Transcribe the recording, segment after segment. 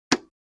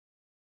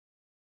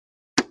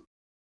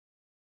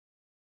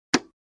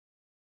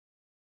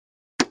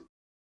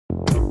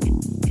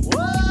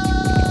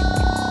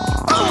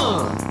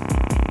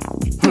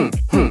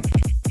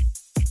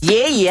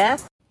Yeah.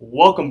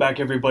 Welcome back,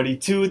 everybody,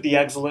 to the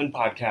Excellent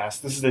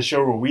Podcast. This is the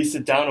show where we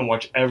sit down and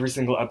watch every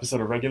single episode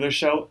of regular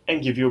show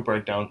and give you a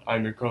breakdown.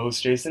 I'm your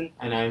co-host, Jason.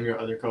 And I'm your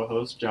other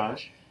co-host,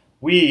 Josh.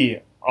 We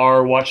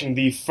are watching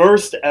the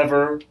first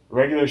ever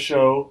regular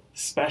show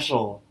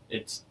special.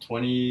 It's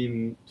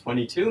 22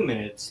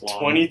 minutes long.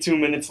 22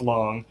 minutes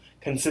long,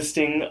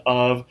 consisting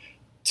of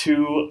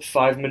 2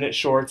 5-minute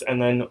shorts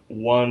and then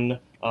one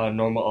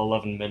normal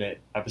 11-minute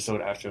episode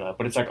after that.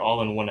 But it's like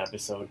all in one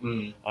episode.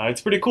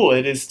 It's pretty cool.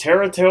 It is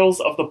Terra Tales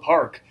of the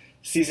Park,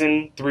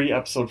 Season 3,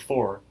 Episode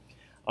 4.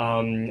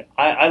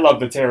 I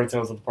love the Terra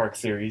Tales of the Park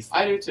series.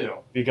 I do too.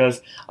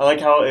 Because I like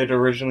how it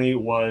originally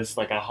was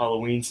like a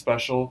Halloween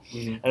special,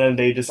 and then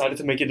they decided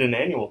to make it an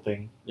annual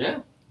thing. Yeah.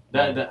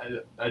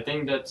 I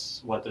think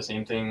that's the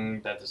same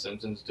thing that The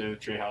Simpsons do,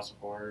 Treehouse of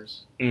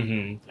Horrors.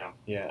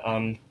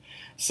 Yeah.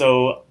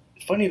 So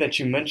funny that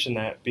you mentioned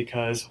that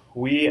because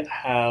we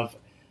have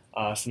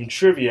some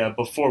trivia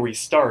before we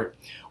start.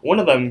 One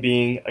of them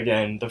being,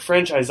 again, the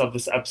franchise of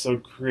this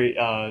episode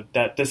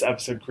that this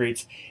episode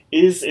creates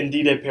is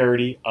indeed a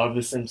parody of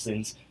The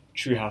Simpsons'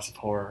 Treehouse of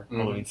Horror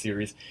Halloween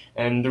series.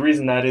 And the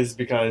reason that is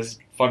because,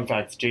 fun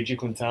fact, J.G.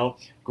 Quintel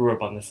grew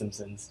up on The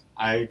Simpsons.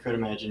 I could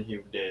imagine he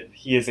did.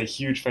 He is a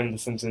huge fan of The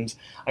Simpsons.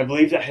 I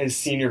believe that his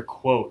senior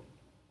quote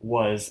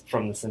was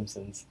from The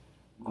Simpsons.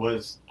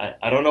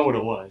 I don't know what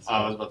it was.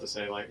 I was about to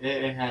say, like,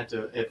 it had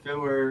to, if it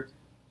were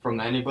from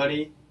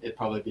anybody, it'd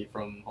probably be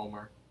from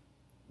Homer.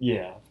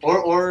 Yeah.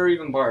 Or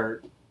even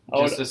Bart.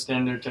 Just a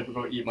standard,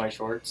 typical eat my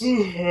shorts.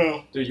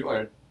 Dude, you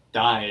are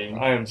dying.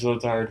 I am so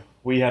tired.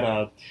 We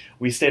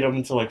stayed up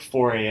until like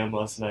 4 a.m.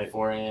 last night.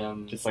 4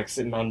 a.m. Just like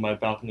sitting on my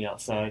balcony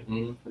outside.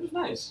 It was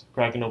nice.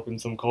 Cracking open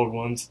some cold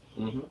ones.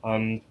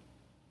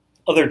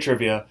 Other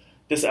trivia.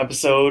 This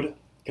episode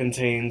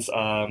contains,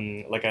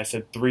 like I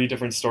said, 3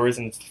 different stories,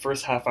 and it's the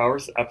first half-hour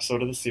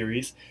episode of the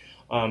series.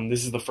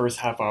 This is the first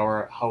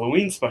half-hour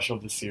Halloween special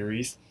of the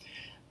series.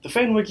 The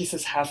fan wiki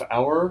says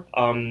half-hour,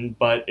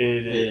 but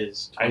it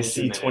is. I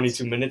see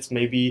 22 minutes.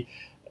 Maybe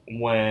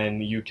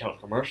when you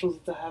count commercials,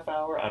 it's a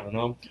half-hour. I don't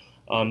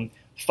know.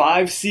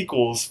 5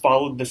 sequels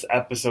followed this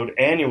episode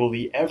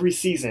annually every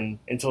season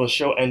until the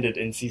show ended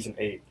in season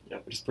 8,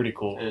 which is pretty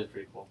cool. It is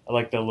pretty cool. I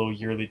like that little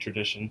yearly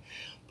tradition.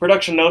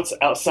 Production notes: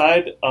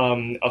 outside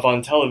of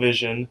on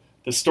television,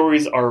 the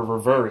stories are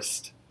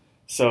reversed.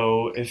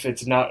 So if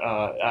it's not,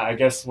 I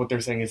guess what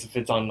they're saying is if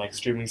it's on like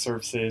streaming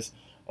services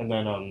and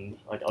then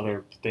like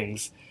other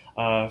things,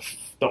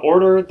 the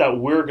order that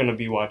we're gonna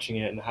be watching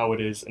it and how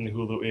it is in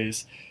Hulu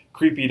is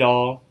Creepy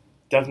Doll,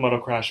 Death Metal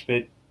Crash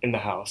Pit, In the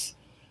House.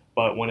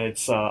 But when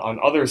it's on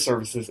other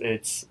services,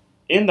 it's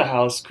In the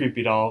House,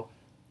 Creepy Doll,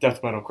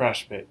 Death Metal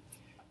Crash Pit,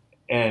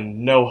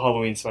 and no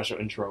Halloween special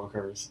intro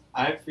occurs.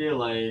 I feel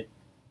like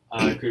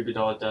Creepy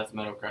Doll, Death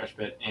Metal Crash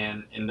Pit,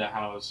 and In the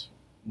House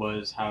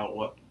was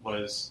how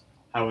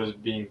it was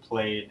being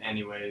played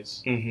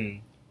anyways.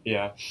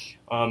 Yeah.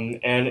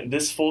 And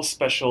this full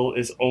special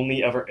is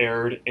only ever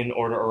aired in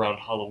order around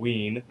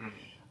Halloween.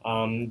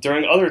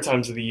 During other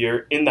times of the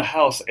year, In the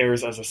House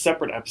airs as a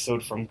separate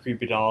episode from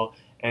Creepy Doll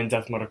and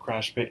Death Metal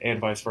Crash Pit, and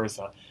vice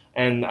versa.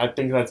 And I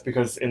think that's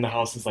because In the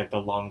House is like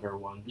the longer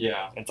one.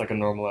 Yeah. It's like a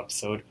normal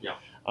episode. Yeah.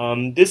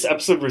 This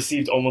episode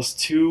received almost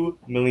 2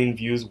 million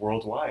views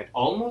worldwide.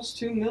 Almost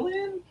 2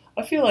 million?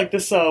 I feel like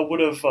this would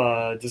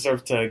have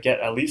deserved to get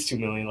at least 2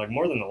 million, like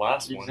more than the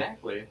last one.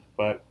 Exactly.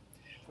 But,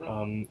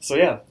 so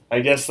yeah, I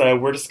guess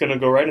we're just going to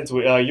go right into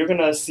it. You're going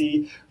to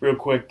see real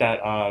quick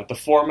that the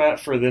format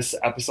for this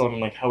episode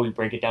and like how we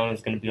break it down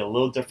is going to be a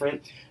little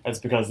different. That's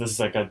because this is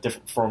like a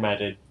different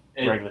formatted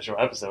regular show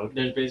episode.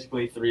 There's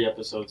basically 3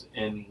 episodes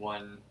in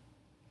one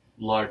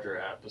larger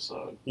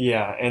episode.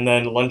 Yeah, and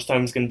then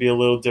lunchtime is going to be a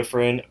little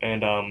different,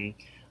 and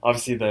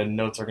obviously the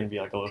notes are going to be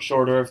like a little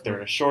shorter if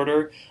they're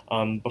shorter.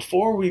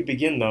 Before we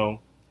begin,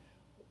 though,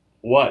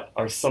 what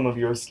are some of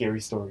your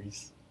scary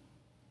stories?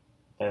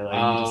 That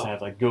you just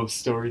have like ghost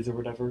stories or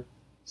whatever?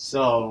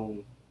 So,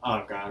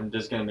 oh god, I'm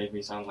just going to make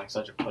me sound like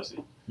such a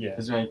pussy. Yeah.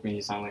 This make me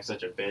sound like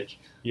such a bitch.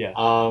 Yeah.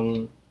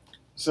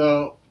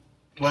 So,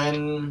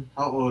 how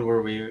old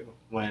were we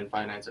when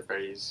Five Nights at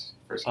Freddy's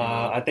first came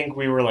out? I think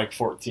we were like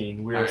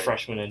 14. We were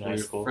freshmen in high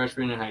school.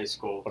 Freshmen in high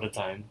school. What a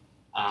time.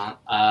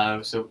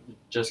 So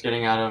just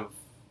getting out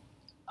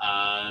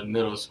of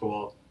middle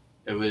school,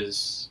 it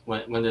was,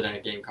 when did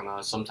that game come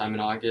out? Sometime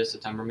in August,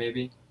 September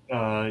maybe?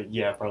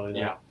 Yeah, probably that.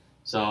 Yeah.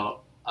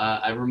 So,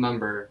 I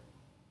remember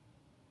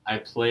I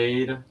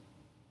played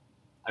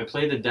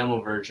the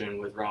demo version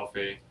with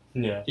Ralphie.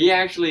 Yeah. He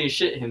actually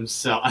shit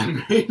himself.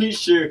 I'm pretty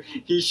sure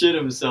he shit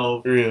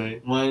himself. Really?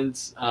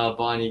 Once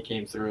Bonnie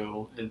came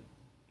through,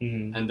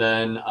 and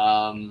then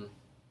I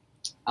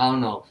don't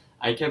know.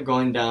 I kept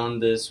going down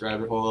this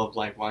rabbit hole of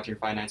like watching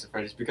Five Nights at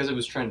Freddy's because it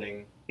was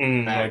trending.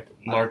 Like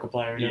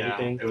Markiplier and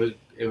everything.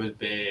 It was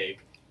big.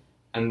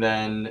 And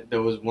then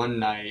there was one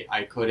night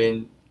I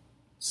couldn't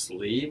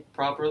sleep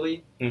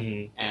properly,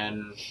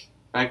 and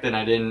back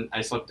then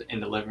I slept in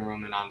the living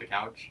room and on the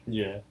couch.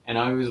 Yeah. And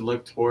I always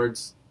looked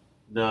towards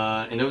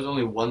and there was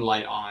only one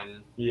light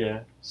on.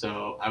 Yeah.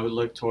 So I would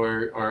look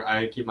toward, or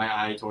I would keep my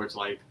eye towards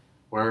like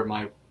where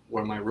my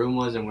room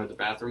was and where the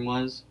bathroom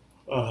was.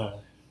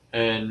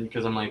 And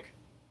because I'm like,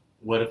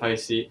 what if I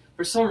see?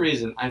 For some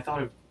reason, I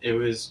thought it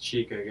was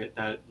Chica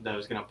that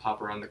was gonna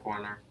pop around the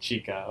corner.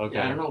 Chica. Okay.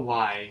 Yeah, I don't know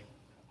why.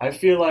 I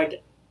feel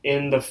like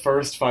in the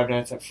first Five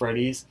Nights at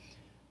Freddy's,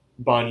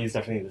 Bonnie is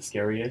definitely the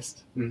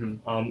scariest.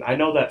 I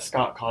know that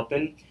Scott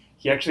Cawthon,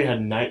 he actually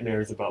had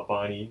nightmares about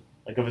Bonnie,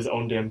 like of his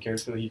own damn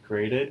character that he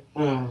created.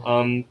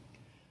 I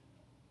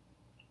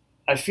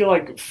feel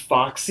like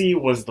Foxy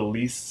was the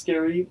least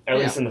scary, at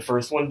least in the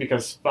first one,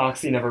 because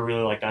Foxy never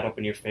really like got up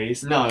in your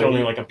face. No, he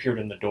only like appeared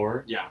in the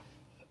door. Yeah.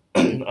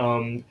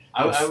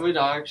 I would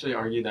actually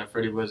argue that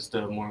Freddy was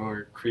the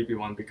more creepy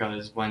one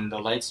because when the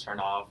lights turn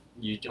off,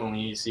 you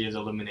only see his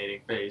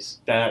illuminating face.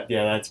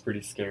 That's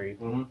pretty scary.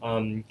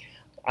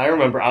 I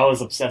remember I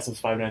was obsessed with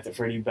Five Nights at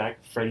Freddy's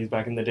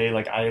back in the day.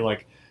 Like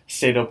I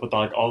stayed up with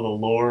like all the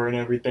lore and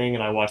everything,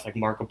 and I watched like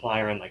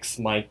Markiplier and like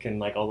Smike and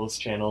like all those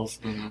channels.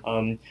 I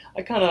know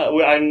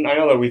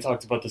that we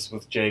talked about this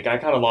with Jake. I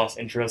kind of lost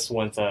interest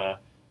once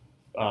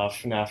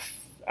FNAF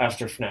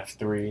after FNAF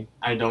 3.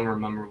 I don't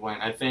remember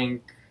when. I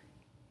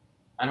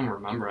don't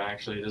remember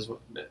actually.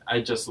 I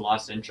just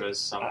lost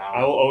interest somehow.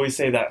 I will always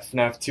say that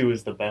FNAF 2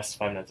 is the best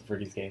Five Nights at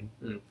Freddy's game.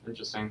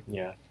 Interesting.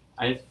 Yeah.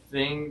 I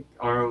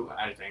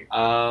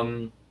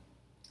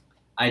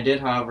did,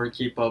 however,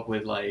 keep up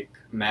with like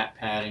MatPat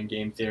and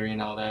Game Theory and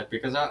all that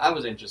because I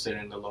was interested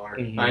in the lore,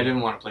 but I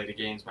didn't want to play the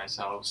games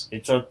myself.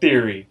 It's a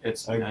theory.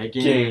 It's a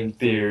game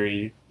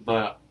theory.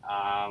 But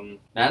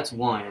that's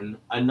one.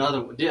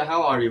 Another.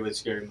 How are you with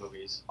scary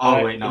movies?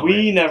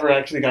 We never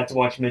actually got to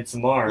watch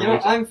Midsommar. You know,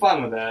 I'm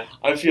fine with that.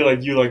 I feel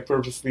like you like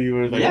purposely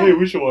were like, hey,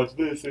 we should watch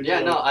this.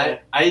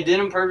 I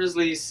didn't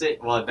purposely say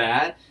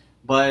that,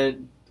 but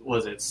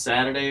was it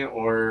Saturday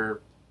or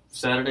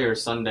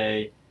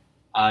Sunday?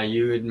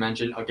 You had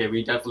mentioned, okay,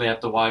 we definitely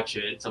have to watch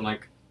it. So I'm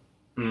like,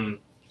 And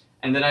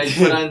then I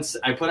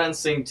put on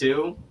Sing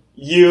 2.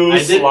 You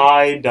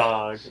sly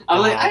dog. I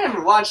was like, I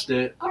never watched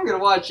it. I'm gonna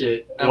watch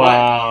it.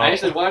 Wow. I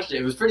actually watched it.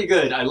 It was pretty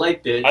good. I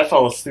liked it. I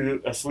fell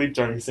asleep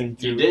during Sing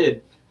 2. You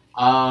did.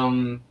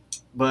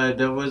 But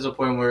there was a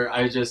point where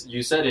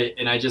you said it,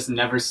 and I just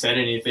never said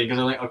anything because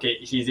I'm like, okay,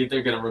 he's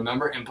either gonna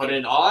remember and put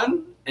it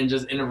on and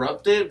just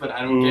interrupt it, but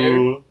I don't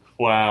care.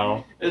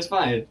 Wow. It's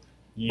fine.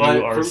 You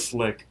are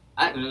slick.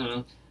 But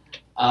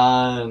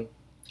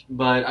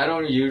I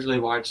don't usually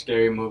watch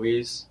scary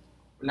movies.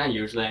 Not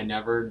usually, I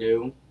never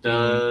do.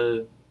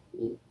 The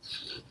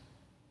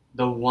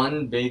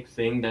one big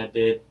thing that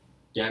did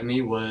get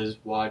me was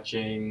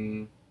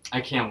watching...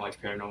 I can't watch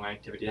Paranormal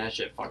Activity. That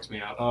shit fucks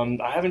me up.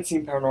 I haven't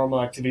seen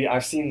Paranormal Activity.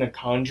 I've seen The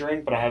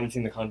Conjuring, but I haven't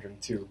seen The Conjuring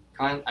 2.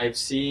 I've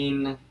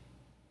seen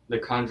The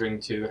Conjuring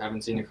 2.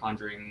 Haven't seen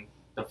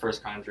the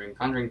first Conjuring.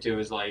 Conjuring 2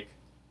 is like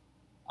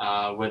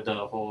with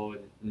the whole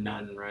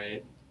nun,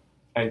 right?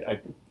 I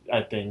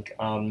think.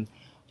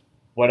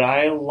 What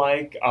I would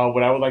like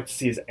to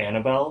see is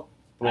Annabelle,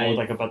 the one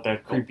about the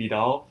creepy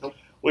doll,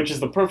 which is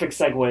the perfect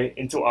segue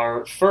into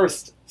our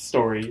first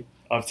story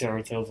of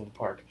Terror Tales of the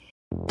Park.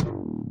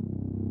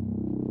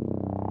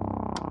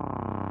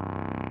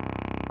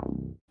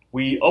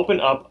 We open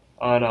up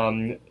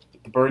on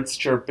the birds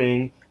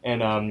chirping,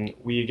 and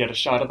we get a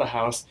shot of the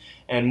house,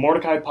 and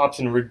Mordecai, Pops,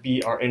 and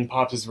Rigby are in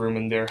Pops' room,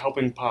 and they're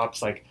helping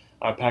Pops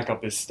pack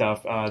up his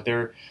stuff.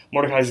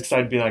 Mordecai's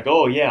excited to be like,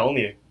 oh yeah,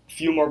 only a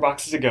few more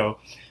boxes to go.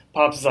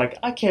 Pops is like,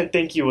 I can't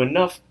thank you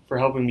enough for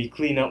helping me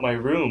clean out my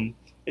room.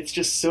 It's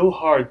just so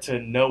hard to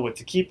know what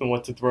to keep and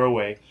what to throw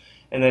away.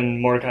 And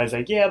then Mordecai's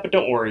like, yeah, but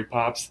don't worry,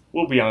 Pops.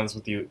 We'll be honest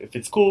with you. If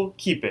it's cool,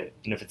 keep it.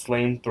 And if it's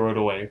lame, throw it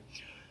away.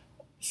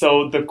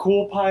 So the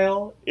cool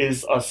pile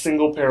is a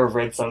single pair of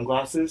red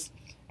sunglasses.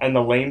 And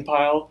the lame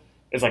pile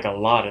is like a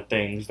lot of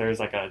things. There's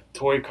like a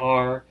toy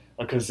car,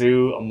 a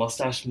kazoo, a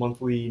Mustache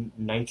Monthly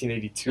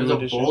 1982 edition.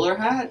 There's a bowler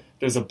hat?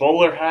 There's a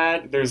bowler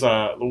hat. There's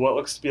what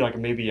looks to be like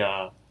maybe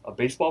a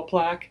baseball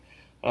plaque,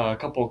 a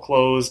couple of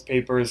clothes,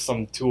 papers,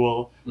 some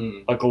tool,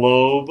 a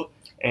globe,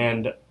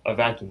 and a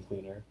vacuum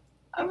cleaner.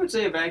 I would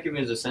say a vacuum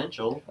is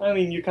essential. I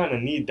mean, you kind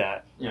of need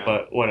that,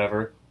 but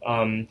whatever.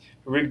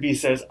 Rigby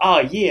says,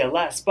 yeah,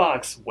 last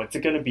box. What's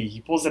it going to be?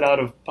 He pulls it out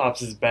of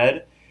Pops'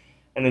 bed,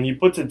 and then he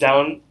puts it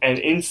down, and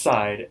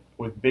inside,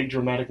 with big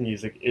dramatic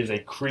music, is a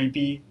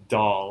creepy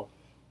doll.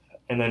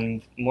 And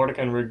then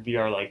Mordecai and Rigby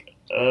are like,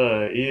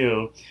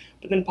 ew.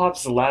 But then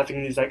Pops is laughing,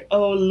 and he's like,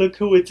 oh, look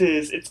who it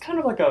is. It's kind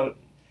of like a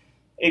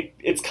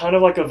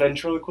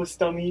ventriloquist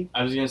dummy.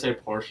 I was going to say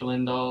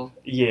porcelain doll.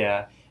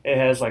 Yeah. It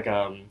has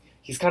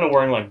he's kind of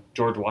wearing like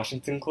George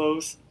Washington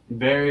clothes.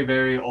 Very,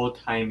 very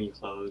old-timey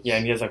clothes. Yeah,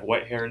 and he has like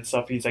white hair and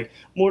stuff. He's like,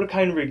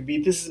 Mordecai and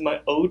Rigby, this is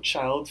my old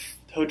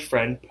childhood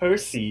friend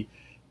Percy.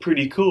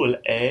 Pretty cool,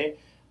 eh?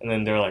 And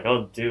then they're like,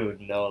 oh,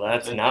 dude, no,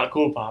 that's not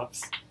cool,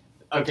 Pops.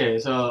 Okay,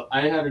 so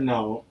I had a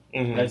note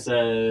that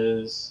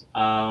says,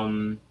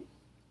 so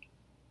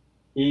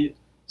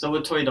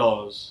with toy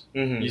dolls,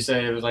 you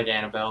say it was like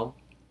Annabelle.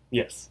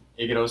 Yes.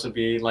 It could also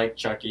be like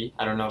Chucky.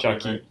 I don't know.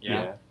 Chucky,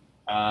 yeah.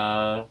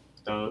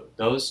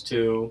 those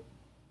two.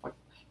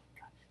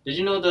 Did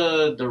you know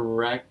the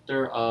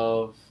director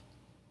of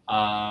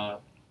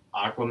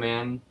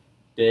Aquaman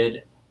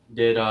did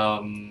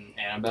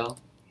Annabelle?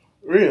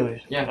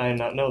 Really? Yeah. I did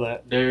not know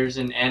that. There's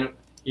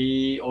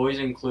he always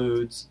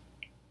includes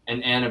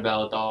an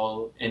Annabelle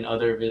doll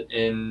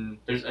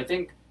there's I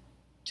think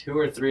 2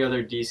 or 3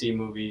 other DC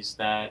movies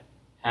that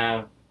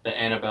have the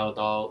Annabelle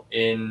doll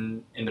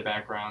in the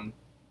background.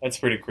 That's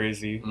pretty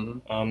crazy.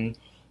 Mm-hmm.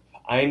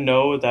 I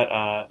know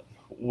that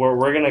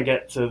we're gonna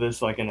get to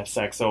this like in a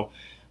sec. So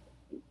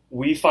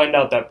we find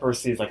out that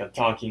Percy is like a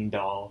talking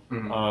doll.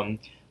 Mm-hmm.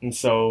 And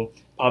so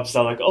Pop's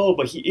all like, "Oh,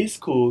 but he is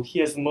cool.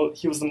 He was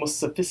the most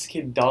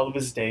sophisticated doll of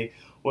his day,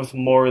 with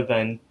more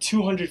than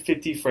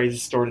 250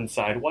 phrases stored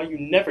inside. Why, you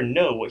never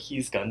know what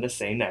he's going to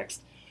say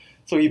next."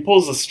 So he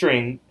pulls a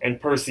string, and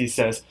Percy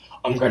says,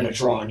 "I'm gonna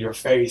draw on your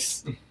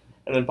face."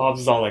 And then Pops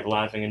is all like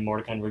laughing, and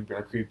Mordecai and Rigby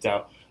are creeped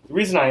out. The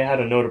reason I had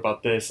a note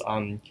about this,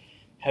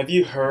 have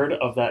you heard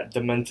of that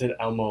demented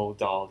Elmo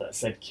doll that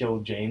said "Kill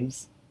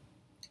James"?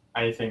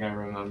 I think I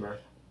remember.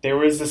 There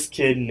was this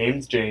kid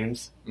named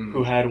James Mm-hmm.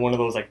 who had one of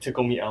those like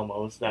Tickle Me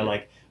Elmos that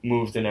like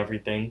moved and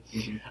everything.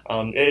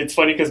 Mm-hmm. It's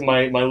funny because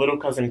my little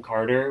cousin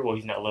Carter, well,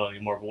 he's not little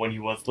anymore, but when he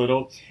was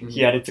little, Mm-hmm.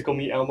 he had a Tickle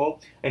Me Elmo,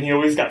 and he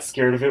always got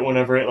scared of it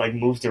whenever it like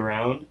moved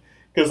around,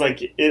 because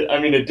like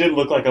it did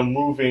look like a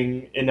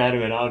moving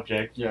inanimate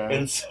object, Yeah.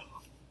 and so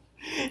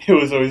it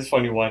was always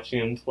funny watching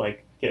him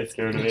like get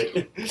scared of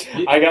it.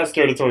 I got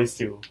scared of toys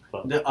too.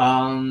 But.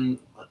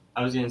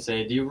 I was gonna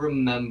say, do you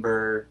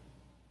remember?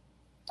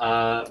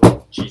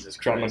 Jesus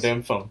Christ! Drop my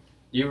damn phone.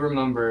 Do you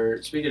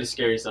remember? Speaking of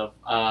scary stuff,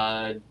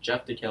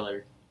 Jeff the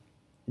Killer.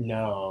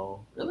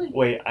 No. Really?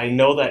 Wait, I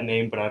know that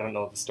name, but I don't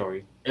know the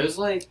story. It was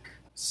like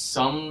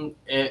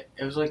it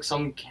was like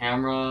some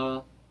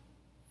camera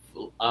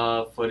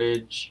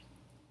footage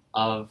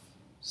of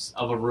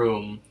a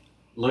room,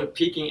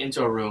 peeking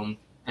into a room,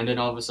 and then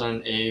all of a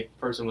sudden a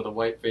person with a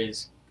white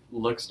face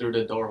looks through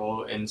the door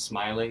hole and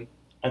smiling.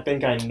 I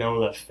think I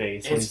know the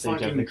face. It's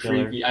fucking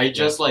creepy. I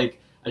just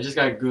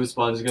got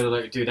goosebumps because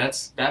like, dude,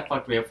 that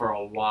fucked me up for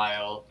a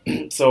while.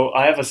 So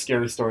I have a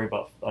scary story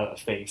about a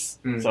face.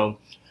 Mm. So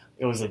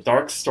it was a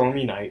dark,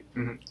 stormy night,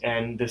 Mhm.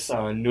 and this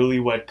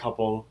newlywed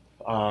couple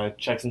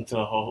checks into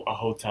a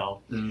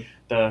hotel. Mhm.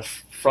 The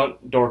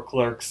front door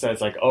clerk says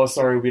like, "Oh,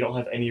 sorry, we don't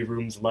have any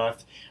rooms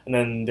left." And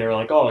then they're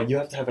like, "Oh, you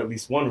have to have at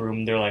least one room."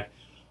 And they're like,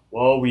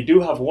 "Well, we do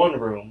have one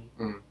room,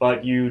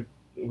 but you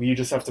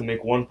just have to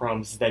make one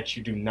promise that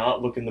you do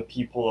not look in the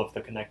peephole of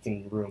the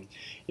connecting room."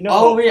 You know?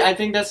 Oh wait, I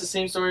think that's the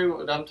same story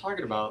that I'm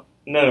talking about.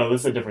 No,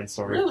 this is a different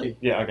story. Really?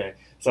 Yeah. Okay.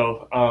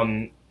 So,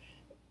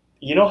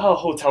 you know how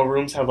hotel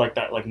rooms have like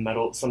that like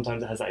metal?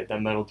 Sometimes it has like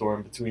that metal door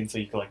in between, so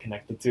you can like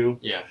connect the two.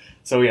 Yeah.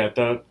 So yeah,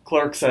 the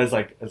clerk says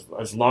like,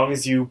 as long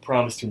as you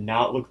promise to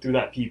not look through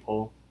that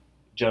peephole,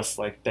 just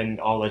like then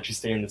I'll let you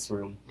stay in this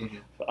room.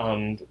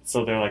 Mm-hmm.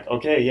 So they're like,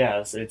 okay,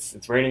 yeah, so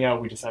it's raining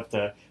out. We just have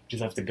to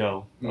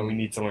go. Mm-hmm. We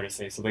need somewhere to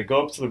stay. So they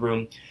go up to the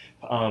room.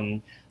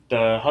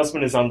 The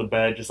husband is on the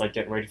bed, just like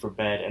getting ready for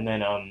bed, and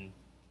then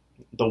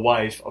the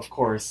wife, of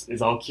course,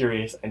 is all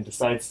curious and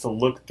decides to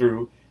look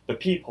through the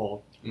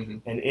peephole. Mm-hmm.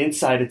 And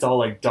inside, it's all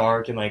like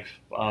dark and like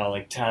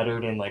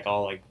tattered and like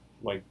all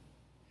like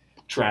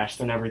trashed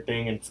and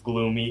everything, and it's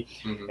gloomy.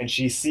 Mm-hmm. And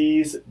she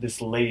sees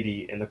this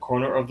lady in the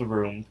corner of the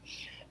room,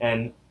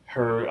 and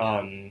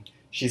her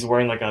she's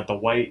wearing like the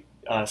white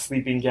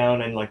sleeping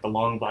gown and like the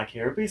long black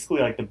hair,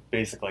 basically like the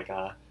basic like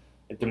a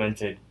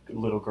demented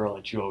little girl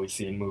that you always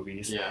see in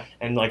movies. Yeah.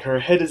 And like her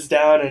head is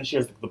down, and she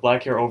has like, the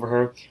black hair over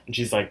her, and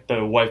she's like,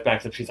 the wife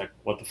backs up. She's like,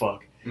 "What the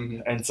fuck?"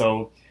 Mm-hmm. And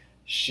so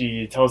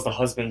she tells the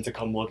husband to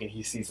come look, and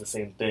he sees the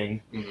same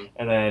thing. Mm-hmm.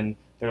 And then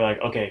they're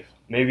like, "Okay,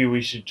 maybe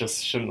we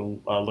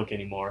shouldn't look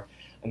anymore."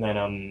 And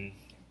then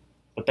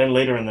but then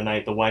later in the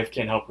night, the wife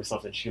can't help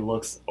herself, and she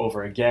looks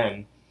over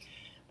again.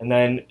 And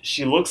then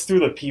she looks through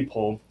the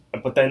peephole,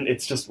 but then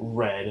it's just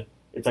red.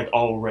 It's like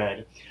all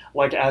red,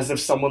 like as if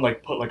someone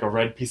like put like a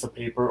red piece of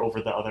paper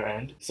over the other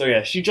end. So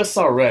yeah, she just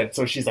saw red,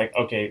 so she's like,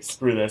 "Okay,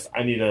 screw this.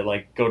 I need to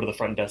like go to the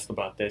front desk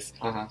about this."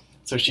 Uh-huh.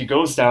 So she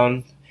goes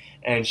down,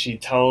 and she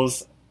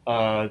tells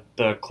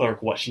the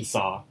clerk what she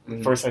saw.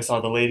 Mm-hmm. First, I saw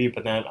the lady,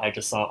 but then I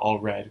just saw all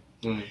red.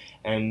 Mm-hmm.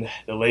 And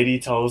the lady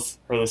tells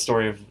her the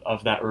story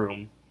of that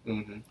room.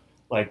 Mm-hmm.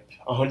 Like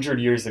 100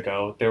 years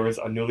ago, there was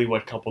a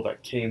newlywed couple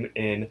that came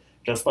in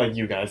just like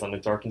you guys on a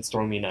dark and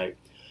stormy night.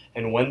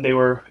 And when they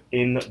were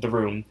in the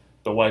room,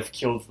 the wife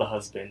killed the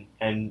husband,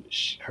 and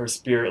her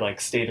spirit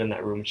like stayed in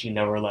that room. She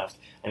never left,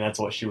 and that's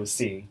what she was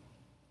seeing.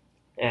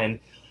 And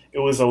it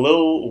was a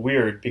little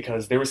weird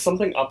because there was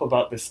something up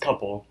about this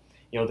couple.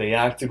 You know, they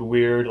acted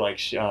weird, like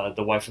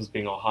the wife was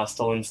being all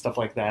hostile and stuff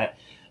like that.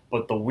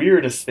 But the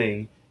weirdest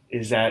thing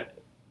is that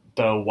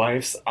the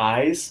wife's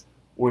eyes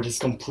were just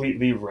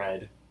completely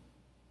red.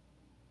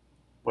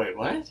 Wait,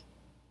 what?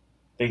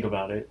 Think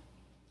about it.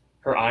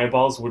 Her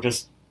eyeballs were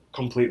just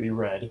completely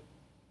red.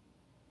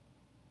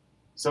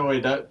 So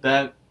wait,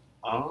 that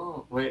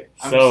oh wait.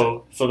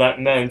 So that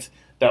meant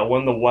that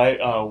when the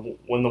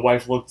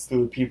wife looked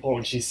through the peephole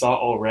and she saw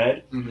all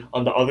red, Mhm.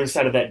 on the other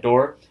side of that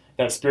door,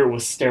 that spirit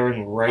was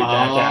staring right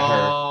back at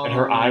her, and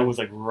her eye was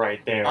like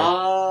right there.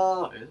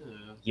 Oh.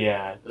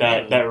 Yeah,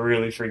 that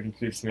really freaking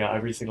creeps me out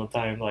every single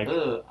time. Like,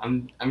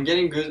 I'm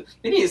getting good.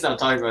 We need to stop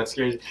talking about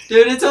scary.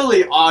 Dude, it's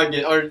only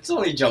August or it's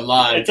only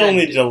July. it's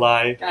only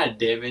July. God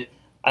damn it!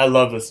 I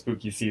love the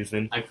spooky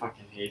season. I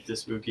fucking hate the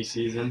spooky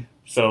season.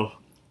 So,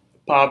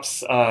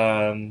 Pops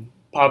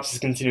is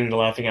continuing to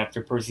laughing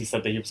after Percy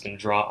said that he was going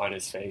to draw on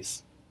his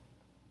face.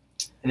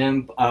 And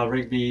then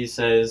Rigby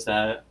says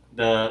that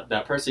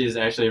that Percy is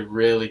actually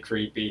really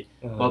creepy.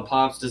 But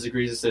Pops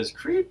disagrees and says,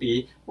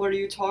 "Creepy? What are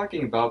you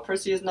talking about?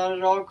 Percy is not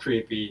at all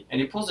creepy."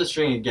 And he pulls the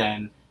string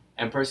again,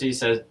 and Percy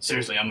says,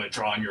 "Seriously, I'm gonna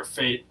draw on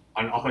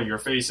on all your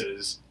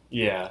faces."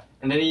 Yeah.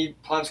 And then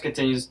Pops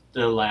continues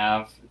to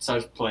laugh,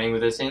 starts playing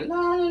with it, saying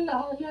la la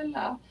la la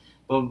la.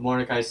 But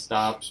Mordecai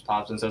stops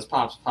Pops and says,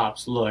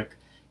 "Pops, look,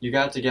 you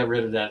got to get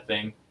rid of that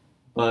thing."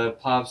 But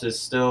Pops is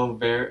still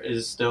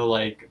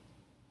like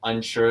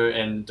unsure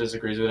and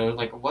disagrees with him.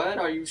 Like, what?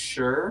 Are you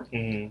sure?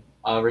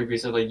 Mm-hmm. Rigby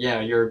said, like,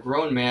 yeah, you're a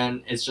grown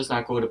man. It's just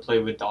not cool to play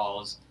with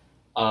dolls.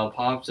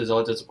 Pops is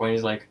all disappointed.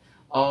 He's like,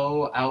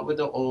 oh, out with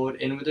the old,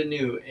 in with the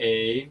new,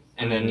 eh?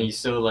 And then he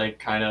still, like,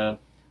 kind of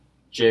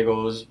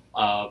jiggles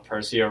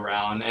Percy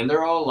around. And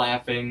they're all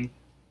laughing.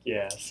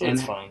 Yeah, so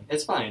it's fine.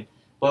 It's fine.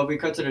 But we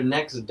cut to the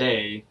next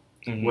day,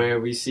 where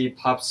we see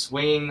Pop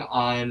swinging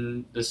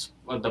on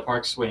the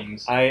park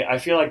swings. I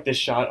feel like this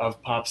shot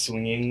of Pop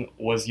swinging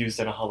was used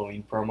in a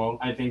Halloween promo.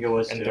 I think it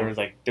was and too.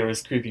 there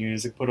was creepy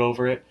music put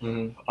over it.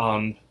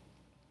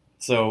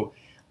 So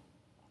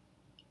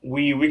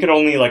we could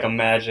only like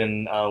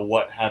imagine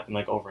what happened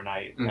like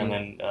overnight, and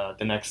then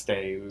the next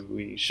day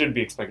we should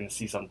be expecting to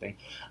see something.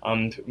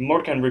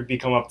 Mordecai and Rigby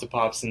come up to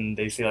Pops and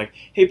they say like,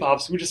 "Hey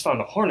Pops, we just found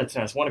a hornet's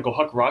nest. Want to go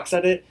huck rocks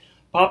at it?"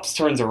 Pops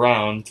turns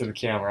around to the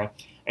camera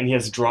and he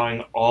has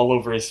drawing all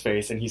over his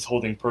face and he's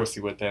holding Percy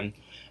with him.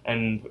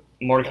 And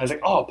Mordecai's like,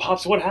 "Oh,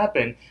 Pops, what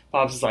happened?"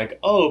 Pops is like,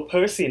 "Oh,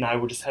 Percy and I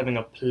were just having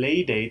a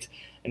play date."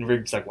 And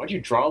Rigby's like, "Why'd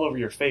you draw all over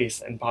your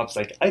face?" And Pops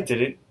like, "I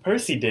didn't.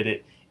 Percy did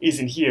it.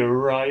 Isn't he a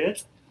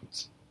riot?"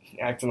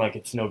 Acting like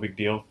it's no big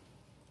deal.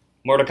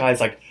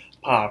 Mordecai's like,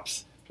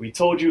 "Pops, we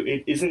told you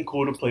it isn't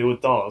cool to play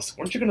with dolls.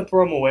 Weren't you going to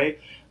throw them away?"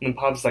 And then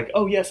Pops is like,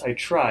 "Oh, yes, I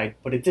tried,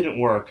 but it didn't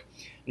work."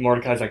 And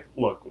Mordecai's like,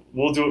 "Look,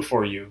 we'll do it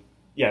for you.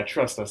 Yeah,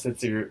 trust us.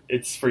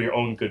 It's for your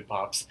own good,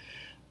 Pops."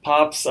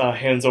 Pops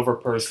hands over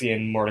Percy,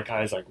 and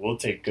Mordecai's like, "We'll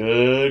take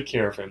good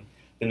care of him."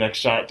 The next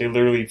shot, they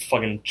literally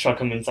fucking chuck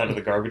him inside of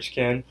the garbage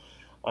can.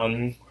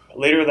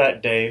 Later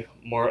that day,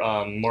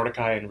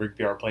 Mordecai and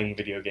Rigby are playing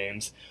video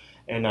games,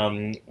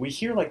 and we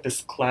hear like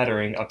this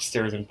clattering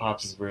upstairs in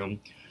Pops' room.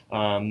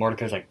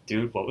 Mordecai's like,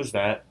 "Dude, what was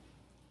that?"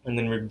 And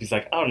then Rigby's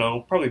like, "I don't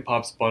know, probably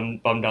Pops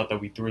bummed out that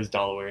we threw his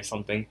doll away or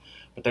something."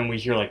 But then we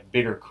hear like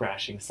bigger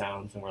crashing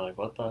sounds, and we're like,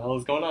 "What the hell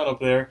is going on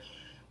up there?"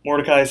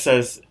 Mordecai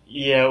says,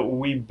 "Yeah,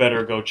 we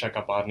better go check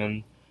up on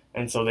him."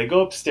 And so they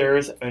go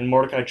upstairs, and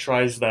Mordecai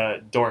tries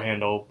the door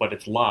handle, but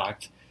it's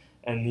locked.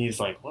 And he's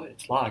like, "What?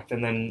 It's locked."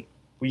 And then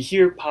we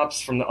hear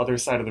Pops from the other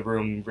side of the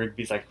room.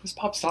 Rigby's like, "Who's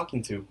Pops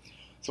talking to?"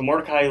 So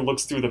Mordecai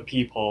looks through the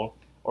peephole,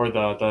 or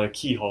the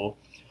keyhole,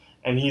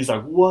 and he's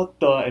like, "What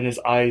the?" And his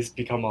eyes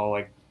become all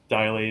like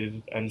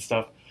dilated and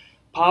stuff.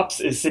 Pops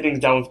is sitting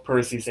down with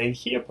Percy saying,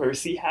 "Here,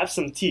 Percy, have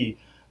some tea."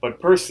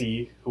 But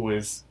Percy, who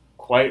is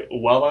quite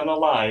well and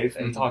alive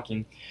and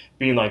talking,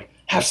 being like,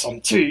 "Have some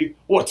tea?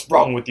 What's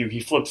wrong with you?" He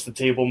flips the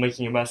table,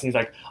 making a mess, and he's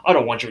like, "I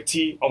don't want your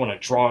tea. I want to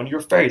draw on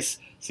your face."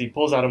 So he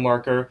pulls out a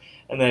marker,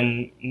 and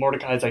then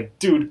Mordecai's like,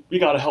 "Dude, we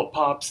gotta help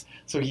Pops."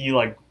 So he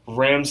like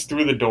rams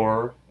through the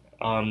door,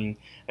 and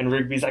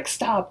Rigby's like,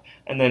 "Stop!"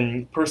 And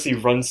then Percy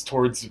runs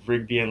towards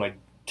Rigby and like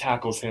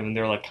tackles him, and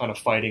they're like kind of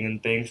fighting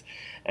and things.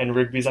 And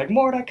Rigby's like,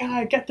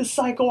 "Mordecai, get the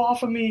psycho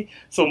off of me!"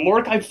 So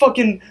Mordecai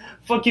fucking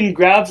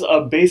grabs a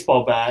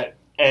baseball bat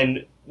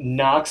and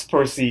knocks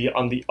Percy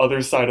on the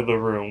other side of the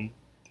room.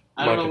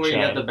 I don't know where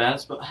you got the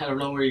bats, but I don't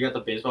know where you got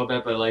the baseball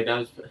bat, but like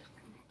that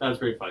was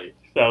pretty funny.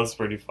 That was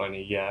pretty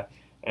funny, yeah.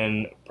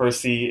 And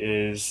Percy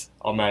is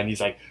all mad. And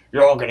he's like,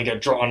 "You're all gonna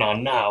get drawn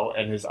on now,"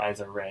 and his eyes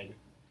are red.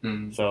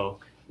 So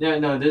yeah,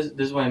 no, this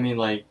is what I mean.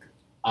 Like,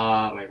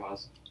 wait,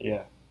 pause.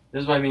 Yeah.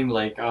 This is what I mean.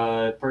 Like,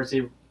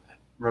 Percy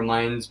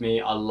reminds me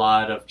a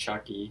lot of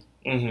Chucky.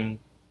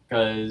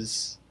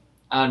 Because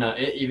I don't know.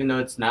 Even though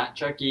it's not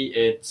Chucky,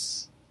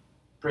 it's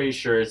pretty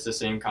sure it's the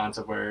same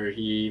concept where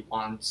he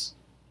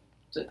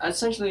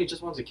essentially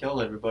just wants to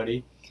kill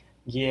everybody.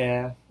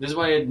 Yeah. This is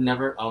why I'd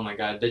never. Oh my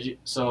god!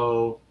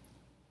 So,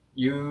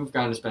 you've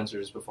gone to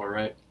Spencer's before,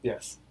 right?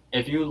 Yes.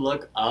 If you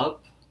look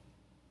up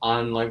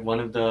on like one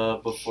of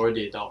the before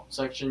the adult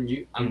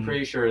section, I'm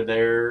pretty sure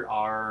there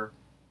are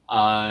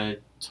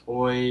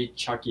toy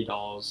Chucky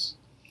dolls.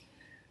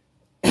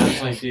 I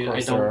was like, dude, I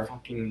don't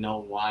fucking know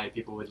why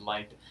people would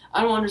like.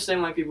 I don't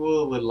understand why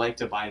people would like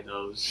to buy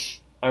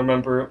those. I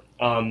remember.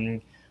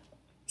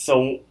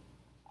 So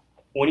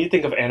when you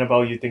think of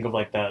Annabelle, you think of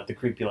like the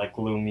creepy, like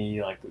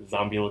gloomy, like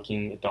zombie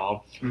looking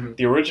doll. Mhm.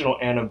 The original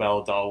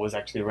Annabelle doll was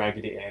actually a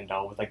Raggedy Ann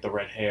doll with like the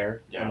red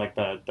hair Yeah. and like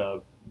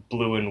the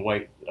blue and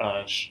white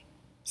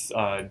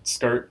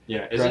skirt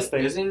Yeah, dress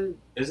thing.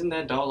 isn't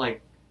that doll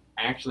like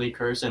actually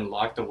cursed and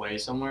locked away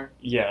somewhere?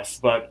 Yes,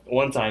 but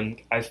one time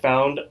I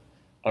found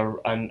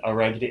a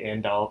Raggedy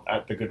Ann doll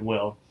at the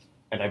Goodwill,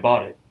 and I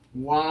bought it.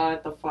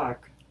 What the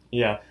fuck?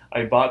 Yeah,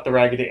 I bought the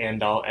Raggedy Ann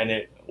doll, and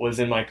it was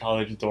in my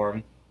college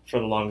dorm for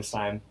the longest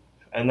time.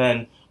 And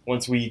then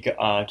once we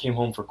came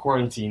home for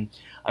quarantine,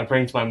 I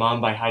pranked my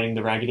mom by hiding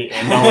the Raggedy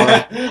Ann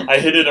doll. I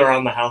hid it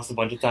around the house a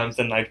bunch of times,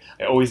 and like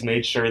I always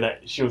made sure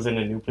that she was in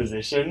a new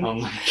position. Oh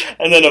my god.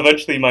 And then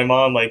eventually, my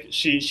mom like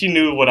she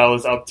knew what I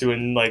was up to,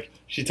 and like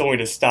she told me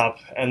to stop.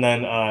 And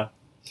then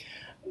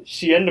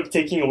she ended up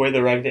taking away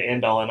the Raggedy Ann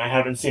doll, and I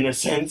haven't seen her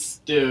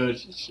since. Dude,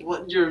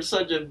 what? You're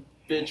such a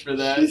bitch for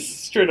that. She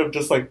straight up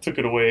just like took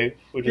it away,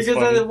 which is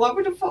Because funny. why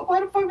the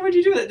fuck would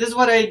you do that? This is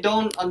what I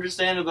don't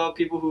understand about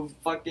people who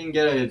fucking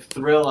get a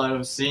thrill out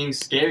of seeing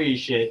scary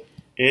shit.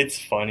 It's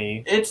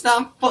funny. It's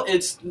not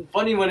it's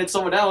funny when it's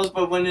someone else,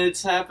 but when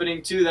it's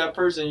happening to that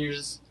person,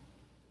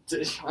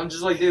 I'm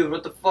just like, dude,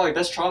 what the fuck?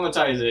 That's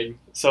traumatizing.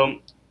 So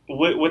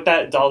with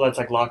that doll that's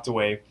like locked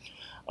away,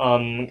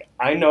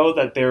 I know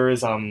that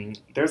there's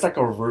like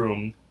a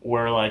room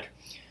where like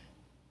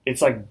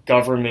it's like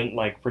government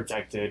like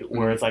protected,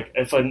 where it's like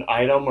if an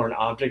item or an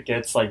object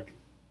gets like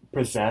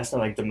possessed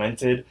and like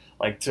demented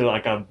like to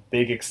like a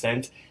big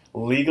extent,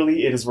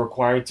 legally it is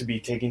required to be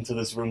taken to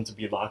this room to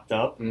be locked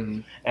up.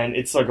 Mm-hmm. And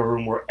it's like a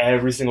room where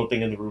every single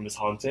thing in the room is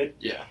haunted.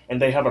 Yeah.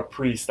 And they have a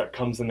priest that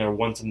comes in there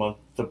once a month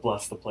to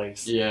bless the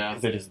place. Yeah.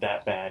 Because it is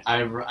that bad.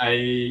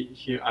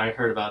 I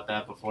heard about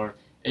that before,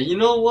 and you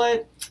know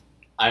what?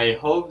 I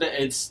hope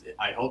it's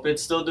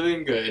still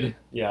doing good.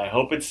 Yeah, I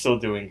hope it's still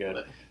doing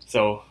good.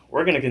 So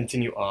we're gonna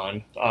continue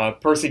on.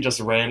 Percy just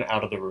ran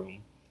out of the room.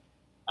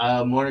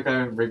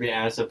 Mordecai Rigby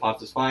asks if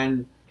Pops is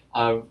fine.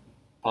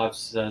 Pops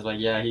says like,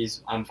 yeah,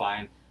 I'm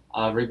fine.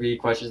 Rigby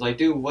questions like,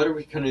 dude, what are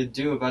we gonna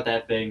do about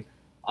that thing?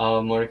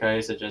 Mordecai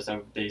suggests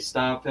that they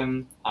stop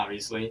him,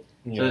 obviously.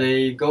 Yeah. So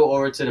they go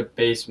over to the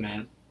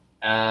basement,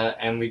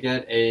 and we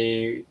get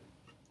a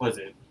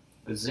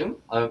zoom?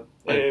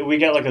 We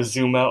get like a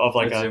zoom out of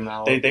like zoom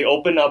out. They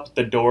open up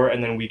the door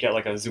and then we get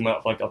like a zoom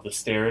out of the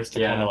stairs to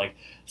kind of like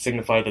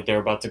signify that they're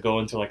about to go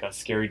into like a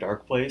scary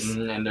dark place.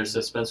 And there's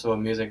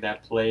suspenseful music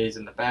that plays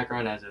in the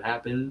background as it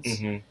happens.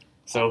 Mm-hmm.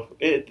 So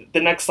the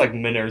next like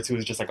minute or two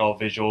is just like all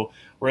visual.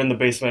 We're in the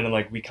basement and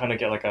like we kind of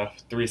get like a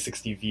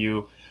 360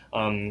 view.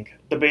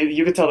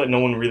 You could tell that no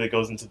one really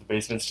goes into the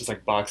basement. It's just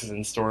like boxes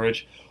and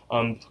storage.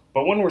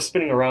 But when we're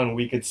spinning around,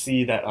 we could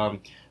see that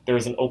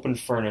there's an open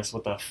furnace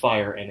with a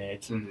fire in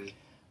it. Mm-hmm.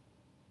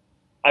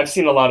 I've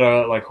seen a lot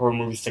of like horror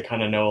movies to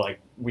kind of know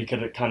like we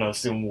could kind of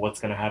assume what's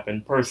going to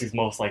happen. Percy's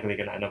most likely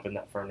going to end up in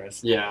that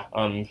furnace. Yeah.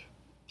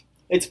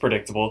 It's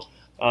predictable.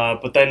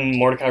 But then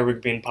Mordecai,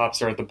 Rigby, and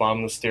Pops are at the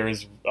bottom of the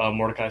stairs.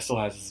 Mordecai still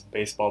has his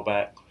baseball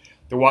bat.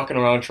 They're walking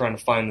around trying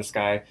to find this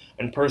guy,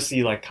 and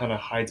Percy like kind of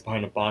hides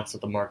behind a box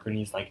with a marker, and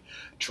he's like,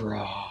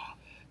 draw,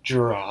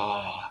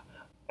 draw.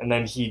 And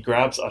then he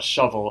grabs a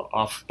shovel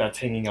off that's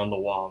hanging on the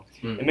wall.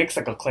 It makes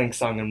like a clank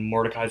sound, and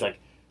Mordecai's like,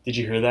 did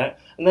you hear that?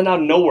 And then out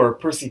of nowhere,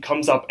 Percy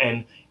comes up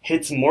and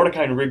hits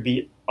Mordecai and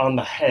Rigby on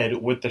the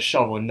head with the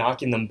shovel,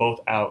 knocking them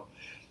both out.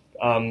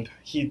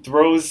 He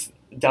throws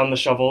down the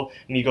shovel,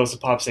 and he goes to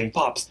Pops saying,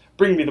 Pops,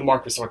 bring me the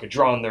marker so I could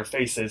draw on their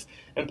faces.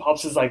 And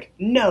Pops is like,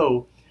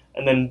 no.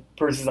 And then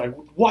Percy's like,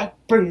 what?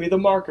 Bring me the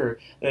marker.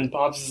 And then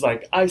Pops is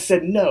like, I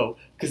said no,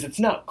 because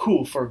it's not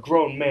cool for a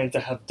grown man to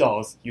have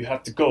dolls. You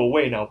have to go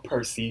away now,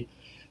 Percy.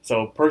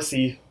 So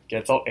Percy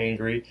gets all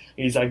angry.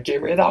 He's like,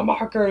 give me that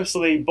marker.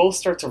 So they both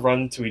start to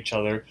run to each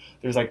other.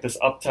 There's like this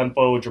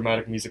up-tempo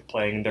dramatic music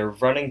playing. They're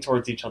running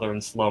towards each other in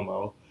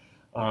slow-mo.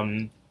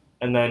 And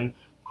then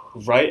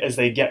right as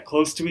they get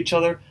close to each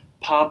other,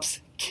 Pops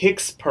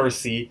kicks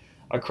Percy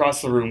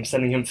across the room,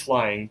 sending him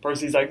flying.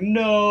 Percy's like,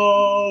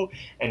 no!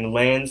 And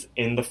lands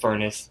in the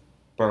furnace,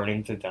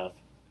 burning to death.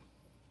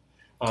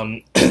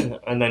 And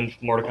then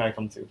Mordecai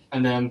comes too.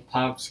 And then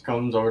Pops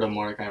comes over to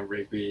Mordecai and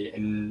Rigby,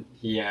 and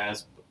he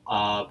asks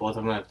both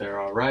of them if they're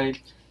alright.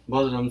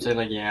 Both of them say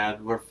like, yeah,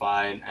 we're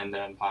fine. And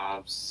then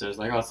Pops says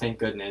like, oh, thank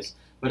goodness.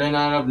 But then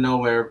out of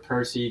nowhere,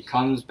 Percy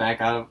comes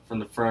back out from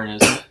the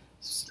furnace,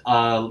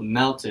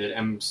 melted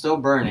and still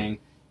burning,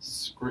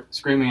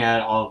 screaming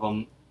at all of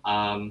them.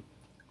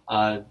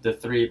 The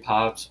three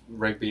Pops,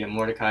 Rigby, and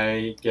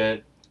Mordecai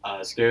get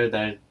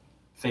scared,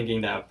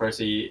 thinking that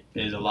Percy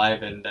is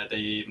alive and that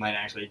they might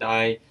actually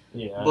die.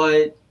 Yeah.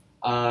 But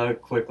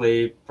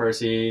quickly,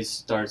 Percy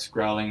starts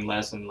growling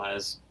less and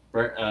less.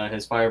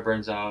 His fire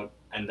burns out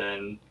and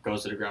then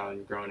goes to the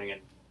ground groaning,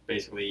 and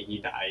basically he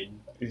died.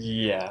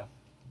 Yeah.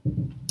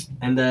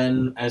 And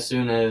then as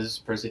soon as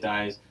Percy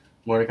dies,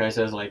 Mordecai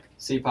says like,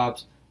 see,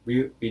 Pops,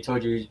 we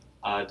told you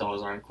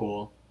dolls aren't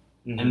cool.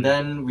 Mm-hmm. And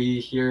then we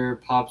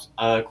hear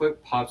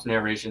quick Pops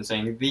narration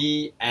saying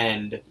the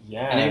end.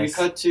 Yes. And then we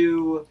cut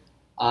to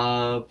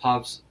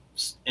Pops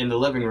in the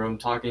living room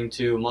talking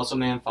to Muscle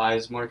Man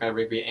 5's Mordecai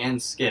Rigby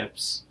and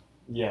Skips.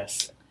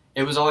 Yes.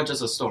 It was all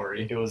just a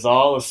story. It was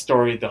all a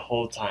story the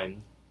whole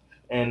time.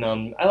 And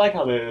I like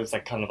how it was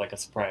like kind of like a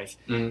surprise,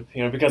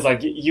 because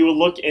like you would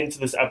look into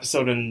this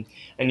episode and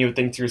you would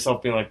think to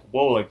yourself, being like,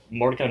 "Whoa, like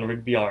Mordecai and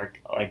Rigby are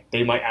like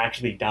they might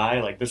actually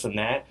die, like this and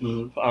that."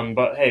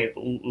 But hey,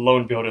 lo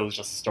and behold, it was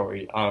just a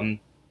story.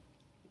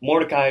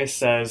 Mordecai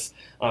says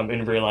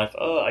in real life,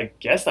 "Oh, I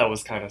guess that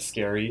was kind of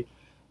scary,"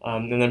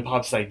 and then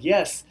Pop's like,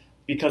 "Yes,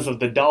 because of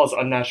the doll's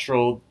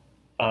unnatural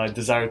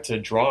desire to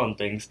draw on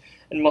things,"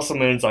 and Muscle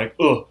Man's like,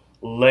 "Ugh,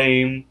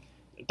 lame.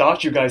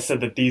 Thought you guys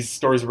said that these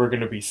stories were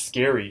going to be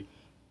scary.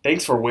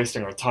 Thanks for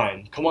wasting our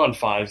time. Come on,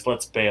 Fives,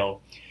 let's bail."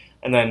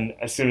 And then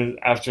as soon as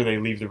after they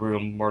leave the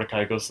room,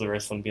 Mordecai goes to the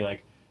rest of them and be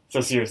like,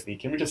 "So seriously,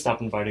 can we just stop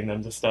inviting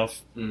them to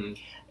stuff?"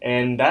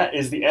 And that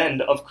is the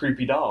end of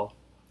Creepy Doll.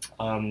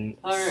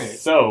 Alright.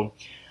 So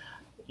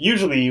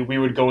usually we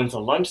would go into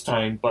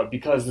lunchtime, but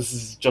because this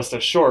is just a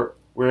short,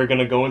 we're going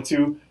to go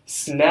into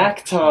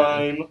snack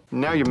time.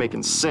 Now you're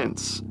making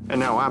sense, and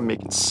now I'm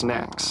making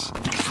snacks.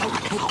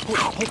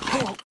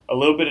 A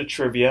little bit of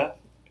trivia.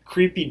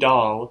 Creepy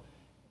Doll,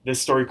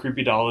 this story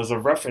Creepy Doll, is a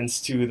reference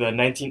to the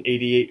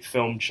 1988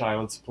 film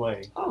Child's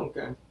Play. Oh,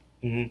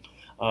 okay.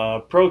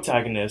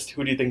 Protagonist,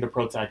 who do you think the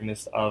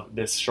protagonist of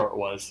this short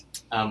was?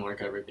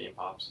 Mordecai Rigby and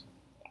Pops.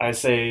 I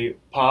say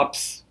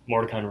Pops,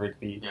 Mordecai and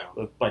Rigby.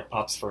 Yeah. Like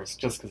Pops first,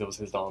 just because it was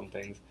his doll and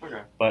things.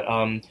 Okay. But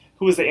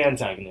who was the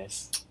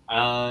antagonist?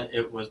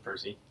 It was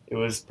Percy. It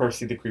was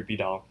Percy the Creepy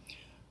Doll.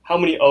 How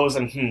many O's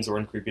and hms were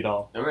in Creepy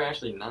Doll? There were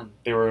actually none.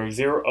 There were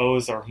 0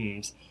 O's or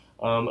hms.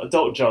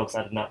 Adult jokes,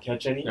 I did not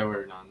catch any. There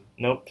were none.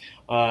 Nope.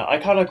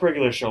 Iconic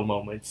regular show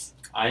moments.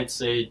 I'd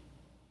say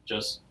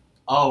just...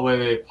 Oh,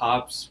 wait.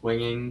 Pops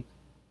swinging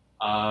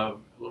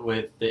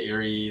with the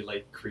eerie,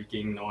 like,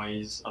 creaking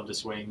noise of the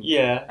swing.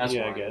 Yeah, That's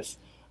I one. guess.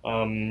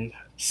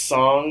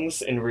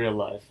 Songs in real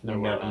life.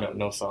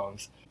 No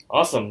songs.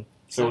 Awesome.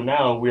 So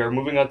now we are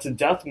moving on to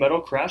Death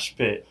Metal Crash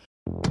Pit.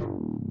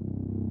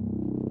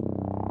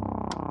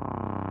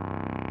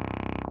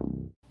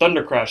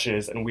 Thunder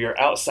crashes, and we are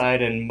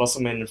outside, and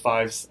Muscleman and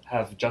Fives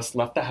have just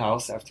left the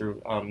house after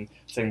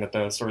saying that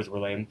the stories were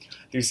lame.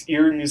 There's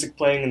eerie music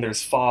playing, and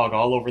there's fog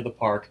all over the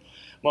park.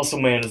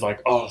 Muscleman is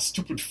like, "Oh,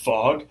 stupid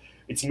fog.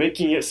 It's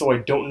making it so I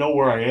don't know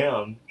where I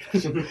am."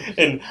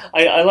 And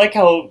I like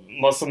how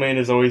Muscleman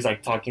is always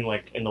like talking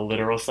like in the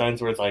literal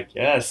sense, where it's like,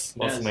 "Yes,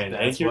 Muscleman,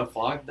 thank you. That's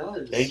what fog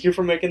does. Thank you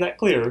for making that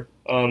clear."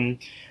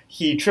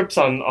 He trips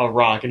on a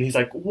rock, and he's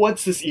like,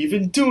 "What's this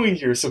even doing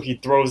here?" So he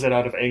throws it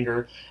out of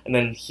anger, and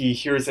then he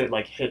hears it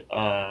like hit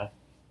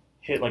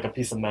like a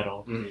piece of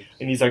metal, and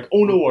he's like,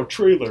 "Oh no, our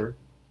trailer!"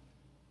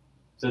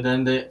 So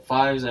then the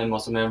Fives and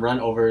Muscleman run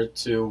over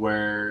to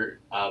where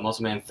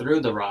Muscleman threw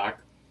the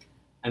rock,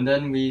 and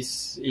then we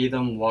see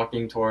them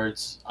walking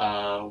towards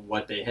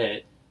what they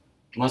hit.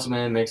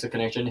 Muscleman makes a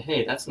connection.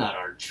 Hey, that's not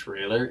our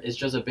trailer. It's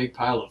just a big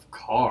pile of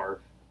car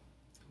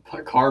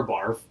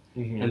barf.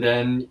 And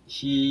then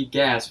he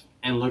gasps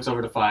and looks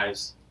over to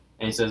Fives,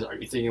 and he says, "Are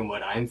you thinking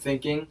what I'm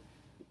thinking?"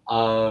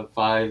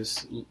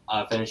 Fives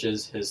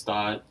finishes his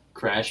thought,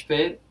 "Crash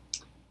pit."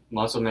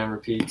 Muscleman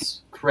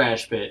repeats,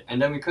 "Crash pit." And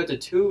then we cut to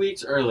 2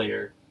 weeks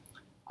earlier.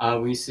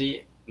 We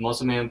see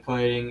Muscleman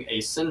putting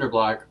a cinder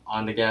block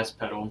on the gas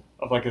pedal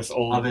Of like this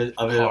old of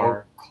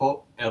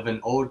an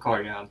old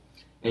car, yeah.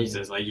 And he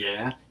says like,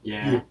 yeah,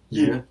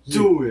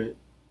 do it.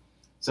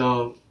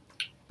 So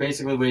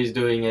basically what he's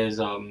doing is,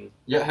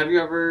 have you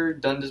ever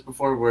done this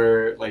before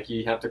where like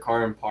you have the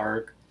car in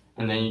park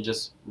and then you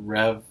just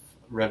rev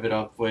it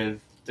up with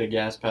the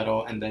gas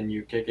pedal and then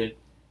you kick it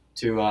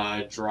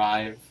to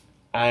drive?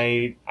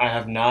 I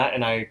have not,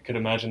 and I could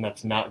imagine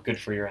that's not good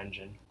for your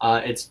engine.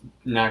 It's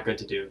not good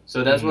to do.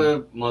 So that's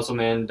what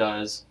Muscleman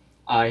does.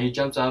 He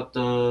jumps out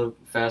the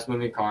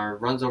fast-moving car,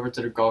 runs over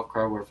to the golf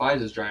cart where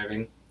Fives is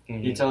driving.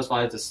 He tells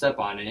Fives to step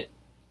on it.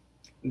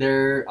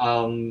 They're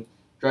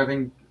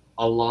driving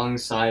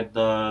alongside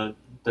the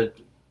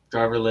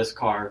driverless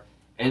car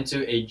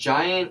into a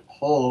giant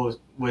hole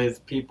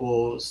with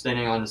people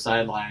standing on the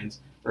sidelines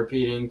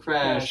repeating,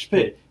 "Crash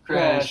pit,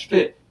 crash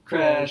pit,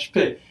 crash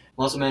pit."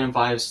 Muscleman and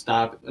Fives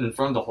stop in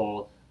front of the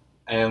hole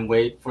and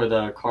wait for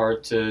the car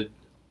to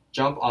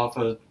jump off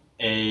of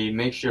a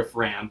makeshift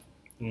ramp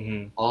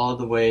all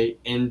the way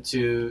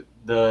into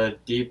the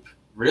deep,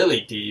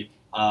 really deep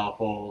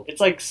hole. It's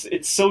like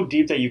it's so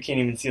deep that you can't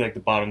even see like the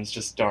bottom. It's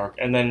just dark,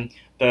 and then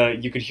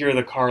you could hear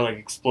the car like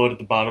explode at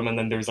the bottom, and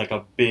then there's like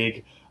a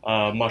big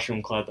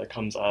mushroom cloud that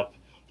comes up.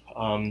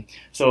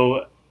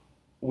 So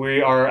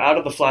we are out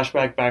of the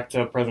flashback back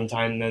to present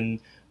time. Then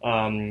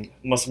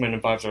Muscleman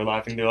and Fives are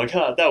laughing. They're like,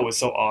 "That was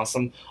so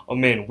awesome. Oh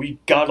man, we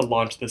gotta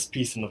launch this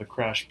piece into the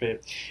crash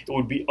pit. It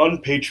would be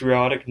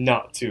unpatriotic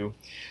not to."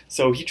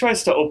 So he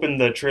tries to open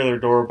the trailer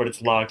door, but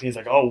it's locked. He's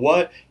like, "Oh,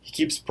 what?" He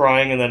keeps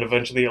prying, and then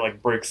eventually it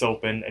like breaks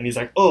open, and he's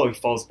like, "Oh," he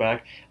falls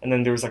back, and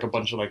then there's like a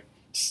bunch of like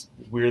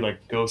weird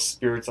like ghost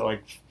spirits that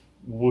like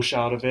whoosh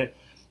out of it,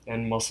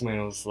 and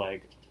Muscleman was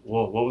like,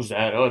 "Whoa, what was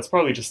that?" "Oh, it's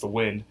probably just the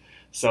wind."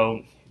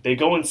 So they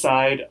go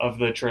inside of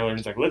the trailer and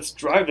he's like, let's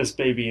drive this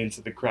baby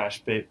into the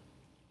crash pit.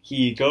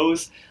 He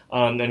goes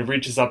and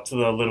reaches up to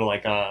the little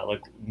like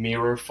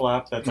mirror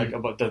flap that's like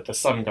about the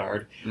sun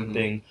guard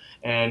thing,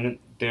 and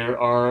there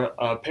are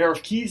a pair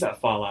of keys that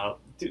fall out.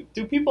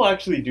 Do people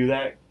actually do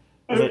that?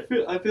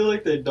 I feel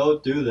like they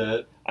don't do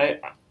that.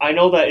 I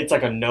know that it's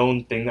like a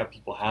known thing that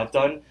people have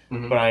done,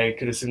 but I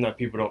could assume that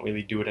people don't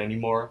really do it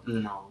anymore.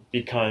 No.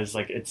 Because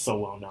like it's so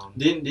well known.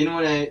 Do you know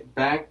what I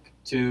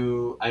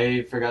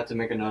forgot to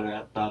make a note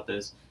about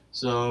this.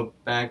 So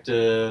back to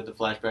the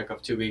flashback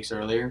of 2 weeks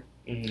earlier,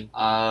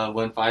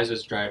 when Fives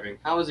was driving.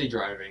 How was he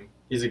driving?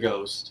 He's a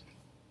ghost.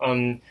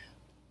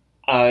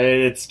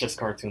 It's just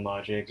cartoon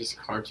logic. Just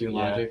cartoon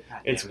logic?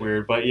 It's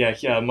weird, but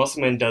yeah,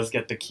 Muscle Man does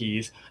get the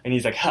keys, and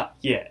he's like, ha,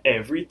 yeah,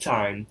 every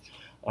time.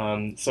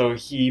 So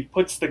he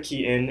puts the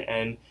key in,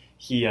 and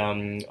he,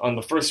 on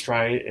the first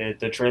try,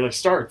 the trailer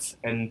starts,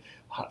 and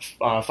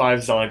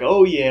Fives are like,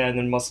 oh yeah, and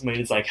then Muscle Man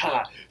is like,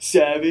 ha,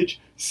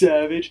 savage,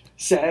 savage,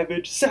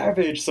 savage,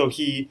 savage. So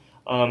he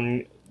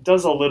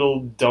does a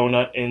little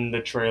donut in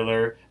the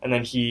trailer, and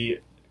then he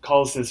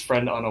calls his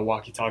friend on a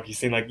walkie-talkie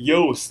saying like,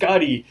 yo,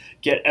 Scotty,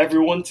 get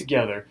everyone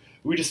together.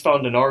 We just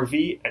found an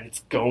RV, and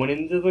it's going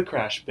into the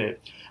crash pit.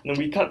 And then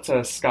we cut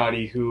to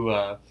Scotty, who,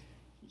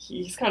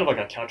 he's kind of like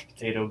a couch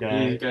potato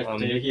guy.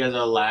 He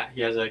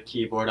has a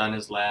keyboard on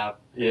his lap.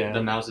 Yeah.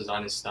 The mouse is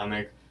on his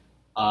stomach.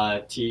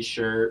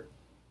 T-shirt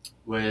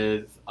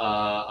with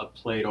a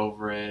plate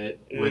over it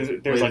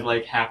with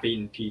like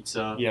half-eaten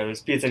pizza. Yeah,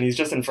 there's pizza, and he's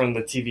just in front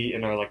of the TV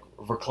and are like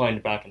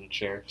reclined back in the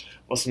chair.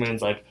 Muscle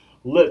Man's like,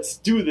 let's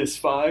do this,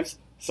 Fives.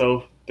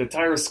 So the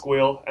tires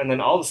squeal, and then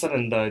all of a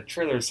sudden the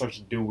trailer starts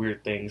to do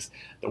weird things.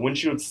 The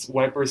windshield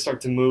wipers start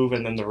to move,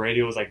 and then the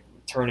radio is like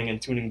turning and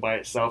tuning by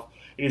itself.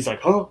 And he's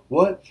like, huh,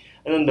 what?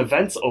 And then the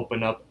vents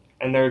open up,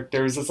 and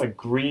there's this like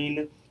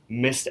green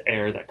mist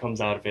air that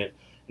comes out of it.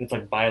 And it's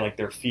like by like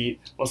their feet.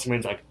 Muscle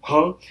Man's like,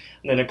 huh?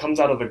 And then it comes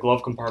out of the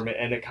glove compartment,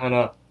 and it kind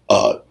of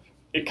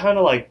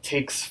like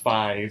takes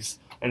Fives,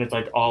 and it's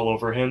like all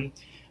over him.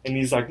 And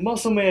he's like,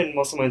 Muscle Man.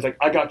 Muscle Man's like,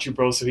 I got you,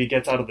 bro. So he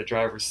gets out of the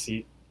driver's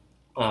seat.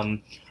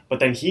 But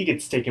then he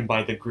gets taken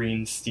by the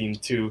green steam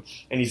too,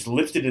 and he's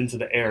lifted into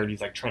the air, and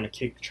he's like trying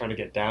to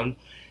get down.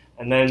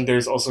 And then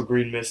there's also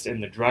green mist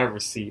in the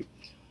driver's seat.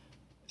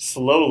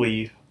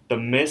 Slowly, the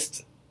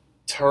mist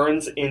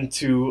turns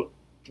into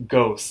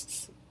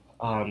ghosts.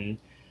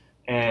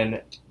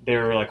 And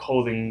they're like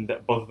holding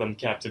both of them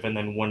captive, and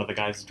then one of the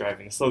guys is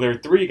driving. So there are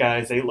three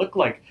guys. They look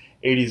like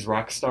 80s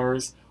rock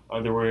stars.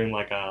 They're wearing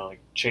like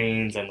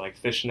chains and like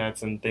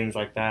fishnets and things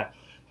like that.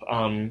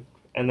 And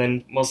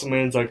then Muscle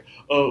Man's like,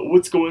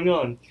 what's going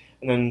on?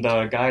 And then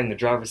the guy in the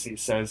driver's seat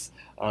says,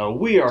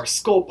 we are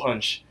Skull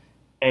Punch,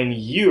 and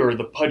you're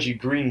the pudgy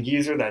green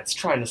geezer that's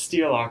trying to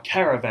steal our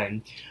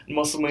caravan. And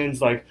Muscle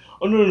Man's like,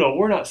 oh no,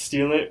 we're not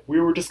stealing it.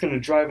 We were just going to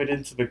drive it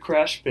into the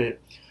crash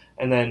pit.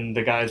 And then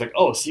the guy's like,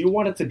 oh, so you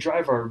wanted to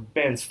drive our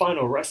band's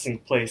final resting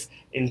place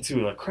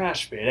into the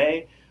crash pit,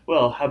 eh?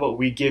 Well, how about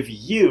we give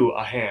you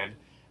a hand?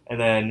 And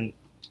then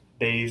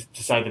they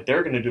decide that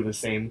they're going to do the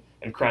same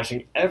and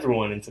crashing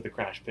everyone into the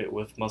crash pit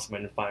with Muscle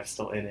Man and Five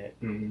still in it.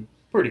 Mm-hmm.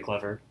 Pretty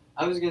clever.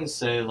 I was going to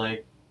say,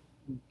 like,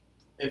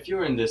 if you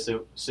were in this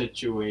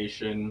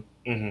situation,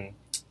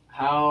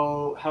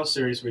 how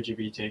serious would you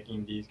be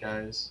taking these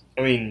guys?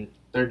 I mean,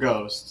 they're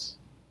ghosts.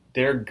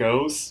 They're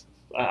ghosts?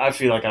 I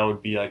feel like I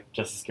would be like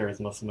just as scared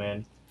as Muscle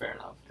Man. Fair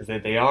enough.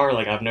 Because they are,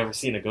 like, I've never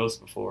seen a ghost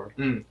before.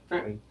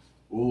 Fair.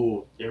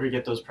 Ooh, you ever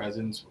get those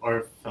presents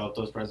or felt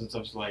those presents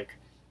of like,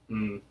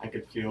 I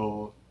could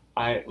feel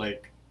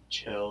like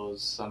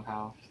chills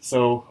somehow.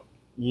 So,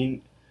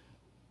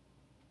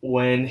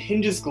 when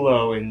hinges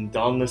glow in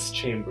dawnless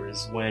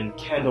chambers, when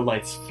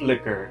candlelights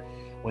flicker,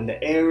 when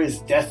the air is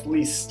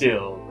deathly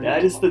still,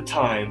 that is the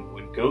time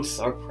when ghosts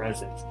are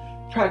present,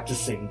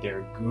 practicing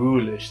their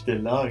ghoulish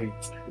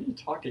delights. What are you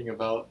talking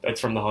about? That's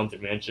from the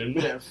Haunted Mansion.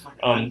 Yeah,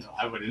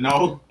 I wouldn't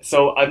know.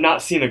 So I've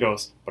not seen a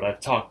ghost, but I've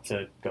talked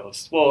to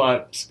ghosts.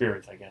 Well,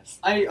 spirits, I guess.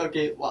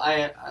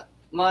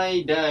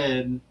 My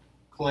dad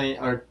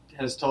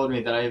has told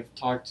me that I've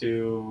talked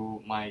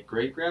to my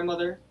great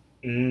grandmother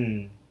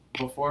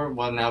before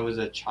when I was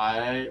a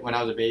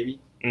baby.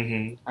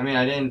 Mm-hmm. I mean,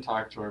 I didn't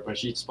talk to her, but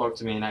she spoke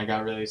to me, and I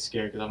got really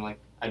scared because I'm like,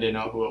 I didn't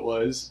know who it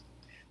was.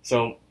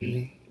 So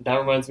that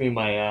reminds me of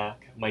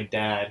my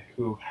dad,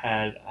 who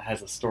has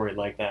a story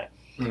like that.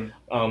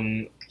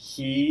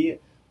 He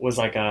was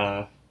like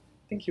I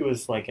think he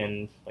was like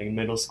in like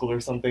middle school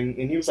or something,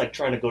 and he was like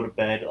trying to go to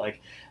bed,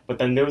 but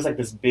then there was like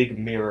this big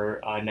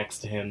mirror next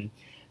to him,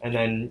 and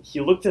then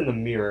he looked in the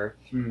mirror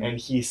and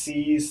he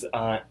sees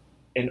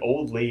an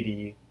old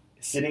lady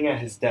sitting at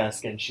his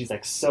desk, and she's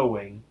like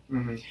sewing,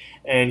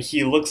 and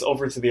he looks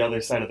over to the other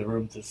side of the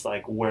room to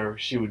like where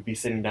she would be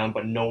sitting down,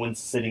 but no one's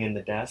sitting in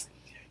the desk.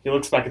 He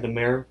looks back at the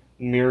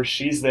mirror,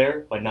 she's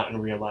there, but not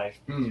in real life.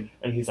 And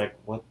he's like,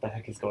 what the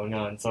heck is going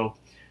on? So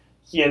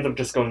he ends up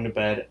just going to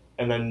bed,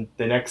 and then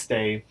the next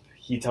day,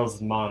 he tells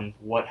his mom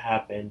what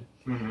happened.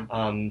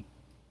 And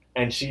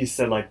she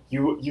said, like,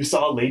 you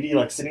saw a lady,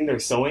 like, sitting there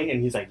sewing?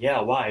 And he's like, yeah,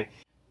 why?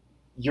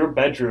 your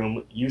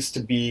bedroom used to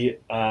be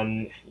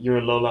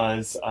your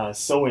Lola's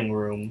sewing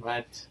room,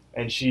 What?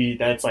 and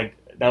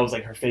that was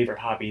like her favorite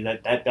hobby.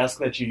 That desk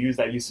that you used,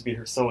 that used to be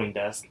her sewing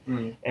desk,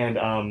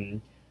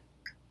 Mm.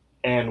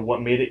 and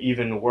what made it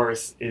even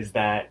worse is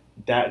that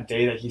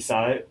day that he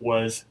saw it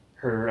was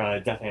her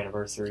death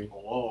anniversary.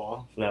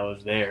 Oh. So that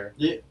was there.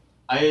 Yeah,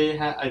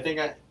 I think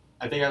I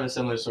have a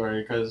similar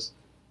story because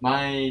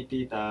my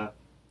tita,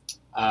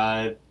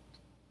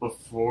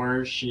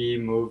 before she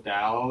moved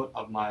out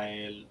of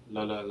my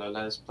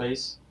Lola's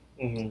place,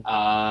 Hmm.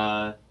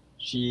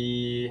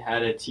 she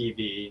had a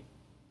TV,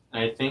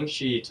 and I think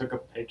she took a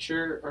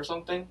picture or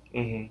something,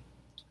 Hmm.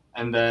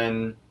 and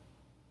then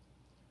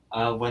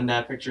when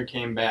that picture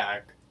came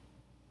back,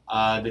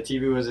 the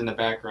TV was in the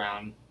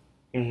background,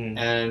 Hmm.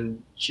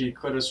 and she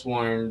could have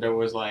sworn there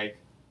was like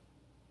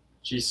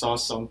she saw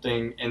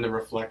something in the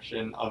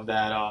reflection of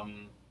that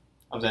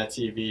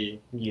TV.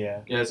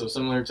 Yeah. Yeah, so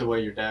similar to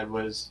what your dad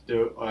was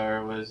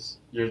was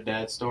your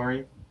dad's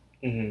story.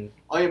 Hmm.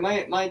 Oh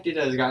yeah, my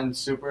tita has gotten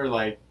super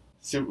like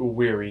Super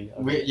weary.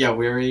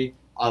 weary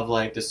of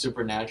like the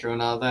supernatural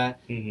and all that.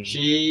 Hmm.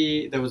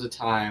 There was a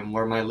time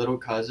where my little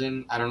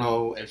cousin, I don't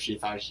know if she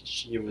thought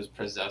she was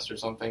possessed or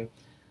something,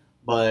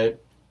 but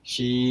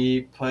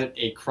she put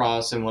a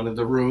cross in one of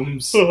the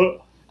rooms.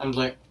 I was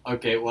like,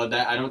 okay, well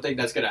that I don't think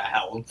that's gonna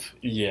help.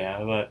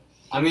 Yeah, but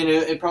I mean,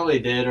 it probably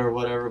did or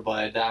whatever,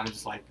 but I'm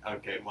just like,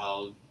 okay,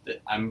 well,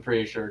 I'm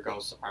pretty sure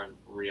ghosts aren't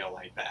real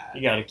like that.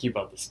 you gotta keep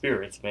out the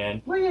spirits,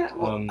 man. Well, yeah,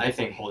 I Um,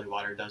 think holy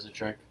water does the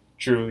trick.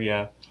 True,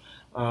 yeah.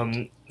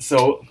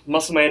 So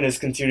Muscle Man is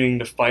continuing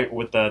to fight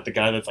with the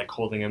guy that's like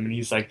holding him, and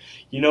he's like,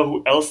 "You know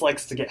who else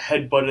likes to get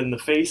headbutted in the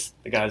face?"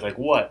 The guy's like,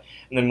 "What?"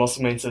 And then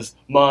Muscle Man says,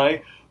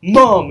 "My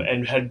mom,"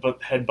 and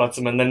headbutts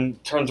him, and then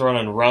turns around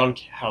and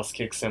roundhouse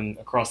kicks him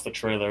across the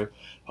trailer.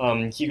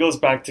 He goes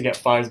back to get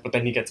Fives, but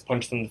then he gets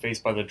punched in the face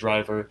by the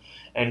driver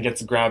and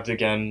gets grabbed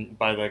again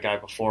by the guy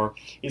before.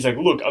 He's like,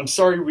 "Look, I'm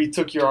sorry we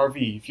took your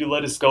RV. If you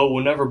let us go,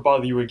 we'll never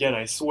bother you again,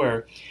 I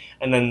swear."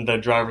 And then the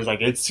driver's like,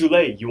 "It's too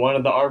late. You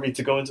wanted the RV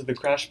to go into the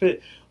crash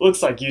pit?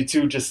 Looks like you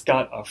two just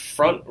got a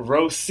front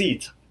row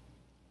seat."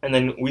 And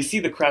then we see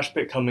the crash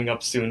pit coming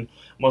up soon.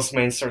 Muscle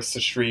Man starts to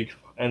shriek,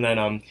 and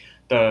then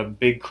the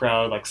big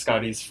crowd, like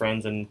Scotty's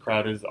friends and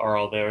crowd, are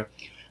all there.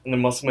 And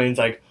then Muscle Man's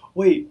like,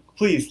 "Wait,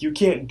 please, you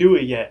can't do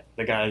it yet."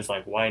 The guy's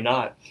like, "Why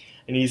not?"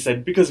 And he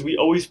said, "Because we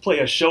always play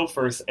a show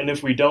first, and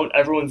if we don't,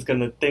 everyone's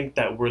gonna think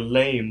that we're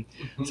lame."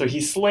 So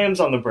he slams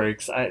on the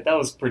brakes. That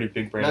was pretty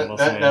big brain Muscle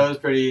Man. That was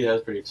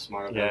pretty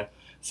smart. Yeah.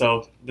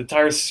 So the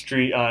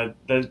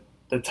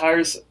the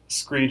tires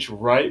screech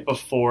right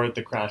before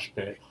the crash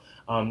pit,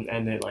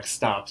 and it like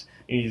stops.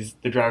 And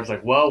the driver's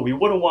like, "Well, we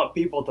wouldn't want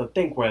people to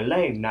think we're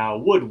lame now,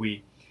 would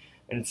we?"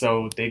 And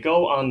so they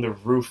go on the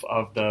roof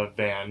of the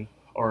van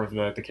or of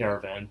the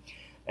caravan,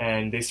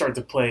 and they start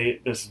to play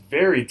this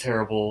very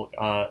terrible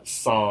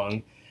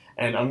song.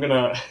 And I'm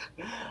gonna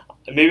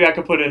maybe I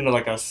could put in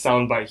like a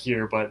soundbite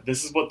here, but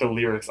this is what the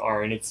lyrics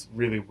are, and it's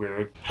really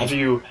weird. Have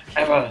you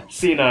ever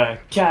seen a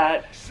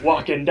cat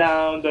walking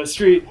down the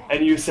street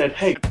and you said,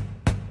 "Hey,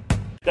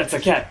 that's a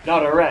cat,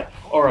 not a rat,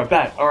 or a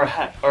bat, or a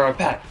hat, or a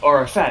pat,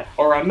 or a fat,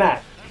 or a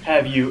mat.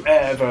 Have you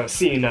ever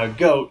seen a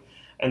goat?"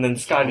 And then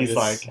Scotty's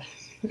like,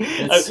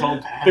 It's so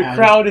bad. the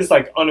crowd is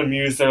like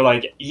unamused. They're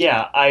like,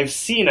 "Yeah, I've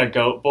seen a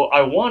goat, but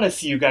I want to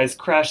see you guys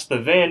crash the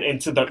van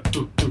into the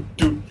doo doo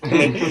doo."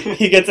 And then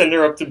he gets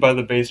interrupted by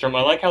the bass drum.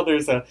 I like how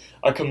there's a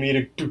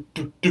comedic doo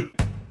doo doo.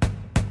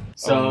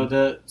 So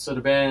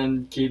the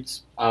band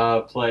keeps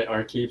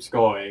keeps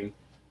going,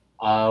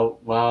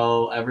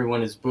 while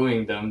everyone is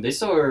booing them. They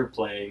still are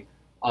playing.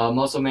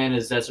 Muscle Man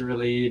is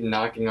desperately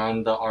knocking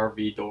on the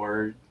RV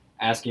door,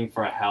 asking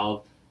for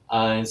help.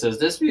 And says,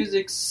 "This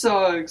music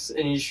sucks,"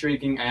 and he's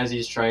shrieking as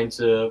he's trying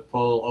to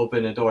pull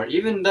open the door.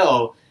 Even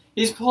though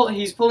he's pulling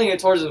it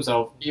towards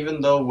himself, even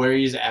though where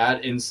he's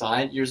at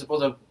inside, you're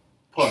supposed to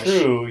push.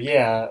 True,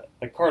 yeah.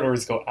 Like car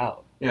doors go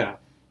out. Yeah.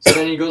 So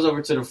then he goes over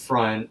to the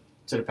front,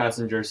 to the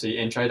passenger seat,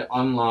 and try to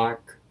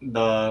unlock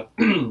the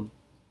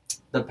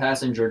the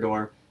passenger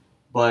door,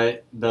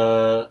 but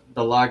the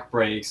lock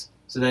breaks.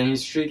 So then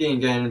he's shrieking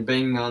again,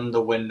 banging on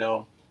the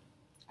window.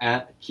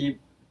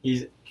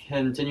 He's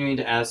continuing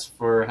to ask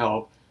for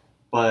help,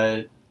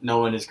 but no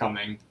one is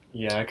coming.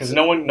 Yeah, because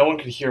no one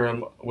could hear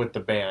him with the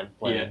band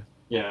playing.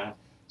 Yeah.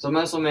 So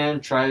Muscle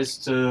Man tries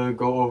to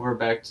go over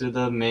back to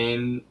the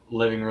main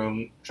living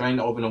room, trying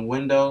to open a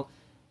window,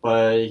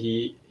 but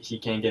he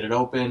can't get it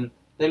open.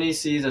 Then he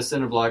sees a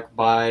cinder block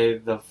by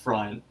the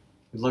front.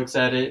 He looks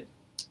at it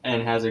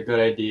and has a good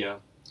idea.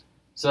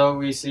 So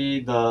we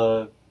see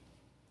the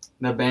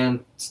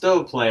band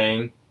still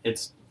playing.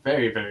 It's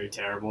very, very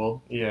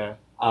terrible. Yeah.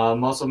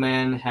 Muscle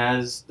Man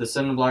has the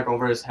cinder block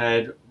over his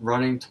head,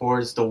 running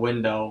towards the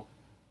window.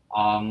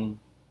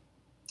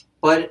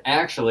 But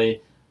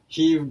actually,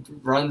 he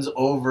runs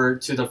over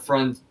to the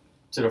front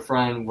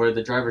where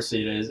the driver's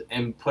seat is,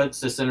 and puts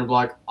the cinder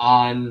block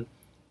on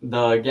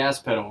the gas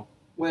pedal.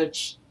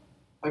 Which,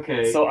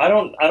 okay. So I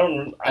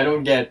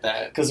don't get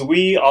that. because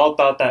we all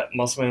thought that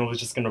Muscle Man was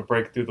just gonna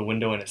break through the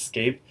window and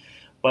escape,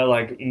 but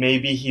like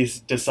maybe he's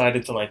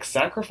decided to like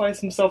sacrifice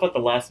himself at the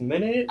last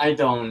minute. I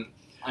don't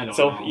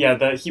So know.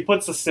 yeah, he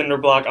puts the cinder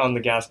block on the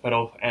gas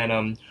pedal,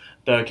 and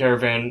the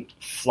caravan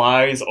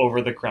flies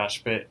over the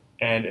crash pit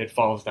and it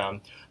falls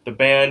down. The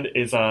band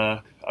is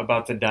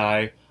about to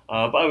die,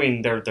 but I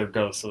mean they're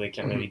ghosts, so they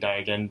can't really die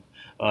again.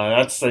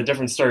 That's a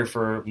different story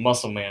for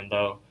Muscle Man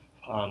though,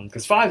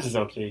 because Fives is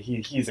okay.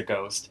 He's a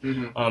ghost.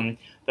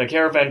 The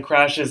caravan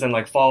crashes and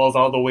like falls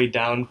all the way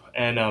down,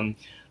 and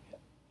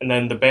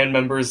then the band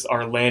members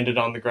are landed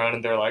on the ground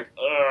and they're like,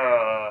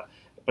 ugh.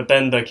 But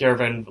then the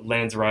caravan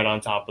lands right on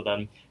top of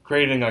them,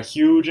 creating a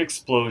huge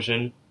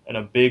explosion and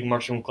a big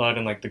mushroom cloud,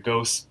 and like the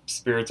ghost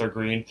spirits are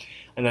green,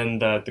 and then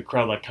the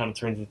crowd like kind of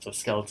turns into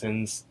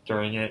skeletons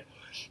during it.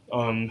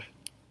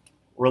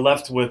 We're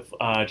left with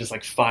just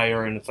like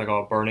fire, and it's like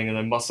all burning, and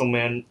then Muscle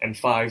Man and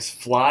Fives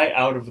fly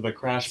out of the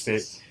crash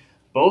pit,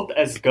 both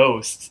as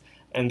ghosts,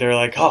 and they're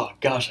like, oh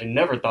gosh, I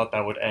never thought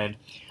that would end.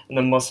 And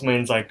then Muscle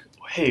Man's like,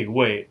 hey,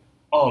 wait,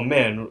 oh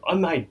man,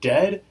 am I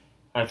dead?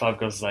 High Five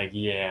goes like,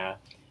 yeah.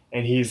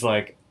 And he's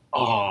like,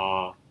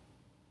 aw,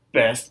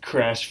 best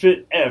crash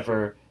fit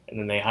ever. And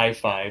then they high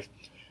five.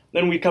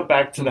 Then we cut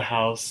back to the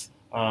house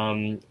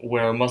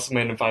where Muscle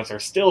Man and Fives are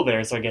still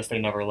there, so I guess they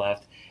never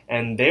left.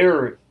 And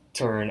their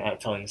turn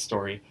at telling the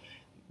story.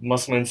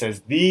 Muscle Man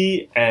says,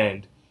 the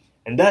end.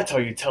 And that's how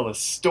you tell a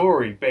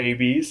story,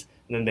 babies.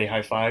 And then they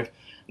high five.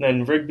 And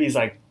then Rigby's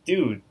like,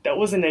 dude, that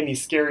wasn't any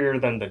scarier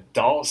than the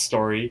doll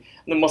story.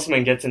 And then Muscle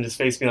Man gets in his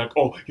face being like,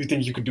 oh, you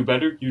think you could do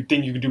better? You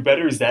think you could do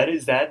better? Is that?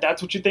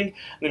 That's what you think?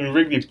 And then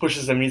Rigby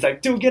pushes him and he's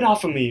like, dude, get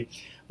off of me.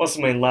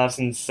 Muscle Man laughs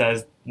and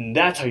says,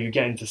 that's how you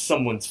get into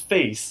someone's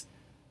face.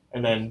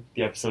 And then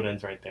the episode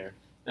ends right there.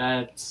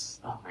 That's,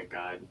 oh my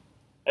god.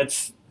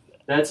 That's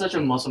such a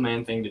Muscle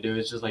Man thing to do.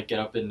 It's just like get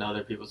up into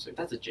other people's face.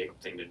 That's a Jacob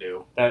thing to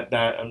do. That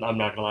I'm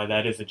not gonna lie,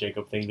 that is a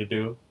Jacob thing to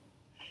do.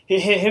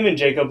 Him and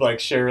Jacob like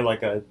share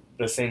like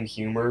the same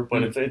humor,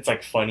 but it's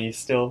like funny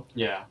still.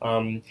 Yeah.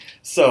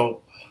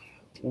 So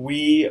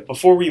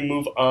before we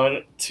move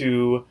on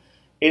to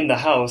in the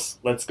house,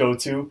 let's go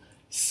to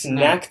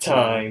snack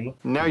time.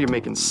 Now you're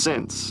making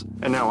sense,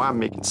 and now I'm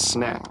making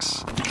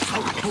snacks.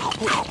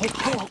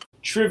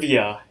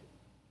 Trivia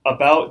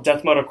about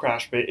Death Metal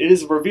Crash Pit. It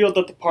is revealed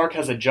that the park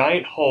has a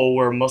giant hole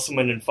where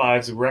Muscleman and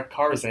Fives wreck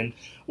cars in,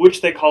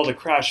 which they call the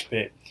Crash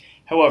Pit.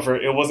 However,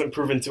 it wasn't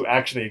proven to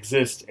actually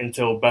exist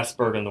until Best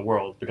Bird in the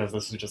World, because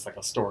this was just like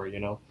a story, you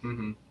know?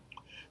 Mm-hmm.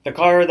 The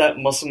car that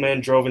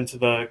Muscleman drove into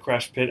the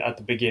crash pit at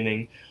the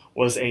beginning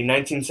was a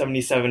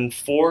 1977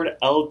 Ford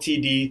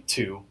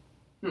LTD2.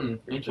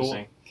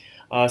 Interesting.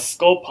 Cool.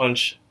 Skull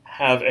Punch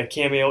have a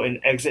cameo in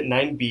Exit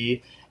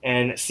 9B,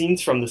 and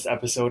scenes from this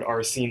episode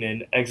are seen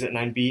in Exit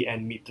 9B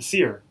and Meet the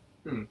Seer.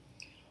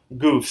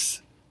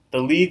 Goofs. The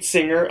lead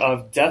singer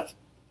of Death...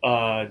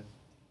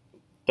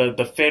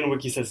 The fan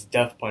wiki says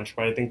Death Punch,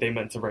 but I think they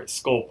meant to write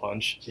Skull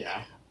Punch.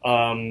 Yeah.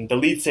 The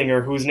lead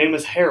singer, whose name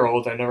is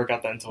Harold, I never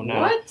got that until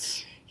now.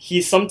 What? He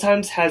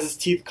sometimes has his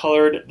teeth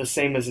colored the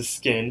same as his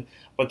skin,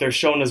 but they're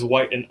shown as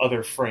white in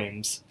other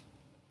frames.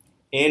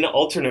 In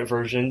alternate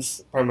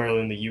versions,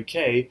 primarily in the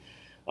UK,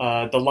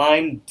 the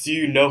line, do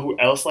you know who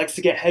else likes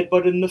to get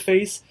headbutted in the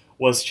face,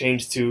 was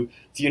changed to,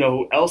 do you know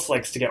who else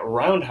likes to get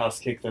roundhouse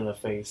kicked in the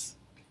face?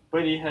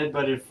 But he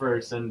headbutted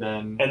first and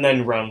then... And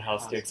then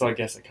roundhouse kick, so I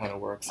guess it kind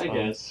of works. I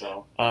guess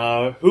so.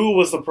 Who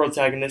was the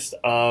protagonist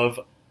of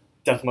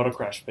Death Metal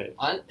Crash Pit?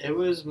 It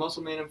was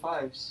Muscle Man and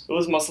Fives. It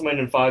was Muscle Man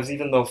and Fives,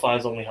 even though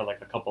Fives only had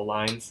like a couple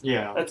lines.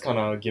 Yeah. That's kind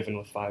of a given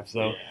with Fives,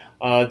 though.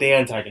 Yeah. The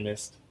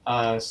antagonist.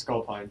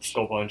 Skull Punch.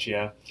 Skull Punch,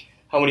 yeah.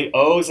 How many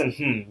O's and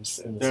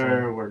hms in this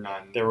There one? were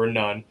none. There were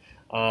none.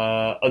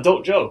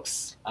 Adult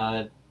jokes.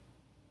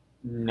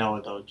 No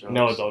adult jokes.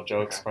 No adult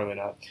jokes, Okay. probably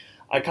not.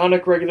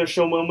 Iconic regular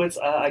show moments.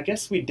 I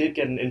guess we did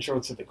get an intro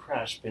to the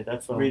Crash Pit.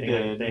 That's the only thing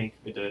I think.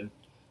 We did.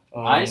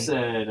 I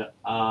said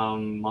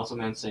Muscle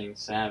Man saying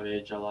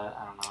Savage a lot.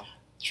 I don't know.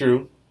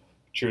 True.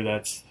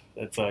 That's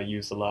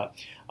used a lot.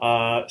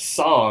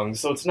 Songs.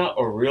 So it's not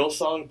a real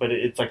song, but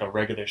it's like a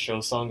regular show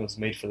song. It was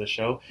made for the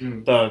show.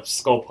 The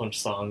Skull Punch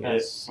song.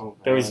 That's so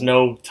bad. There was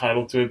no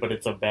title to it, but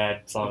it's a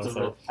bad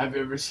song. Have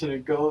you ever seen a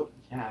goat?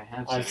 Yeah, I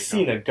have. I've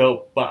seen a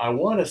goat, but I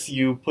want to see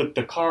you put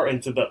the car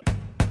into the...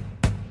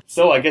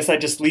 So I guess that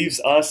just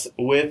leaves us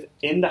with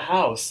In the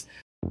House.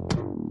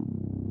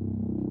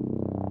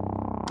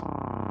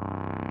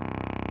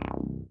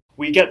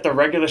 We get the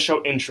regular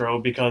show intro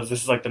because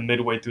this is like the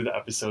midway through the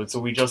episode, so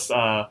we just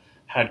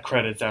had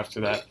credits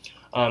after that.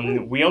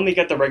 We only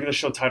get the regular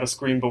show title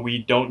screen, but we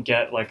don't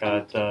get like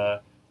the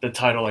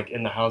title like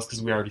In the House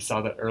because we already saw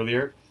that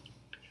earlier.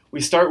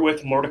 We start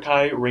with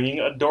Mordecai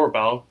ringing a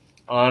doorbell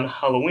on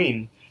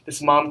Halloween.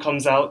 This mom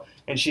comes out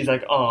and she's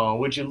like, "Oh,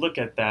 would you look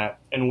at that?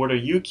 And what are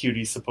you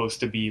cuties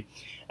supposed to be?"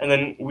 And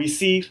then we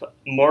see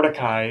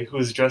Mordecai,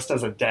 who's dressed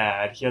as a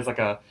dad. He has like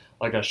a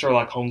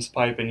Sherlock Holmes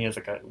pipe, and he has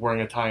wearing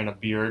a tie and a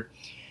beard.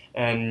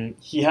 And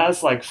he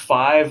has like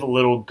 5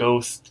 little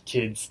ghost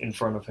kids in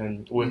front of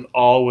him, with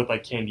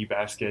like candy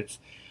baskets.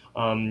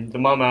 The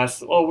mom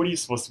asks, "Oh, what are you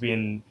supposed to be?"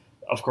 And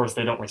of course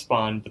they don't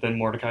respond. But then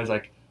Mordecai's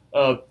like,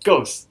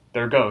 Ghosts.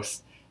 They're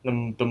ghosts.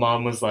 The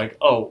mom was like,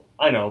 oh,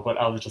 I know, but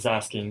I was just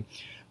asking.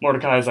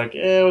 Mordecai's like,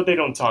 they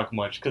don't talk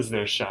much because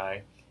they're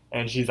shy.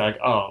 And she's like,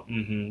 oh,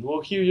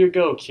 well, here you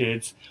go,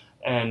 kids.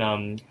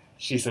 And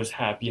she says,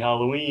 Happy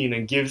Halloween,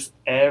 and gives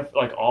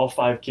all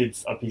 5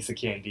 kids a piece of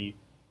candy.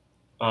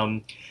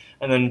 And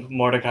then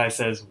Mordecai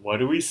says, what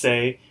do we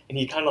say? And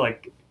he kind of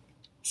like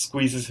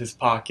squeezes his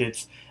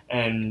pockets,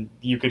 and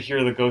you could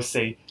hear the ghost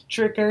say,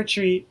 trick or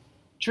treat.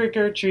 Trick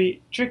or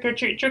treat, trick or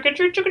treat, trick or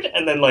treat, trick or treat,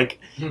 and then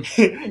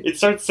it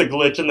starts to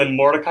glitch, and then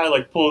Mordecai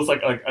pulls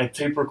like a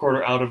tape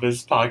recorder out of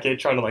his pocket,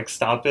 trying to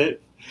stop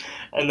it,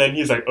 and then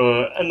he's like,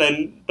 and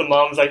then the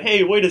mom's like,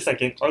 hey, wait a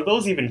second, are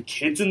those even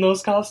kids in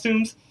those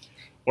costumes?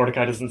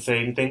 Mordecai doesn't say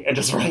anything and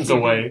just runs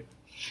away,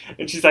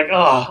 and she's like,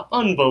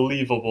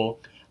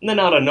 unbelievable. And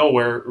then out of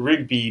nowhere,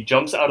 Rigby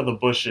jumps out of the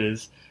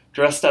bushes,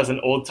 dressed as an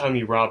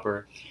old-timey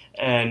robber,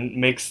 and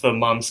makes the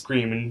mom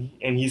scream,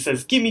 and he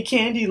says, give me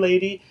candy,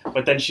 lady,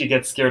 but then she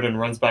gets scared and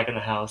runs back in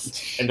the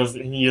house, and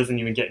he doesn't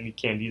even get any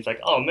candy. He's like,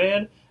 oh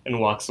man,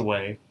 and walks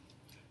away.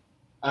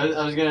 I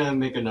was gonna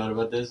make a note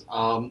about this.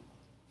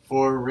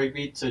 For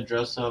Rigby to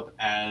dress up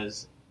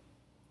as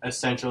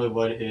essentially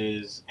what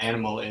his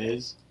animal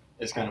is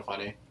kind of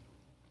funny.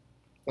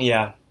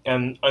 Yeah,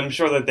 and I'm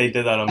sure that they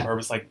did that on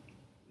purpose,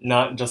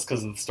 not just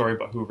because of the story,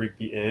 but who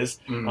Rigby is.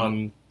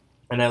 Mm-hmm.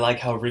 And I like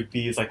how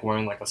Rigby is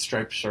wearing a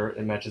striped shirt.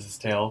 It matches his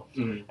tail.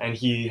 Mm-hmm. And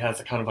he has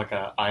a kind of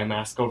a eye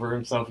mask over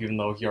himself, even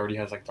though he already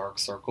has dark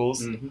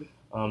circles.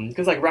 Mm-hmm.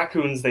 Because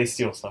raccoons, they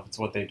steal stuff. It's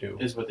what they do.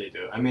 It's what they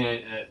do. I mean,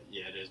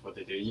 yeah, it is what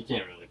they do. You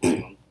can't really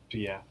blame them.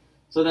 Yeah.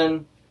 So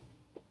then,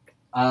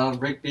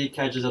 Rigby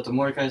catches up to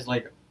Mordecai's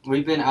like,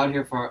 we've been out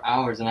here for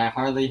hours and I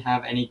hardly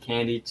have any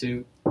candy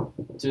to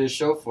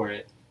show for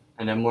it.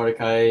 And then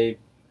Mordecai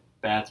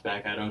bats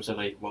back at him, said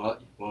well,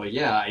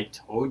 yeah, I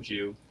told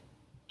you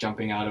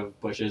jumping out of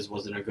bushes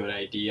wasn't a good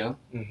idea.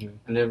 Mm-hmm.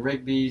 And then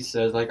Rigby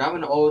says, I'm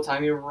an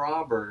old-timey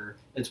robber.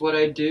 It's what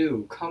I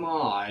do. Come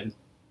on.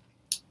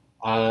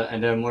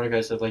 And then Mordecai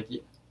says,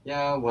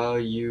 yeah, well,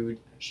 you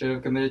should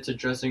have committed to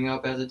dressing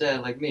up as a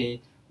dad like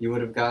me. You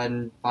would have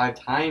gotten 5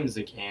 times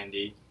the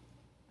candy.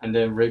 And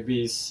then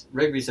Rigby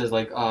says,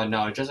 oh,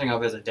 no, dressing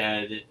up as a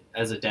dad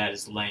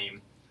is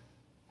lame.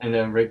 And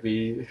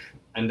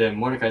then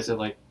Mordecai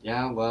said,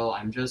 yeah, well,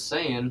 I'm just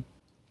saying.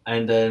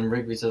 And then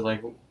Rigby says,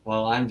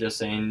 well, I'm just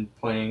saying,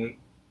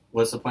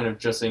 what's the point of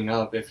dressing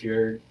up if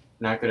you're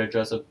not going to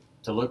dress up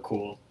to look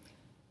cool?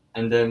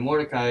 And then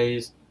Mordecai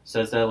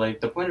says that,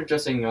 the point of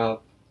dressing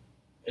up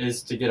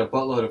is to get a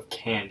buttload of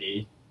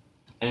candy,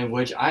 and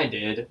which I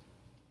did.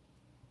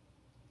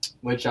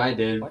 Why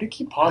do you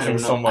keep pausing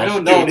so much? I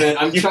don't know, man.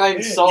 I'm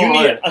trying so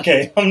hard.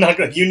 I'm not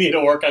good. You need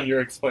to work on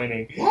your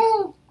explaining.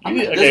 Well, that's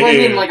what I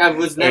mean. I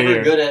was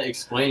never good at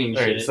explaining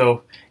shit. Right,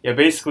 so, yeah,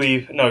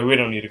 basically, no, we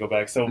don't need to go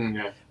back. So,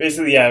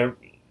 basically, yeah,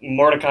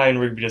 Mordecai and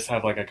Rigby just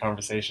have, a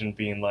conversation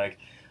being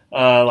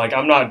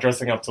I'm not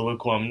dressing up to look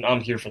cool.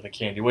 I'm here for the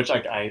candy, which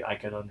I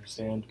can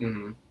understand.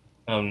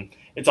 Mm-hmm.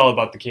 It's all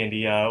about the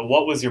candy.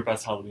 What was your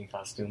best Halloween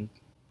costume?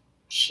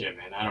 Shit,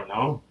 man, I don't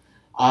know.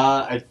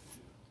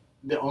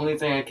 The only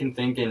thing I can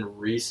think in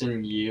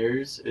recent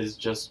years is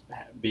just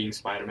being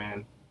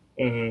Spider-Man.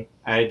 Mm-hmm.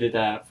 I did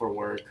that for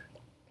work.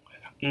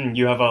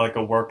 You have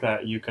a work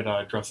that you could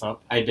dress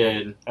up? I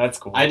did. That's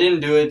cool. I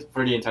didn't do it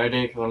for the entire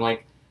day because I'm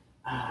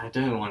I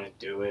didn't want to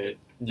do it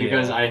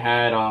because I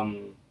had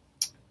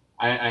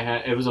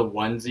it was a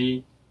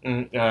onesie.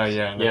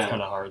 Yeah, that's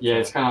kind of hard. Yeah,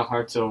 it's kind of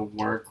hard to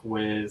work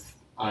with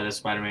the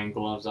Spider-Man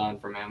gloves on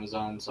from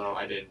Amazon, so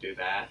I didn't do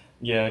that.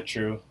 Yeah,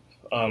 true.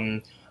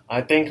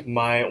 I think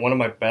one of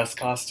my best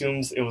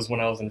costumes, it was when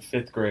I was in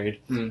 5th grade.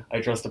 I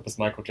dressed up as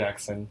Michael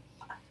Jackson.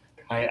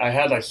 I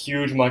had a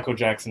huge Michael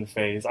Jackson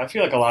phase. I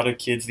feel a lot of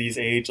kids these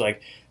age,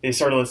 they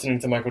started listening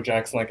to Michael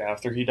Jackson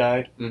after he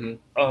died.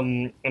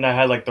 Mm-hmm. And I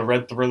had the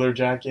red Thriller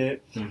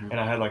jacket, mm-hmm. and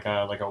I had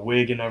a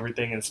wig and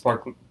everything, and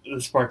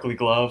sparkly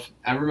glove.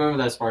 I remember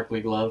that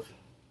sparkly glove.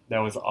 That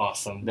was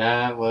awesome.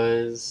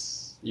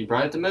 You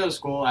brought it to middle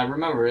school. I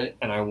remember it,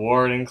 and I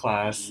wore it in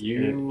class.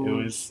 You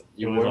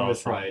wore it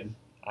with pride.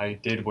 I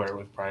did wear it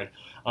with pride.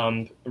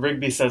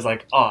 Rigby says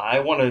I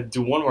want to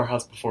do one more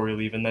house before we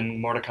leave, and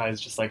then Mordecai is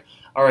just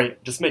all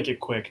right, just make it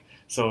quick.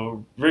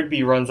 So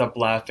Rigby runs up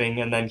laughing,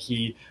 and then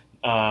he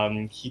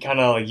kind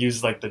of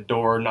uses the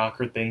door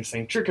knocker thing,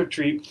 saying trick or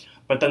treat,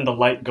 but then the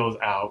light goes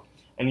out,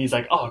 and he's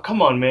like, oh,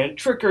 come on, man,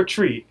 trick or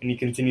treat, and he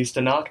continues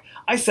to knock.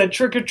 I said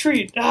trick or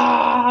treat,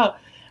 ah!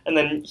 And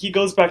then he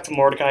goes back to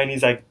Mordecai, and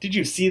he's like, did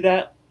you see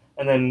that?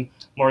 And then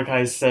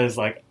Mordecai says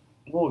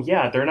well,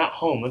 yeah, they're not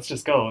home. Let's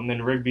just go. And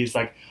then Rigby's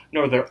like,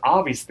 no, they're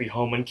obviously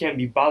home and can't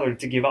be bothered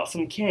to give out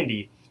some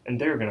candy, and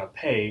they're going to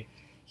pay.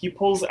 He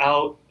pulls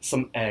out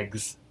some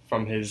eggs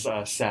from his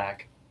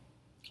sack.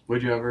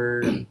 Did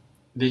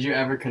you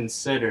ever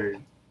consider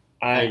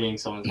egging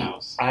someone's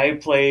house? I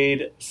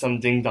played some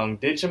Ding Dong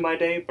Ditch in my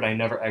day, but I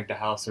never egged a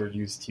house or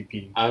used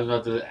TP. I was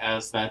about to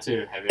ask that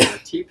too. Have you ever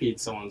TP'd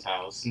someone's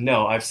house?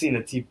 No, I've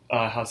seen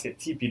a house get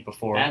TP'd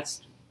before.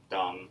 That's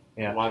dumb.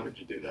 Yeah. Why would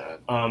you do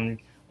that?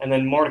 And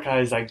then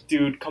Mordecai's like,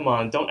 dude, come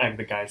on, don't egg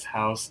the guy's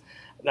house.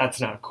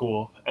 That's not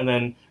cool. And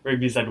then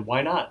Rigby said,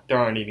 why not? There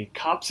aren't any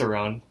cops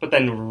around. But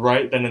then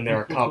right then and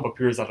there, a cop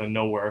appears out of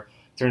nowhere,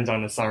 turns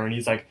on the siren.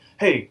 He's like,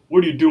 hey,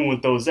 what are you doing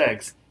with those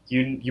eggs?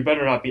 You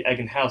better not be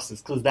egging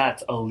houses, because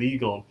that's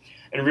illegal.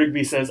 And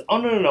Rigby says, oh,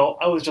 no,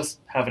 I was just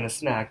having a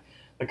snack.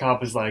 The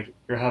cop is like,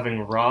 you're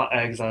having raw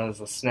eggs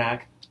as a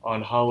snack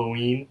on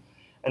Halloween?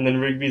 And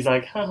then Rigby's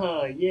like,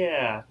 haha,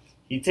 yeah.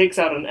 He takes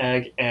out an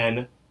egg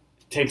and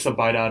takes a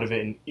bite out of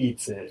it and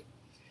eats it.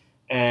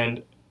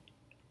 And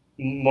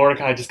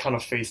Mordecai just kind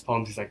of face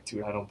palms. He's like,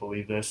 dude, I don't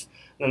believe this.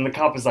 And then the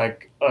cop is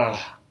like, ugh,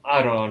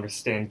 I don't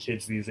understand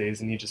kids these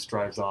days. And he just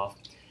drives off.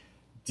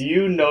 Do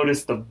you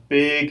notice the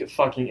big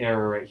fucking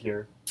error right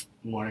here?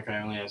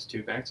 Mordecai only has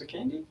 2 bags of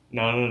candy?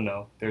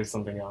 No. There's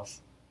something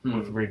else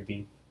with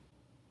Rigby.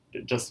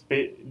 Just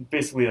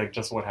basically like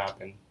just what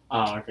happened.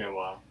 Oh, okay,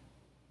 wow.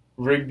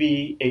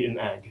 Rigby ate an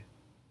egg.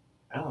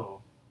 Oh.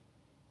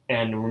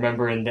 And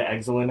remember in the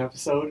Excellent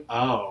episode?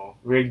 Oh.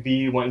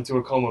 Rigby went into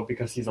a coma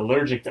because he's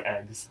allergic to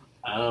eggs.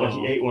 Oh. But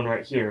he ate one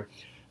right here.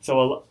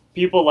 So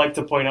people like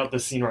to point out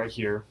this scene right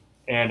here.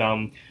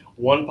 And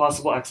one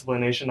possible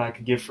explanation I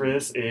could give for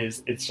this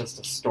is it's just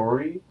a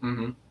story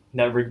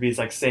that Rigby's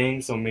like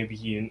saying, so maybe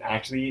he didn't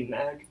actually eat an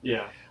egg.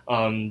 Yeah.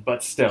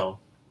 But still,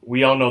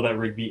 we all know that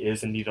Rigby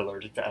is indeed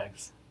allergic to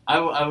eggs.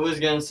 I was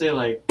gonna say,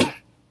 like,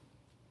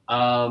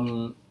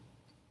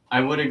 I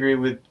would agree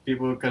with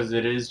people because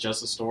it is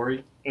just a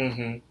story.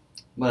 Mm-hmm.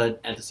 But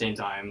at the same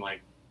time,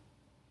 like,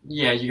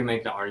 yeah, you can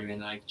make the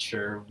argument, like,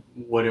 sure,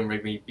 wouldn't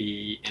Rigby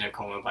be in a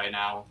coma by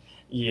now?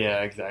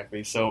 Yeah,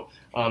 exactly. So,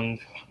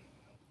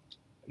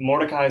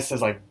 Mordecai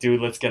says, like,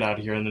 dude, let's get out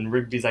of here. And then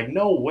Rigby's like,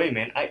 no way,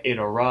 man, I ate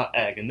a raw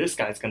egg, and this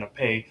guy's gonna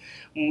pay.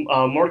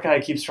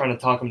 Mordecai keeps trying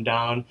to talk him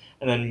down,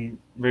 and then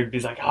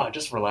Rigby's like,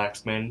 just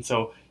relax, man.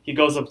 So he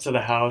goes up to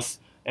the house,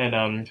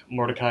 and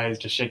Mordecai is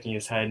just shaking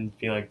his head and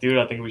being like, dude,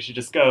 I think we should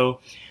just go.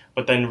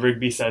 But then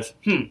Rigby says,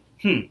 So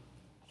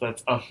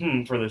that's a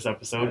for this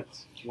episode.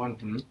 That's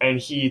one And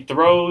he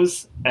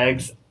throws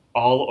eggs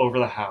all over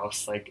the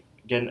house, like,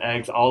 getting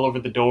eggs all over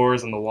the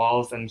doors and the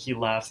walls, and he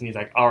laughs, and he's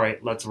like, all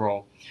right, let's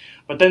roll.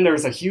 But then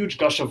there's a huge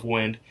gush of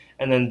wind,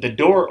 and then the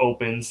door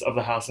opens of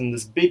the house, and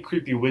this big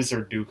creepy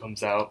wizard dude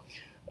comes out,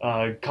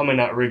 coming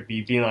at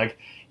Rigby, being like,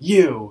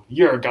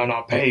 you're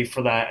gonna pay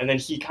for that. And then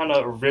he kind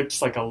of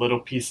rips like a little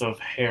piece of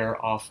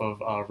hair off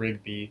of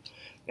Rigby,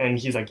 and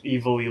he's like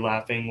evilly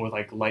laughing with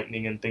like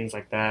lightning and things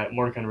like that.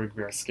 Mordecai and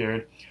Rigby are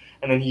scared.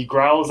 And then he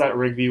growls at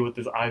Rigby with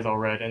his eyes all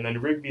red, and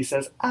then Rigby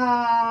says,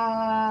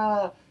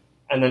 ah!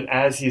 And then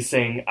as he's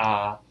saying,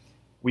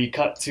 we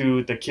cut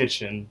to the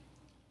kitchen,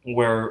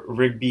 where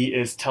Rigby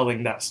is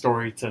telling that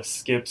story to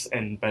Skips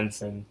and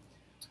Benson.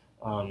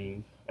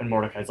 And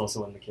Mordecai's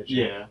also in the kitchen.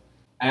 Yeah.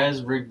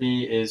 As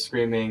Rigby is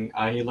screaming,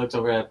 he looks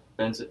over at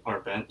Benson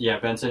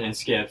and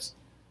Skips,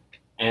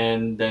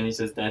 and then he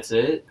says, that's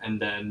it?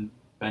 And then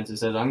Benson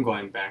says, I'm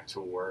going back to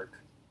work.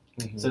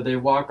 Mm-hmm. So they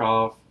walk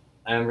off,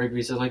 and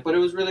Rigby says, like, but it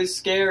was really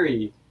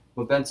scary.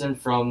 But Benson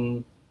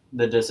from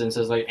the distance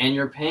says, like, and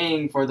you're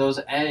paying for those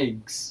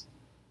eggs.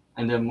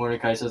 And then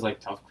Mordecai says, like,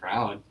 tough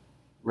crowd.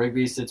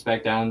 Rigby sits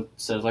back down,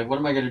 says, like, what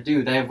am I going to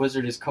do? That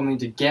wizard is coming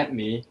to get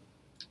me.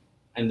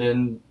 And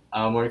then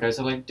Mordecai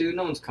said, like, dude,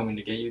 no one's coming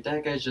to get you.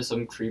 That guy's just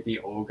some creepy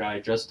old guy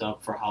dressed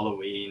up for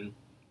Halloween.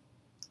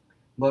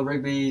 But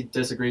Rigby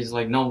disagrees,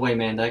 like, no way,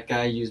 man. That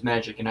guy used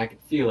magic, and I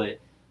could feel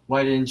it.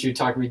 Why didn't you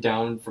talk me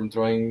down from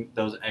throwing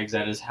those eggs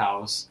at his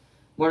house?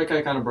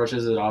 Mordecai kind of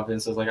brushes it off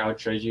and says, like, I'll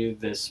trade you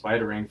this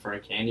spider ring for a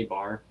candy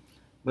bar.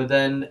 But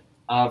then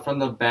from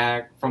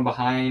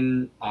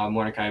behind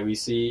Mordecai, we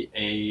see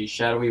a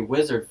shadowy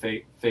wizard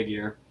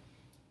figure.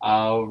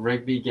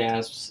 Rigby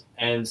gasps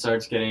and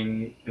starts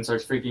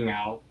freaking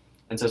out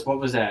and says, what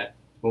was that?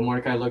 But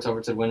Mordecai looks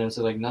over to the window and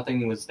says, like,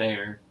 nothing was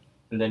there.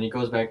 And then he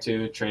goes back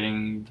to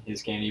trading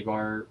his candy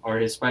bar, or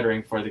his spider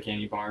ring for the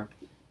candy bar.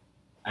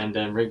 And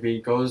then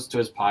Rigby goes to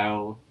his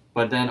pile,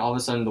 but then all of a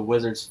sudden the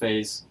wizard's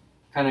face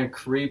kind of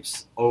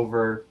creeps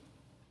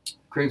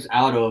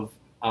out of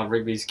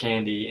Rigby's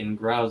candy and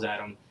growls at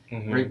him.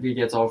 Mm-hmm. Rigby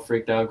gets all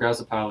freaked out, grabs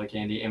a pile of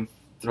candy, and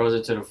throws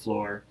it to the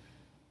floor.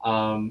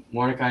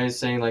 Mordecai is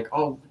saying, like,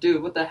 oh,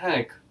 dude, what the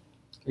heck?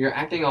 You're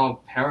acting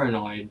all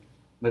paranoid.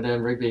 But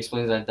then Rigby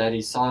explains that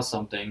he saw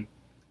something.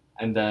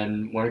 And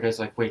then Mordecai's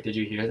like, wait, did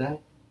you hear that?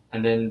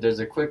 And then there's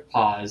a quick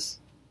pause.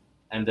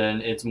 And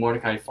then it's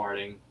Mordecai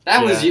farting.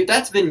 That was you.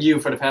 That's been you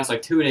for the past,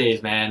 like, 2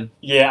 days, man.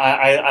 Yeah,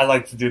 I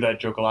like to do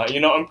that joke a lot. You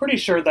know, I'm pretty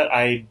sure that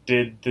I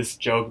did this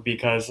joke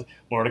because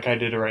Mordecai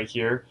did it right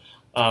here.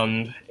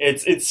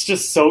 It's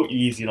just so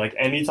easy. Like,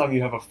 anytime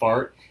you have a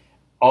fart,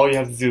 all you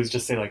have to do is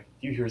just say, like,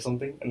 you hear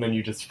something? And then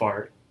you just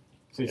fart.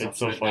 Please it's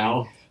so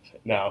funny.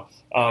 Now.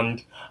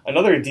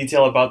 Another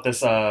detail about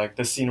this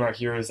scene right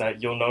here is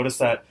that you'll notice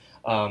that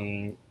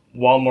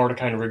while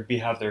Mordecai and Rigby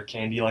have their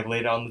candy, like,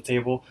 laid out on the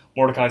table,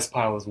 Mordecai's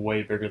pile is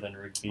way bigger than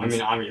Rigby's. I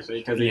mean, obviously,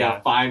 because he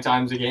got 5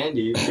 times the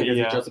candy because he's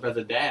dressed up as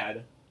a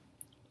dad.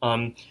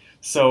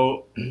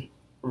 So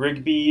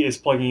Rigby is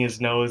plugging his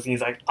nose, and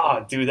he's like,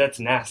 dude, that's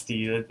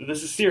nasty.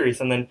 This is serious.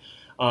 And then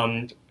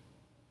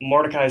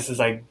Mordecai says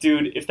like,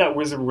 dude, if that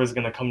wizard was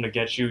gonna come to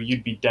get you,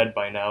 you'd be dead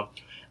by now.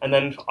 And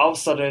then all of a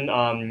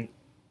sudden,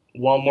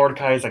 while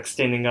Mordecai is like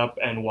standing up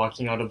and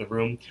walking out of the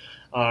room,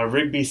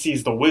 Rigby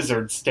sees the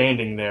wizard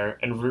standing there,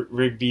 and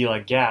Rigby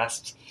like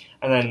gasps.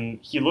 And then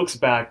he looks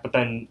back, but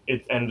then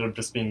it ended up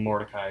just being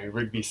Mordecai.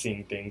 Rigby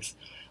seeing things,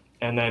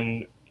 and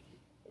then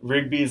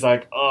Rigby's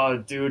like, "Oh,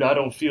 dude, I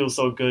don't feel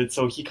so good."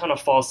 So he kind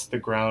of falls to the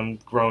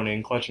ground,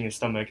 groaning, clutching his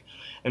stomach.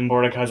 And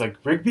Mordecai's like,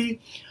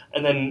 "Rigby,"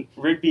 and then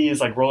Rigby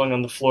is like rolling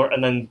on the floor.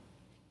 And then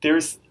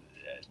there's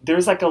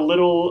like a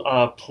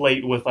little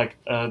plate with like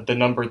the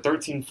number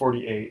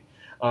 1348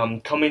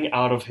 coming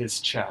out of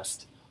his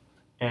chest,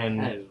 and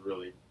That is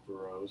really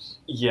gross.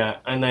 yeah,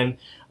 and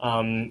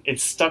then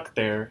it's stuck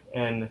there,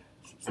 and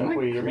Am I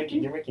wait,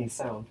 creaking? you're making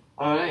sound.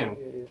 Oh, I am.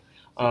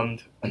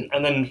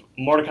 And then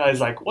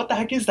Mordecai's like, "What the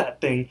heck is that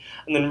thing?"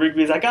 And then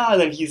Rigby's like, "Ah!"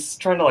 And then he's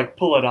trying to like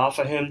pull it off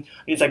of him, and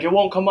he's like, "It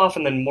won't come off."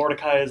 And then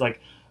Mordecai is like,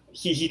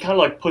 he kind of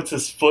like puts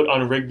his foot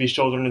on Rigby's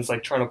shoulder and is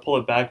like trying to pull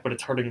it back, but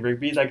it's hurting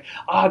Rigby. He's like,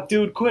 "Ah,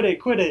 dude, quit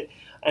it!"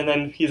 And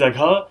then he's like,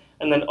 "Huh?"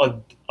 And then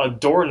a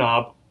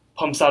doorknob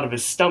pumps out of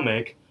his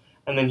stomach,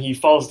 and then he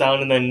falls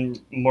down. And then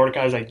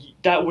Mordecai's like,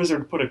 "That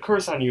wizard put a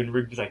curse on you." And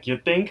Rigby's like, "You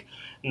think?"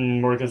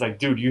 And Mordecai's like,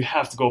 "Dude, you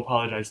have to go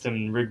apologize to him."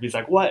 And Rigby's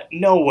like, "What?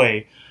 No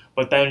way."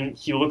 But then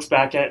he looks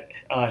back at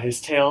his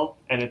tail,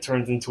 and it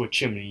turns into a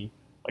chimney,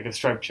 like a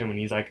striped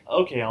chimney. He's like,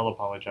 "Okay, I'll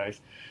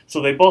apologize."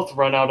 So they both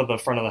run out of the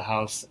front of the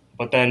house.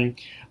 But then,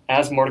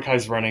 as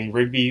Mordecai's running,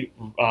 Rigby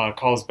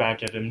calls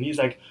back at him. And he's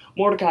like,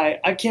 "Mordecai,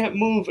 I can't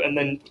move." And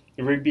then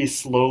Rigby's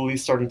slowly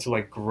starting to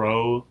like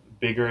grow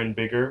bigger and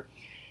bigger.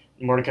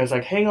 And Mordecai's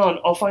like, "Hang on,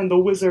 I'll find the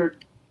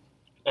wizard."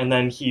 And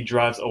then he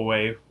drives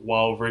away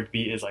while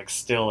Rigby is like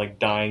still like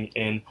dying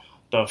in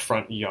the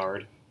front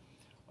yard.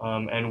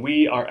 And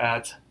we are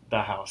at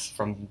the house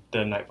from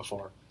the night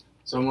before.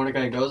 So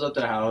Mordecai goes up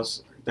to the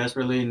house,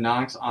 desperately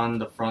knocks on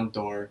the front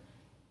door,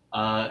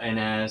 and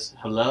asks,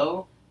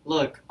 "Hello?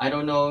 Look, I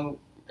don't know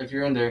if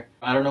you're in there.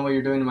 I don't know what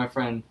you're doing to my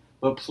friend,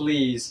 but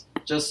please,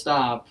 just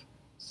stop.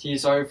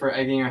 He's sorry for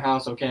egging your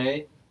house,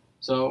 okay?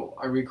 So,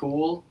 are we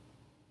cool?"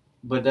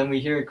 But then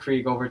we hear a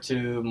creak over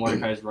to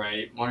Mordecai's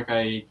right.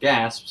 Mordecai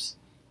gasps,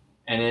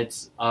 and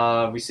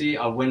we see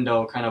a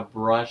window kind of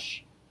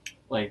brush,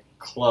 like,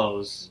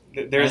 close.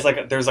 There's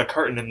a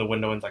curtain in the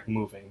window and it's like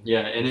moving.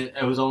 Yeah, and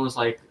it was almost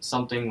like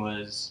something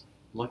was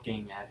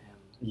looking at him.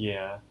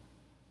 Yeah.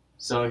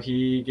 So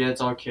he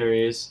gets all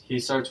curious. He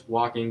starts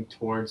walking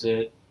towards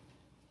it.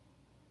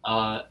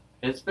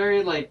 It's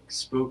very like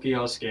spooky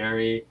or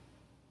scary.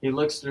 He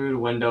looks through the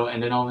window,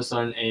 and then all of a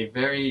sudden, a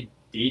very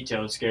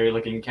detailed,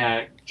 scary-looking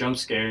cat jump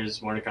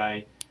scares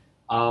Mordecai,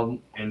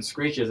 and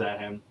screeches at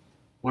him.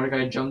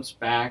 Mordecai jumps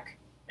back,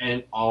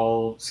 and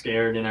all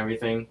scared and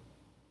everything.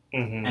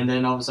 Mm-hmm. And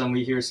then all of a sudden,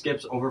 we hear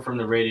Skips over from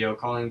the radio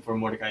calling for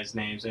Mordecai's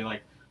name, saying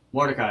like,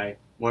 "Mordecai."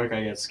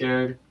 Mordecai gets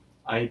scared.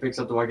 He picks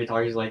up the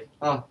walkie-talkie. He's like,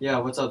 "Oh, yeah,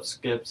 what's up,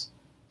 Skips?"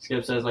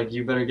 Skips says, like,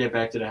 "You better get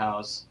back to the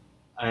house."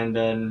 And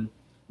then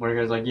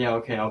Mordecai's like, "Yeah,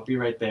 okay, I'll be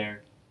right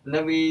there." And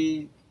then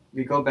we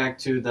go back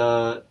to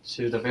the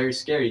very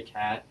scary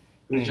cat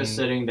who's just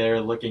sitting there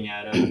looking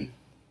at him.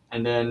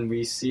 And then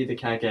we see the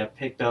cat get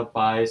picked up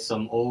by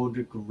some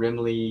old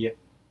grimly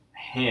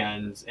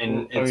hands,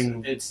 and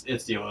it's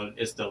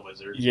the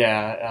wizard.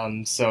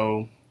 Yeah.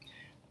 So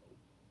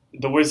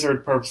the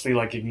wizard purposely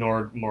like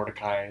ignored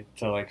Mordecai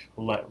to like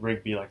let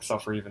Rigby like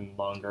suffer even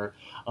longer.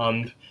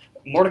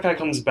 Mordecai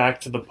comes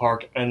back to the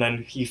park, and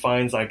then he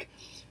finds like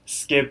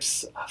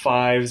Skips,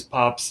 Fives,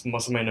 Pops,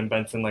 Muscleman, and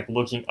Benson like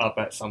looking up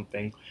at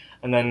something,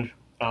 and then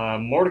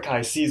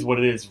Mordecai sees what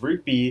it is.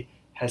 Rigby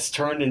has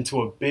turned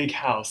into a big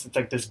house. It's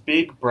like this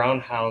big brown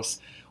house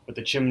with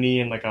a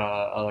chimney and like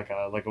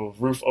a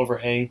roof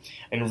overhang,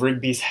 and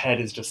Rigby's head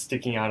is just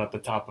sticking out at the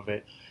top of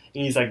it.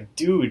 And he's like,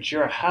 "Dude,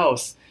 you're a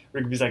house."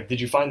 Rigby's like,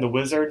 "Did you find the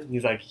wizard?" And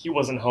he's like, "He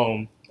wasn't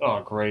home."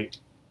 Oh, great.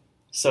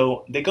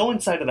 So they go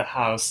inside of the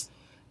house,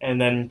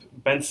 and then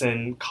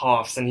Benson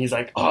coughs, and he's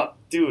like, "Oh,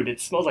 dude, it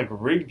smells like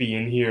Rigby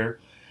in here."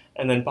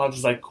 And then Pops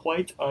is like,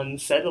 "Quite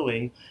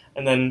unsettling."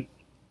 And then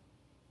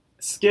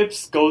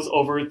Skips goes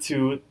over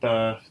to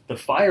the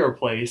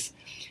fireplace,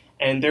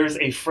 and there's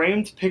a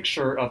framed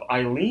picture of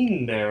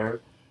Eileen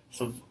there.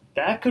 So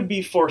that could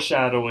be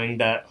foreshadowing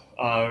that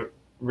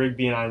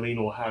Rigby and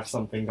Eileen will have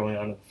something going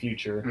on in the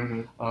future.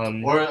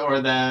 Mm-hmm. Or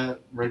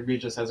that Rigby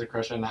just has a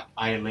crush on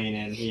Eileen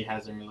and he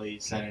hasn't really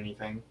said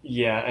anything.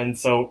 Yeah, and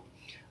so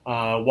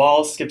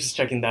while Skips is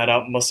checking that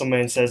out,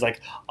 Muscleman says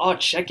like, "Oh,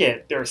 check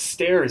it, there are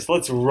stairs,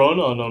 let's run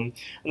on them."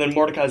 And then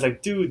Mordecai's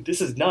like, "Dude,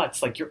 this is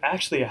nuts, like you're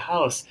actually a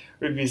house."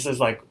 Rigby says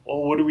like,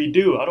 "Well, what do we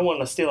do? I don't want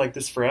to stay like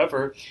this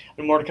forever."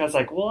 And Mordecai's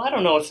like, "Well, I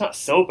don't know, it's not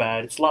so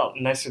bad, it's a lot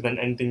nicer than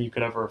anything you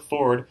could ever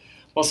afford."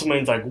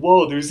 Muscleman's like,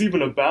 "Whoa, there's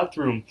even a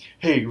bathroom.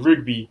 Hey,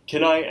 Rigby,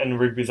 can I?" And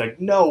Rigby's like,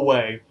 "No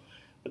way."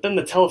 But then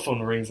the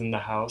telephone rings in the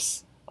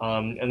house,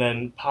 and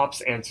then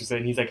Pops answers it,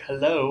 and he's like,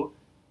 "Hello,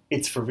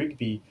 it's for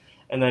Rigby."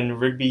 And then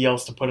Rigby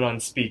yells to put it on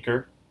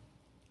speaker.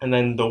 And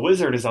then the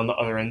wizard is on the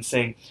other end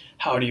saying,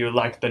 "How do you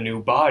like the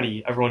new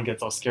body?" Everyone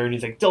gets all scared, and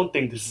he's like, "Don't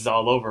think this is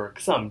all over,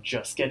 because I'm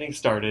just getting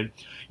started.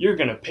 You're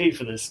going to pay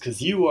for this,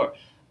 because you are..."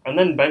 And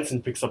then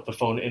Benson picks up the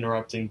phone,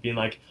 interrupting, being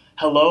like,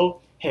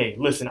 "Hello? Hey,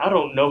 listen, I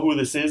don't know who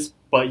this is,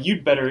 but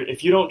you'd better,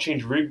 if you don't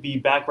change Rigby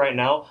back right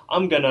now,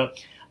 I'm gonna..."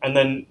 And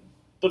then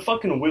the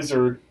fucking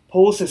wizard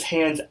pulls his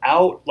hands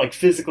out, like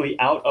physically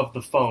out of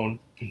the phone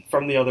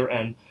from the other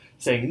end,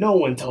 saying, "No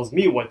one tells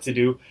me what to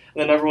do."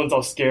 And then everyone's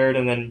all scared,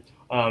 and then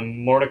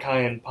Mordecai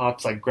and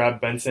Pops like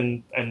grab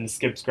Benson, and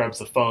Skips grabs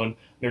the phone.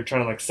 They're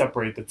trying to like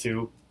separate the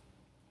two.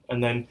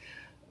 And then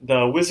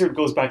the wizard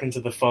goes back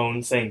into the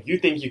phone saying, "You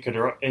think you could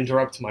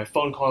interrupt my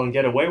phone call and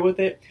get away with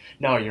it?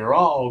 Now you're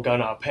all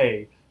gonna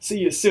pay. See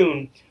you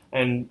soon."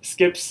 And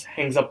Skips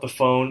hangs up the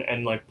phone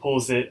and like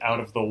pulls it out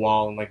of the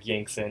wall and like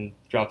yanks it and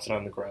drops it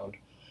on the ground.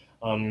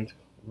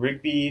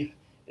 Rigby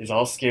is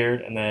all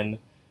scared, and then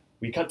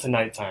we cut to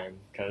nighttime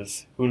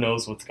because who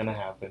knows what's gonna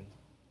happen.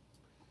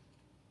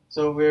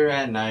 So we're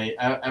at night.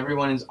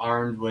 Everyone is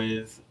armed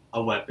with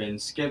a weapon.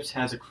 Skips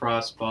has a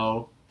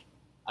crossbow,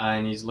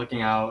 and he's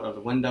looking out of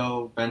the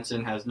window.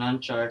 Benson has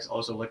nunchucks,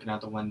 also looking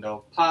out the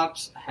window.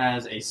 Pops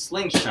has a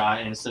slingshot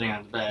and is sitting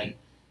on the bed.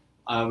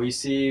 We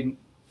see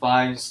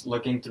Fives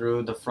looking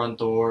through the front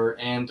door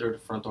and through the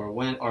front door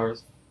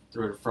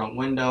through the front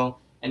window,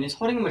 and he's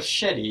holding a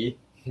machete.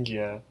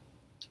 Yeah.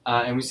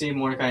 And we see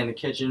Mordecai in the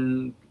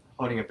kitchen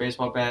holding a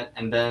baseball bat,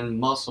 and then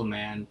Muscle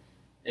Man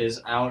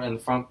is out on the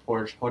front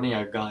porch holding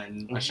a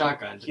gun, a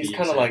shotgun. He's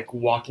kind of like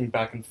walking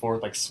back and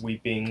forth, like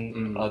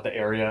sweeping the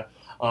area.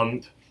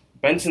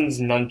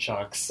 Benson's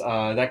nunchucks,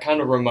 that kind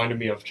of reminded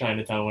me of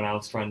Chinatown when I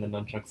was trying the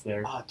nunchucks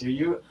there. Oh, do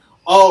you?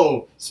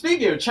 Oh,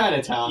 speaking of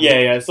Chinatown.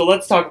 Yeah. So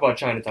let's talk about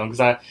Chinatown,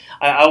 because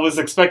I was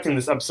expecting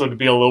this episode to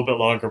be a little bit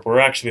longer, but we're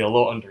actually a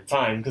little under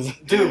time. Cause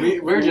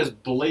dude, we're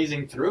just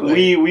blazing through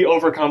it. We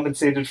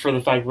overcompensated for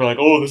the fact we're like,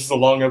 oh, this is a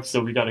long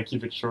episode, we gotta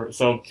keep it short.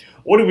 So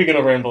what are we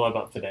gonna ramble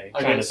about today?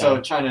 Okay,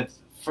 so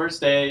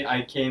first day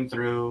I came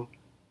through,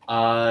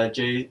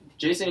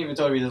 Jason even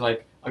told me, he's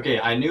like, "Okay,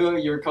 I knew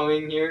you were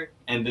coming here,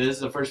 and this is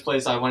the first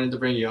place I wanted to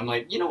bring you." I'm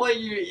like, you know what,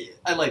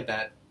 I like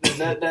that.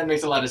 That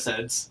makes a lot of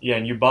sense. Yeah,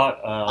 and you bought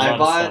a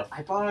lot of stuff.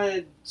 I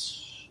bought.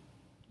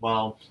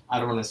 Well, I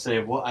don't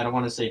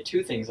want to say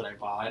two things that I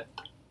bought.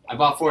 I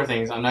bought 4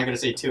 things. I'm not gonna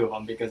say 2 of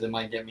them because it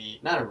might get me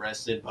not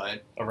arrested,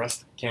 but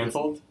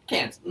Canceled.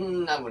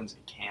 I wouldn't say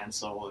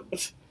canceled.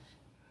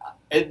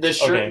 The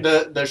shirt,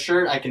 okay. The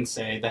shirt I can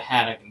say. The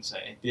hat I can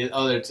say. The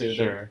other 2,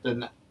 sure.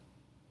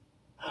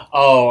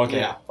 Oh, okay.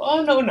 Yeah.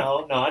 Oh,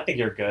 no. I think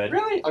you're good.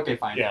 Really? Okay,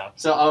 fine. Yeah.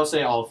 So I'll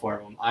say all 4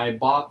 of them. I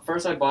bought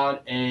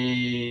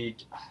a...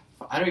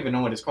 I don't even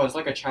know what it's called. It's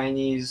like a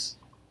Chinese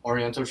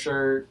Oriental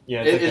shirt.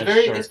 Yeah,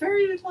 it's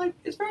very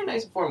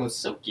nice and formal. It's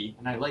silky,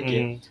 and I like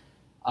it.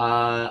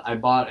 I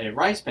bought a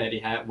rice paddy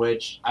hat,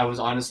 which I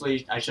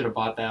should have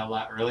bought that a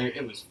lot earlier.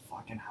 It was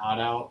fucking hot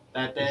out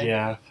that day.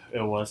 Yeah,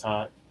 it was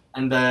hot.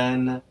 And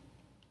then,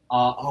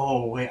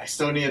 oh wait, I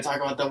still need to talk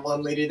about that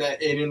one lady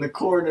that ate in the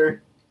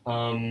corner.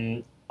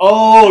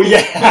 Oh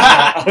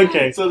yeah.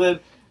 Okay. So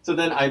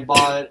then I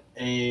bought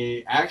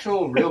a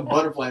actual real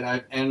butterfly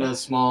knife and a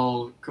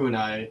small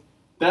kunai.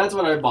 That's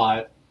what I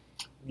bought.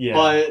 Yeah.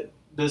 But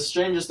the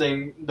strangest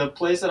thing, the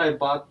place that I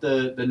bought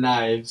the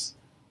knives,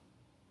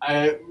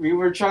 I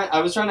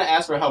was trying to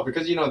ask for help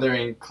because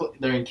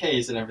they're in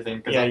case and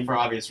everything for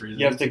obvious reasons.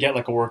 You have to get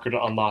like a worker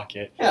to unlock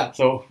it. Yeah.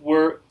 So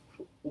we're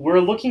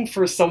looking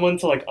for someone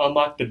to like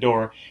unlock the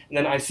door, and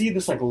then I see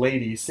this like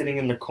lady sitting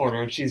in the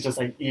corner, and she's just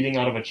like eating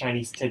out of a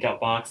Chinese takeout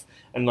box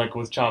and like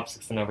with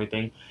chopsticks and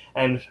everything,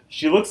 and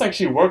she looks like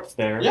she worked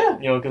there. Yeah.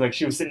 Because like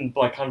she was sitting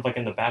like kind of like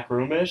in the back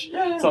room-ish.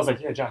 Yeah. So I was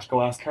like, yeah, Josh,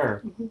 go ask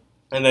her.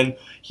 And then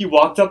he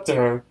walked up to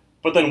her,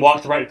 but then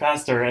walked right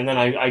past her, and then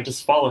I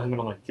just follow him,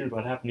 and I'm like, dude,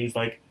 what happened? He's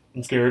like,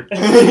 I'm scared.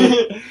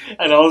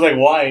 And I was like,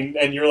 why?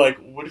 And you're like,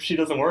 what if she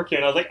doesn't work here?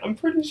 And I was like, I'm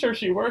pretty sure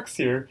she works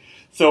here.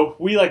 So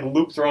we like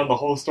looped around the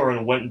whole store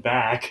and went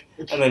back.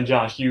 And then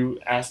Josh, you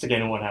asked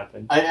again, and what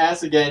happened? I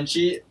asked again.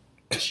 She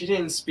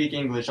didn't speak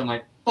English. I'm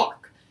like,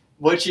 fuck.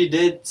 What she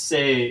did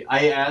say,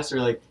 I asked her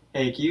like,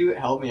 hey, can you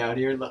help me out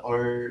here?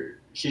 Or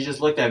she just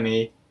looked at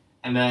me,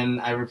 and then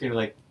I repeated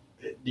like,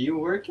 do you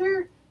work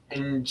here?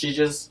 And she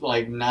just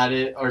like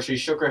nodded, or she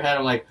shook her head.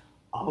 I'm like,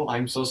 oh,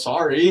 I'm so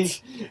sorry.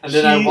 And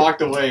then I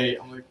walked away.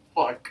 I'm like,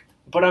 fuck.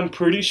 But I'm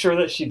pretty sure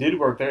that she did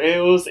work there.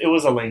 It was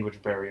a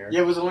language barrier.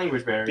 Yeah, it was a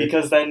language barrier.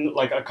 Because then,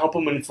 like, a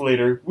couple minutes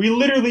later, we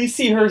literally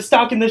see her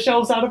stocking the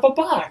shelves out of a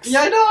box.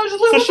 Yeah, I know. I was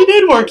just like, so she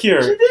did work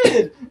here. She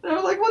did. And I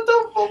was like, what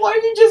the fuck? Why are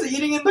you just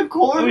eating in the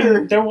corner?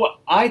 I mean,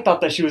 I thought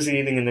that she was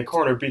eating in the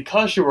corner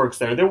because she works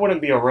there. There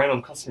wouldn't be a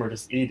random customer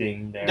just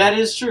eating there. That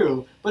is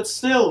true. But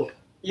still,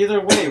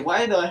 either way,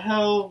 why the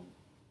hell?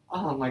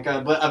 Oh, my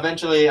God. But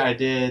eventually, I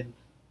did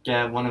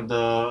get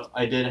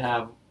I did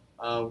have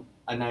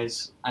a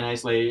nice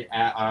lady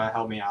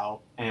help me out,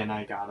 and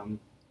I got him.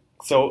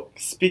 So,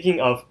 speaking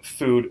of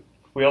food,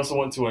 we also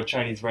went to a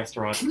Chinese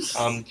restaurant.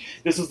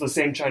 This was the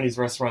same Chinese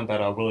restaurant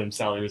that William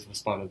Sallyers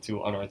responded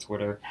to on our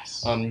Twitter.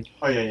 Yes.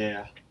 Oh,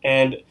 yeah.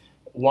 And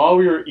while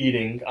we were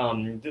eating,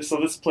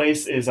 this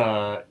place is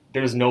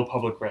there's no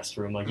public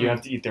restroom. Like you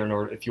have to eat there in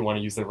order if you want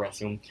to use the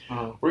restroom.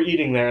 We're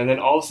eating there, and then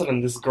all of a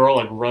sudden this girl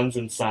like runs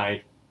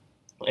inside,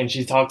 and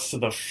she talks to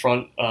the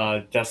front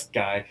desk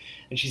guy,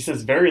 and she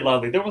says very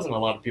loudly. There wasn't a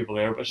lot of people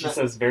there, but she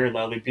says very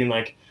loudly, being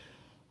like,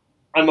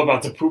 "I'm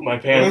about to poop my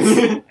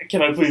pants.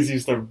 Can I please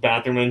use the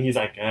bathroom?" And he's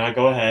like,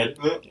 "Go ahead."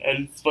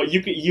 But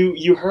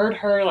you heard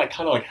her like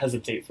kind of like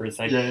hesitate for a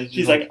second. Yeah,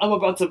 she's like, "I'm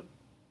about to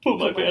poop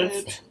my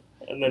pants."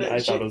 And then I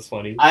thought it was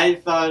funny. I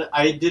thought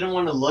I didn't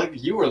want to look.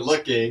 You were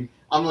looking.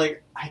 I'm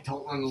like, I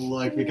don't want to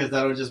look because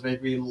that would just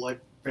make me look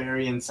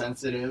very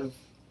insensitive.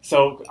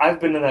 So I've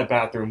been in that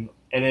bathroom,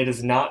 and it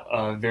is not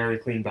a very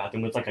clean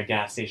bathroom. It's like a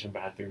gas station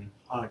bathroom.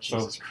 Oh,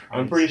 Jesus Christ.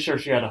 I'm pretty sure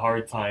she had a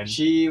hard time.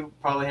 She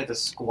probably had to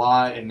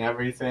squat and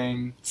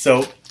everything.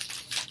 So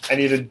I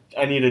need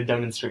to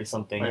demonstrate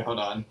something. Wait, hold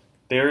on.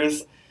 There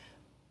is,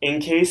 in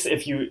case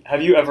have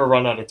you ever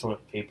run out of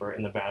toilet paper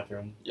in the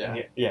bathroom? Yeah.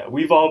 Yeah.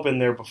 We've all been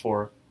there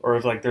before. Or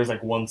if like there's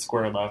like one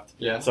square left.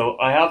 Yeah. So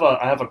I have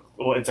a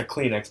well, it's a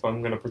Kleenex, but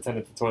I'm gonna pretend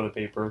it's toilet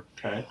paper.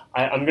 Okay.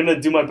 I'm gonna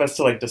do my best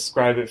to like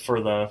describe it for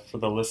the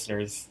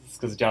listeners,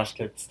 because Josh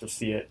gets to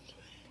see it.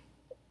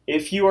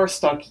 If you are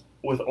stuck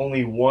with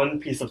only one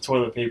piece of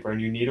toilet paper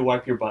and you need to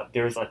wipe your butt,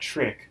 there's a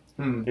trick.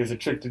 There's a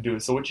trick to do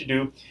it. So what you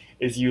do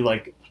is you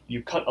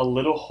cut a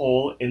little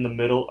hole in the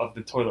middle of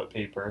the toilet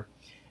paper,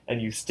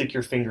 and you stick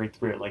your finger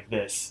through it like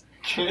this.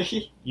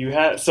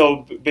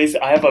 So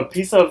basically, I have a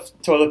piece of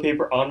toilet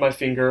paper on my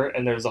finger,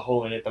 and there's a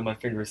hole in it that my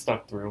finger is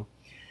stuck through.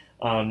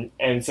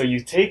 And so you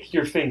take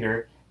your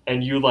finger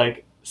and you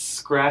like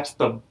scratch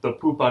the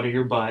poop out of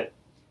your butt,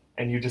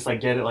 and you just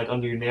like get it like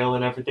under your nail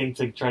and everything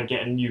to try to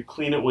get, and you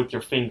clean it with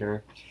your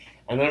finger.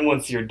 And then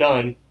once you're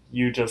done,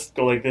 you just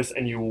go like this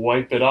and you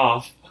wipe it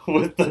off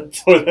with the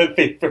toilet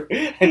paper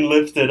and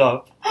lift it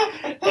up.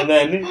 And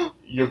then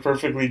you're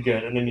perfectly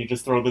good. And then you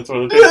just throw the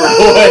toilet paper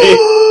away.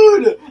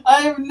 Dude!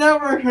 I've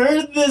never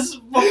heard this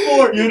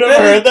before. You never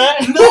heard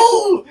that?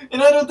 No!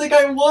 And I don't think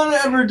I want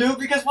to ever do it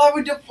because why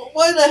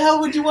the hell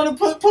would you want to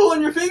put poo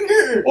on your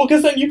finger? Well,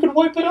 because then you could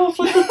wipe it off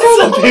with the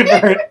toilet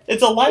paper.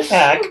 It's a life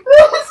hack.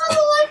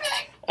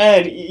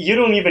 And you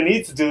don't even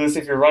need to do this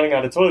if you're running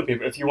out of toilet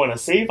paper. If you want to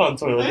save on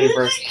toilet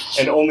paper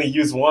and only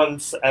use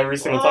once every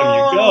single time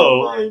you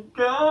go, oh my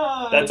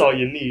God. That's all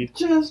you need.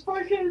 Just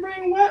fucking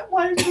bring wet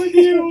wipes with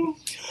you.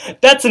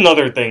 That's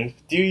another thing.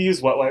 Do you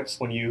use wet wipes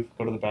when you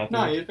go to the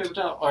bathroom? No, I use paper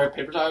towel. Or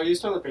paper towel, I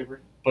use toilet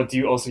paper. But do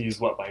you also use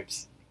wet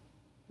wipes?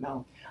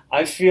 No.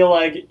 I feel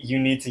like you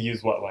need to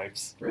use wet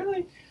wipes.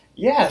 Really?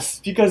 Yes,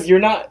 because you're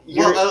not...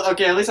 Well,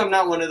 okay, at least I'm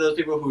not one of those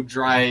people who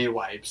dry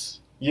wipes.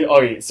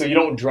 So you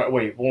don't dry...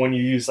 Wait, well, when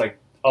you use, like...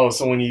 Oh,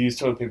 so when you use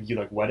toilet paper, you,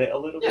 like, wet it a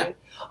little bit?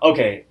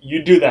 Okay,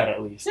 you do that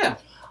at least. Yeah.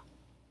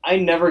 I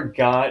never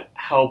got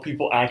how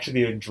people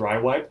actually like, dry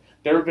wipe.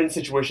 There have been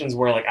situations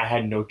where, like, I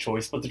had no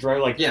choice but to dry.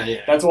 Like,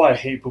 Yeah. That's why I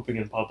hate pooping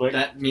in public.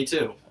 Me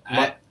too.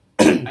 But,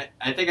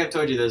 I think I've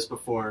told you this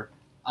before.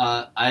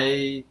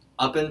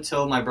 Up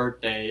until my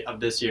birthday of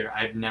this year,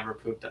 I've never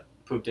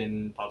pooped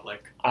in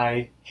public.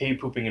 I hate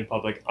pooping in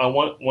public.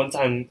 One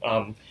time,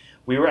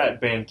 we were at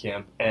band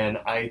camp, and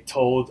I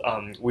told,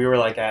 we were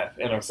like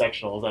in our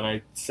sectionals, and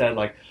I said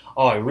like,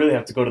 oh, I really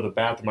have to go to the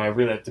bathroom, I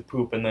really have to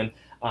poop, and then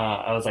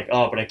I was like,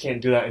 oh, but I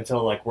can't do that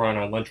until like we're on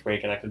our lunch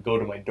break and I could go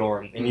to my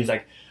dorm. And he's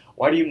like,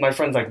 my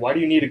friend's like, why do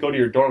you need to go to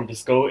your dorm?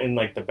 Just go in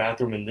like the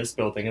bathroom in this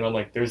building. And I'm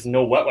like, there's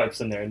no wet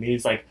wipes in there. And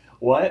he's like,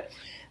 what?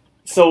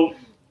 So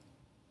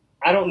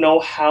I don't know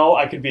how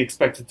I could be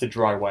expected to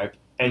dry wipe,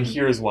 and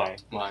here's why.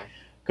 Why?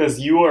 Because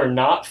you are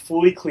not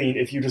fully clean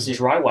if you just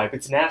dry wipe.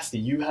 It's nasty.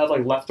 You have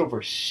like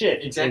leftover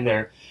shit in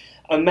there.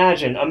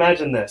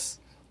 Imagine this.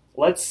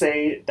 Let's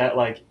say that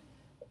like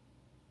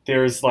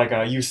there's like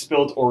you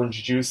spilled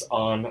orange juice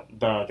on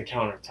the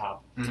countertop,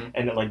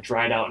 and it like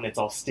dried out and it's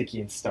all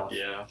sticky and stuff.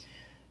 Yeah.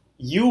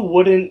 You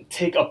wouldn't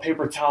take a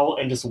paper towel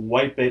and just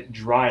wipe it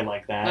dry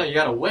like that. No, you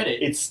gotta wet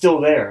it. It's still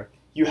there.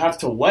 You have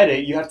to wet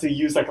it. You have to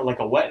use like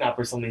a wet nap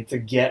or something to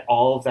get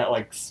all of that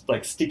like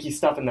sticky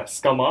stuff and that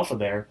scum off of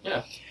there.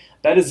 Yeah.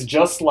 That is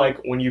just like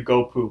when you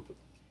go poop.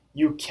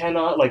 You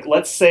cannot, like,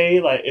 let's say,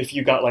 like, if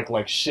you got,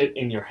 like shit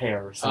in your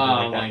hair or something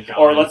like that. My God.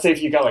 Or let's say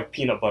if you got, like,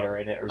 peanut butter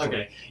in it or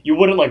something. Okay. You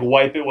wouldn't, like,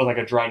 wipe it with, like,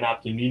 a dry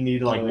napkin. You need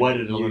to, like, wet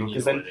it a little.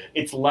 Because then it.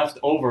 it's left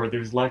over.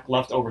 There's, like,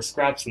 leftover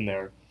scraps in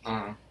there.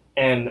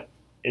 And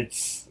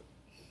it's...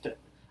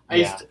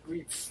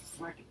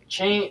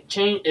 Change.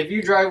 If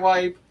you dry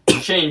wipe,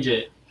 change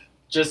it.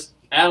 Just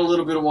add a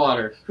little bit of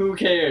water. Who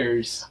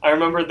cares? I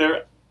remember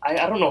there...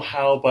 I don't know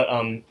how, but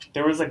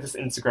there was like this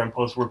Instagram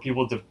post where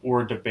people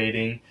were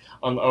debating,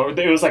 or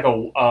it was like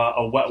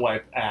a wet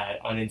wipe ad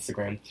on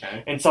Instagram,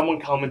 and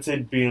someone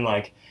commented being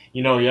like,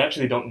 you know, you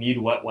actually don't need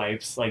wet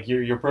wipes, like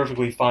you're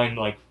perfectly fine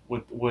like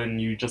when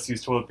you just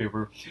use toilet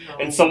paper,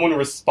 and someone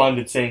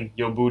responded saying,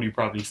 "Yo, booty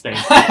probably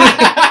stinks."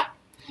 That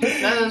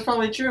is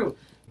probably true.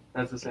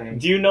 That's the same.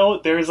 Do you know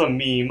there's a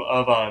meme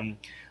of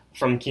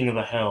from King of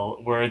the Hill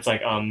where it's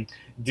like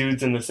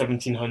dudes in the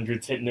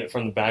 1700s hitting it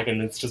from the back,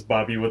 and it's just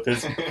Bobby with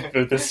his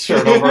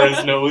shirt over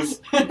his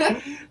nose.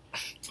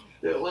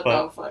 Dude, what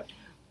But- the fuck?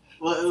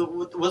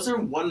 Was there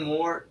one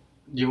more?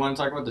 Do you want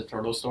to talk about the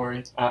turtle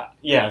story?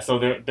 Yeah, so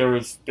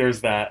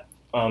there's that.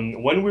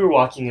 When we were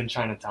walking in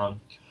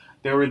Chinatown,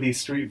 there were these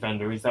street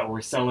vendors that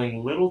were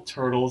selling little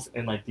turtles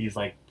in like these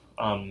like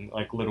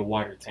little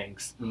water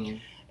tanks,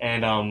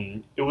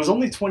 and it was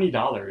only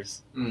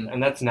 $20,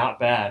 and that's not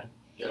bad.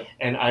 Yeah.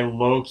 And I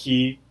low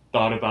key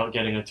thought about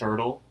getting a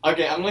turtle.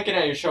 Okay, I'm looking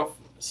at your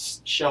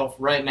shelf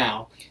right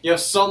now. You have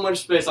so much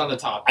space on the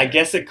top. I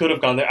guess it could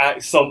have gone there.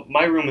 So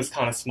my room is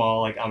kind of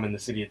small. Like I'm in the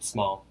city, it's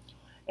small,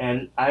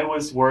 and I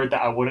was worried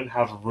that I wouldn't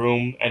have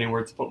room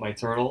anywhere to put my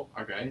turtle.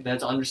 Okay,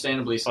 that's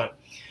understandably so.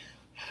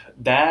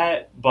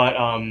 But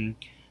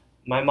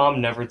my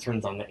mom never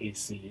turns on the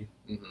AC,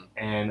 Mm-hmm.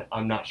 and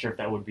I'm not sure if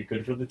that would be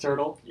good for the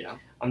turtle. Yeah.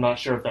 I'm not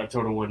sure if that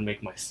turtle would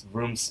make my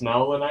room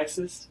smell the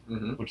nicest,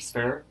 Mm-hmm. which is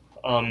fair.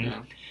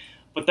 Yeah.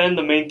 But then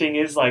the main thing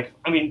is, like,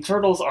 I mean,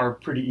 turtles are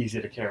pretty easy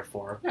to care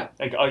for. Yeah.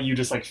 Like, you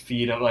just, like,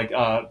 feed them. Like,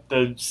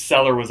 the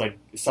seller was, like,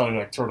 selling,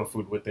 like, turtle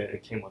food with it.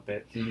 It came with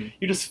it. Mm-hmm.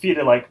 You just feed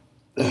it, like,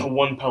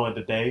 one pellet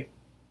a day.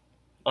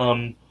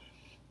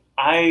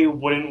 I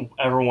wouldn't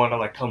ever want to,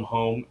 like, come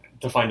home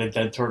to find a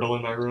dead turtle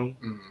in my room.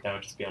 Mm-hmm. That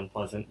would just be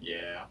unpleasant.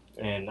 Yeah.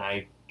 And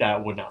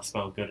that would not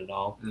smell good at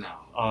all.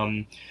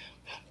 No.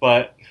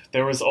 But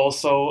there was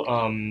also,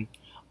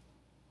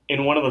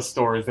 in one of the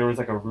stores, there was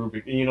like that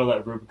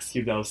Rubik's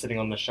Cube that was sitting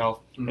on the shelf,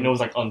 and it was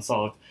like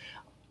unsolved.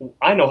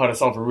 I know how to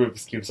solve a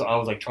Rubik's Cube, so I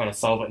was like trying to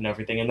solve it and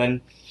everything. And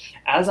then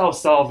as I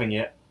was solving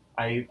it,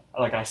 I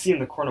see in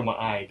the corner of my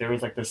eye, there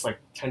was like this like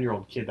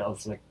 10-year-old kid that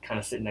was like kind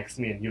of sitting next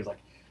to me, and he was like,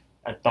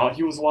 I thought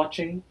he was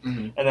watching.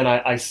 Mm-hmm. And then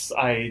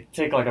I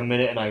take like a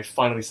minute, and I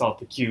finally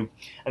solved the cube.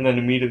 And then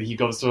immediately he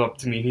goes up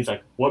to me, and he's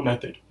like, what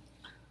method?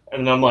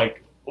 And I'm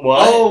like,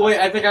 what? Oh, wait,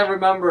 I think I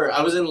remember.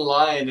 I was in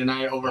line and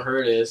I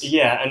overheard this.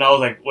 Yeah, and I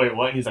was like, wait,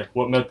 what? And he's like,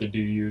 what method do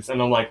you use?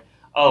 And I'm like,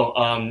 oh,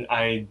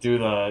 I do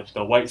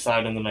the white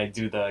side, and then I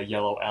do the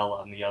yellow L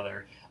on the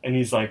other. And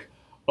he's like,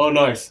 oh,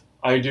 nice.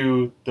 I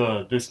do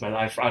this method.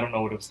 I don't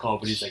know what it was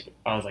called, but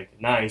I was like,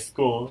 nice,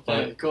 cool.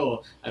 But,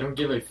 Cool. I don't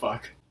give a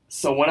fuck.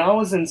 so when I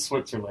was in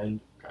Switzerland,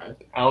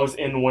 Okay. I was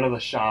in one of the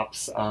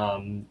shops,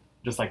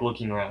 just like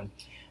looking around,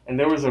 and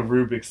there was a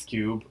Rubik's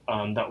Cube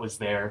that was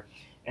there,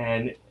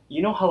 and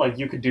you know how like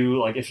you could do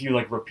like if you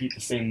like repeat the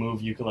same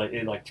move, you could like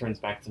it like turns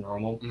back to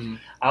normal. Mm-hmm.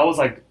 I was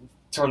like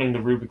turning the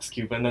Rubik's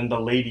Cube, and then the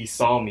lady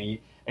saw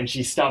me, and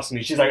she stops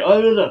me. She's like,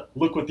 "Oh, no,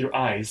 look with your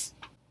eyes,"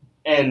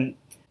 and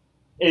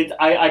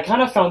I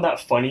kind of found that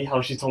funny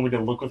how she told me to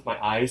look with my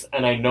eyes,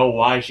 and I know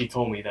why she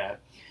told me that,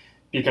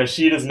 because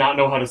she does not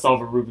know how to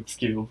solve a Rubik's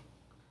Cube.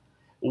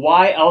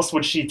 Why else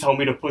would she tell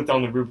me to put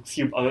down the Rubik's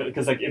Cube?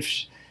 Because like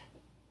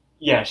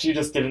she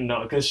just didn't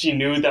know, because she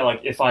knew that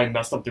like if I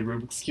messed up the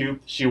Rubik's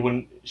Cube, she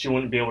wouldn't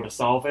be able to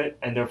solve it,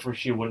 and therefore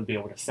she wouldn't be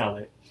able to sell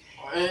it.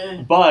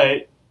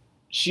 But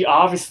she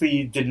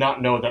obviously did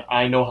not know that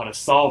I know how to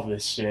solve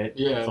this shit.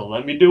 Yeah. So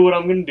let me do what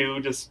I'm gonna do.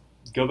 Just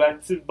go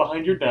back to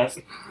behind your desk.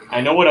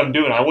 I know what I'm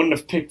doing. I wouldn't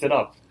have picked it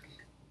up.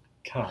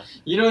 God.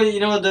 You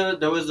know, there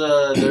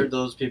are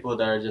those people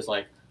that are just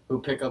like who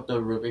pick up the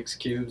Rubik's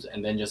cubes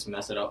and then just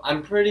mess it up.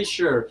 I'm pretty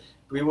sure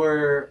we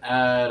were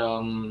at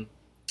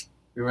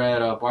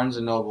Barnes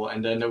and Noble,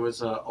 and then there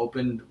was an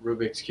opened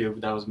Rubik's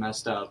cube that was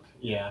messed up,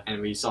 Yeah.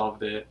 and we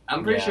solved it.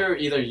 I'm pretty Yeah. sure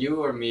either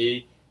you or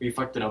me, we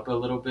fucked it up a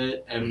little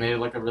bit and made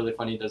like a really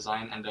funny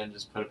design, and then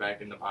just put it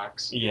back in the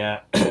box.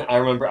 Yeah. I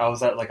remember I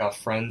was at like a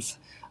friend's.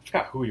 I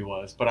forgot who he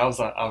was, but I was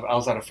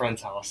at a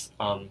friend's house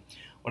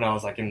when I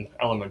was like in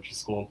elementary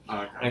school.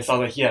 Okay. And I saw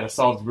that he had a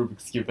solved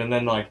Rubik's Cube, and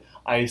then like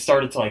I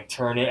started to like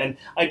turn it, and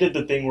I did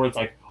the thing where it's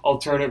like I'll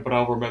turn it, but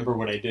I'll remember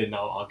what I did, and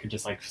I could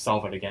just like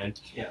solve it again.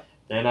 Yeah.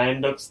 Then I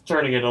ended up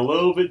turning it a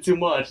little bit too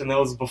much, and that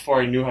was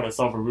before I knew how to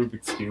solve a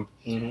Rubik's Cube.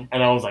 Mm-hmm.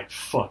 And I was like,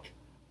 fuck,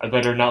 I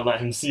better not let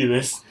him see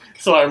this.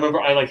 So I remember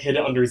I like hid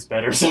it under his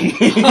bed or something.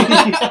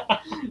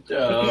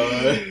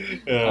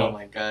 Oh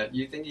my god!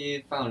 You think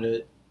he found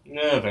it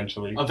Yeah,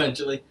 eventually.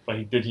 eventually?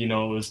 But did he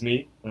know it was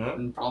me?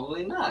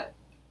 Probably not.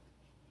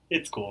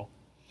 It's cool.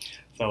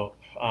 So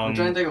I'm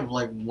trying to think of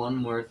like one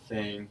more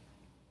thing.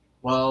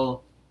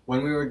 Well,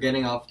 when we were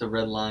getting off the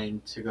red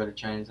line to go to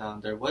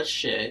Chinatown, there was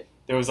shit.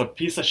 there was a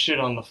piece of shit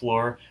on the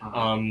floor,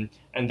 Uh-huh.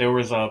 and there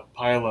was a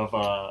pile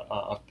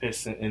of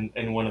piss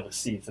in one of the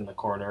seats in the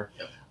corner.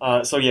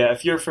 Yep. So yeah,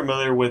 if you're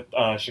familiar with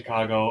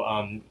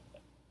Chicago,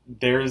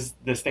 there's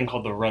this thing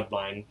called the Red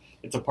Line.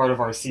 It's a part of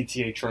our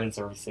CTA train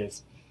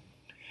services.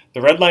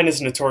 The Red Line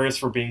is notorious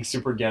for being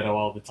super ghetto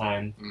all the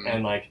time,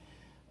 and like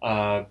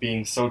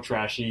being so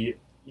trashy.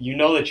 You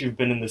know that you've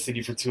been in the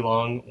city for too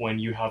long when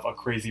you have a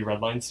crazy Red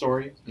Line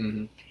story.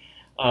 Mm-hmm.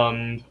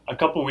 A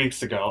couple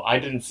weeks ago, I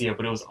didn't see it,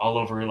 but it was all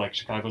over like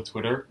Chicago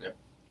Twitter. Yep.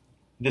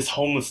 This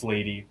homeless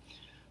lady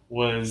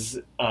was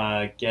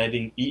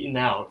getting eaten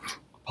out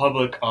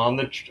public on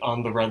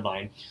the Red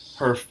Line.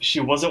 She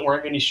wasn't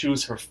wearing any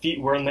shoes. Her feet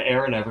were in the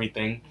air and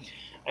everything.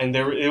 And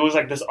it was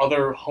like this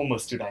other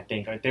homeless dude. I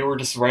think like, they were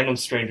just random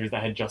strangers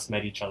that had just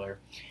met each other.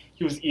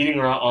 he was eating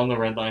around on the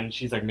red line. And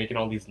she's like making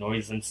all these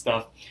noises and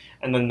stuff.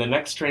 And then the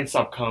next train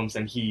stop comes,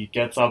 and he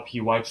gets up,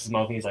 he wipes his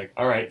mouth, and he's like,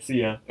 "All right,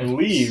 see ya," and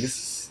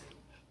leaves.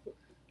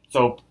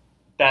 So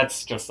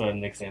that's just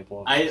an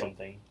example of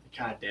something.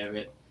 God damn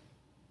it!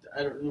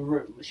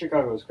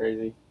 Chicago's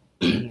crazy.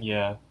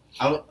 Yeah.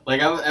 I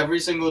every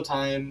single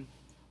time.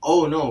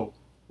 Oh no!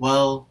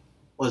 Well,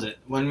 was it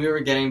when we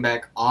were getting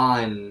back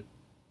on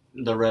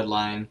the red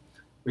line?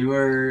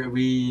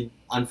 We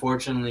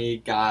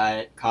unfortunately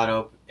got caught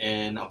up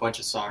in a bunch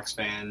of Sox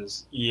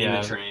fans in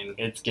the train.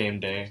 It's game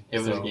day. It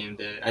was game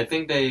day. I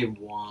think they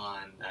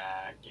won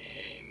that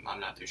game. I'm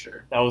not too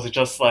sure. That was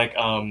just like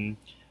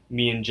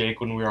me and Jake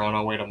when we were on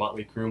our way to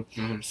Motley Crue.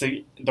 Mm-hmm. So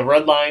the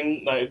red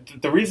line,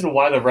 the reason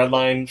why the red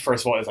line,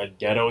 first of all, is like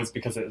ghetto is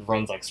because it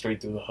runs like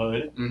straight through the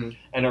hood, and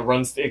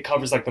it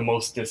covers like the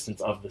most distance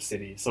of the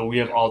city. So we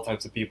have all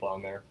types of people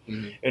on there.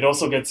 It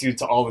also gets you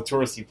to all the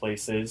touristy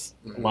places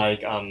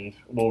like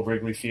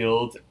Wrigley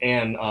Field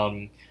and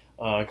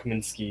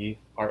Kaminsky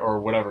or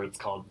whatever it's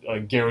called,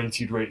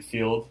 Guaranteed Rate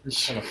Field.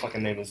 What kind of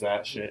fucking name is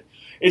that shit?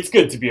 It's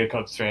good to be a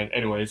Cubs fan,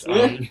 anyways.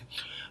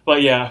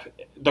 But yeah,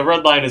 the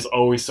red line is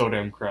always so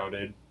damn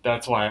crowded.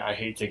 That's why I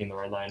hate taking the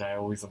red line. I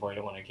always avoid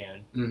it when I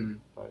can.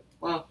 But,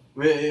 well,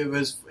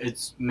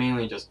 it's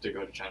mainly just to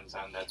go to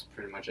Chinatown. That's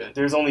pretty much it.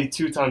 There's only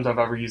 2 times I've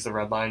ever used the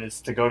red line.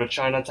 It's to go to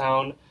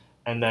Chinatown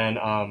and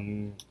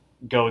then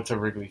go to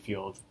Wrigley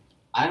Field.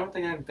 I don't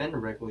think I've been to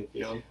Wrigley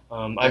Field.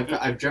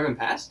 I've driven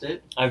past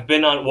it. I've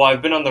been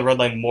on the red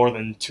line more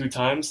than 2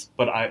 times,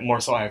 but I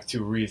have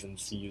 2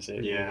 reasons to use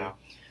it. Yeah.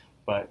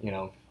 But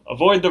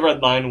avoid the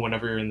red line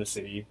whenever you're in the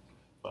city.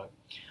 But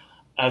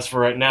as for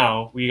right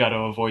now, we got to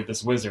avoid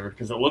this wizard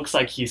because it looks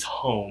like he's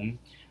home.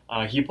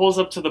 He pulls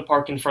up to the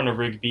park in front of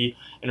Rigby,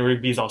 and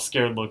Rigby's all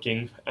scared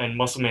looking, and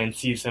Muscle Man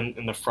sees him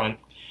in the front,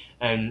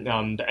 and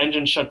the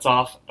engine shuts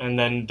off, and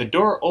then the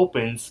door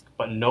opens,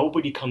 but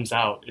nobody comes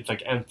out. It's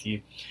like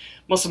empty.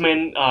 Muscle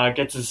Man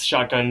gets his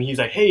shotgun, and he's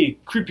like, "Hey,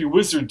 creepy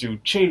wizard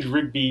dude, change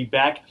Rigby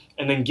back,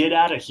 and then get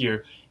out of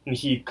here." And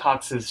he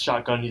cocks his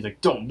shotgun, he's like,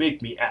 "Don't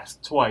make me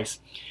ask twice."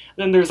 And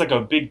then there's like a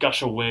big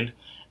gush of wind,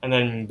 and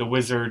then the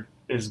wizard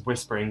is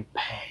whispering,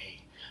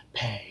 "Pay,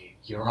 pay,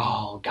 you're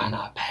all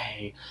gonna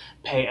pay,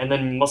 pay." And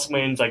then Muscle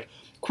Man's like,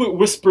 "Quit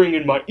whispering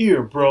in my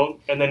ear, bro."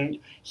 And then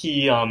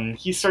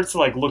he starts to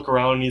like look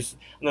around, and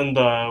then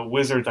the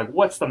wizard's like,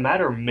 "What's the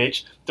matter,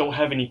 Mitch? Don't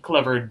have any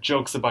clever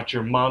jokes about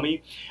your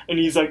mommy?" And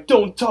he's like,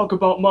 "Don't talk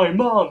about my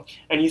mom."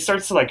 And he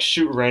starts to like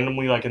shoot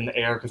randomly like in the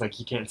air because like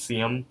he can't see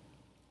him.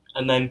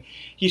 And then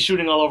he's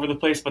shooting all over the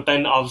place, but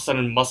then all of a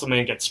sudden Muscle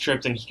Man gets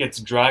tripped and he gets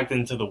dragged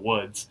into the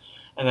woods.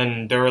 And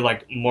then there are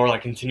like more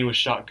like continuous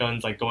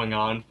shotguns like going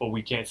on, but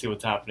we can't see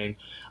what's happening.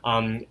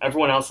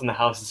 Everyone else in the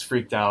house is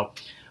freaked out.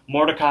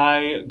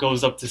 Mordecai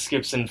goes up to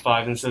Skips and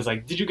Five and says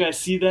like, "Did you guys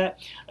see that?"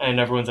 And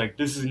everyone's like,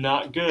 "This is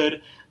not good."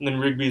 And then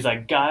Rigby's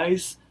like,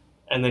 "Guys,"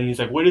 and then he's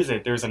like, "What is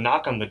it?" There's a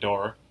knock on the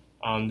door.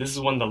 This is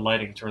when the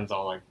lighting turns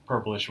all like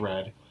purplish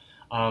red.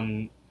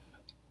 The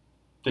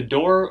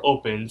door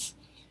opens,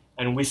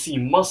 and we see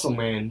Muscle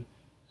Man,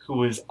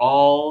 who is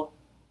all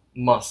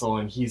muscle,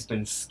 and he's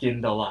been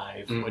skinned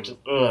alive, which is,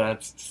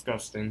 that's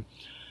disgusting.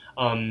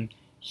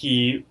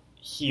 He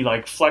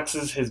like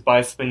flexes his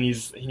bicep, and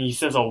he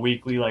says all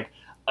weakly like,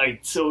 "I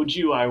told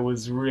you I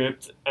was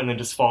ripped," and then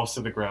just falls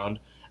to the ground.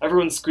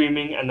 Everyone's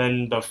screaming, and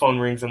then the phone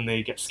rings, and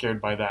they get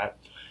scared by that.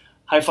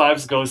 High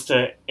Fives goes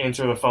to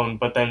answer the phone,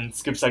 but then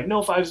Skip's like,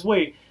 "No, Fives,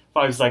 wait."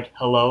 Fives like,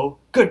 "Hello?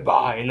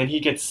 Goodbye." And then he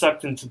gets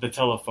sucked into the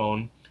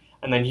telephone,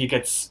 and then he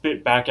gets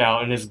spit back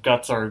out, and his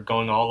guts are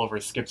going all over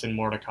Skips and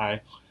Mordecai.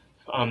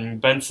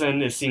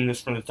 Benson is seeing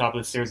this from the top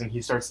of the stairs, and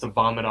he starts to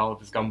vomit all of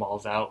his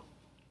gumballs out.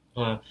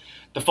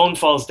 The phone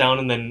falls down,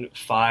 and then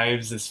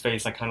Fives'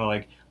 face like kind of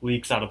like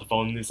leaks out of the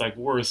phone, and he's like,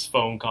 "Worst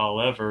phone call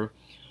ever."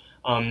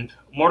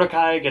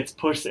 Mordecai gets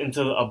pushed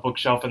into a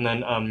bookshelf, and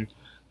then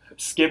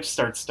Skip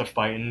starts to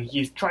fight, and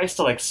he tries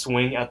to like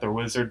swing at the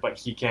wizard, but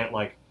he can't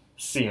like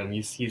see him.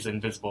 He's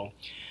invisible.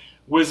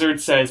 Wizard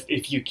says,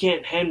 "If you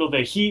can't handle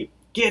the heat,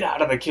 get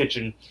out of the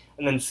kitchen."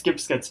 And then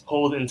Skips gets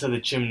pulled into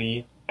the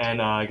chimney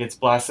and gets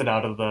blasted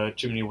out of the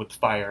chimney with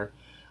fire.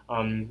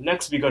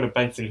 Next we go to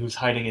Benson, who's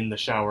hiding in the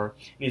shower,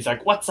 and he's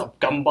like, "What's up,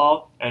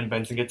 gumball?" And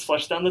Benson gets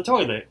flushed down the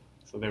toilet.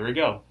 So there we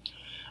go.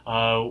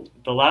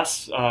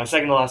 The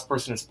second to last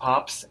person is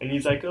Pops, and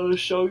he's like, "Oh,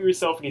 show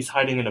yourself," and he's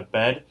hiding in a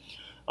bed.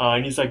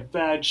 And he's like,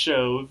 "Bad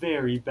show,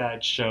 very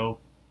bad show."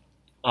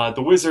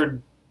 The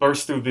wizard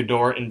bursts through the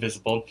door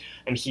invisible,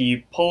 and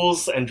he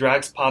pulls and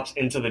drags Pops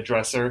into the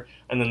dresser,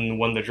 and then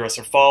when the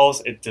dresser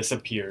falls, it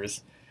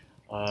disappears.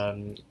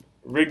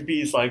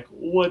 Rigby's like,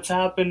 "What's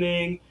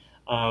happening?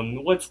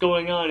 What's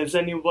going on? Is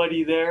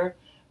anybody there?"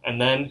 And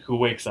then who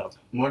wakes up?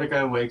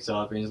 Mordecai wakes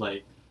up, and he's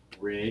like,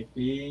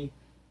 "Rigby?"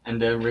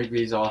 And then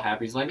Rigby's all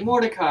happy. He's like,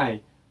 "Mordecai!"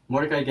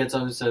 Mordecai gets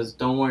up and says,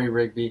 "Don't worry,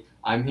 Rigby.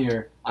 I'm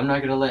here. I'm not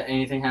going to let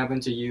anything happen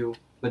to you."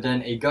 But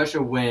then a gush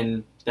of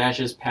wind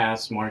dashes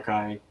past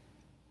Mordecai,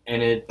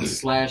 and it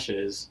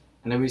slashes.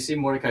 And then we see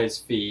Mordecai's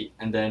feet,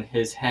 and then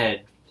his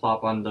head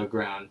plop on the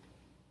ground.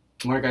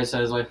 Mordecai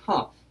says like,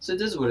 "Huh, so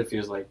this is what it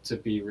feels like to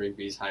be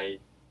Rigby's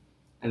height."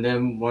 And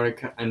then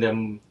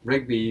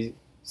Rigby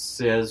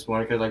says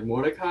Mordecai like,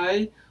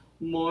 "Mordecai,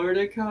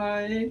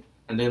 Mordecai,"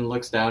 and then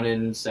looks down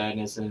in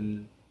sadness,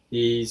 and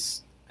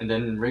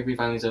then Rigby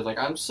finally says like,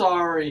 "I'm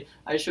sorry,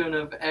 I shouldn't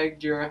have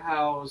egged your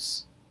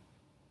house.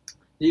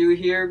 Do you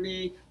hear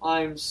me?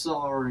 I'm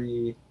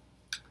sorry."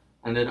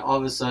 And then all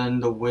of a sudden,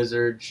 the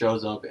wizard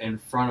shows up in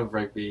front of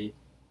Rigby,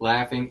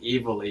 laughing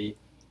evilly,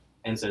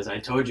 and says, "I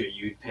told you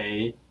you'd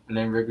pay." And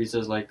then Rigby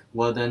says like,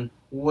 "Well then,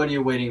 what are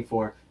you waiting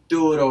for?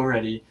 Do it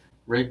already."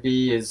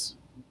 Rigby is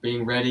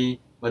being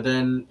ready, but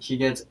then he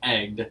gets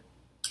egged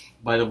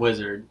by the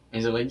wizard.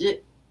 And he's like, "Yeah."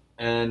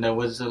 And the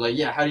wizard says like,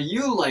 "Yeah, how do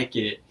you like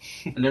it?"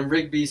 And then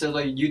Rigby says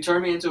like, "You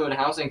turned me into a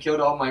house and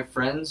killed all my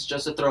friends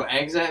just to throw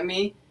eggs at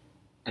me?"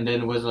 And then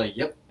the wizard's like,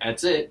 "Yep,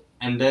 that's it."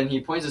 And then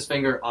he points his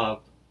finger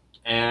up,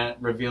 and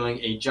revealing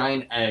a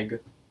giant egg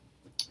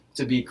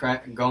to be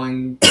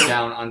going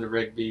down onto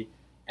Rigby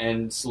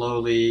and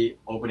slowly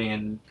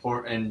opening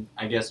and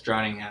I guess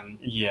drowning him.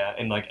 Yeah,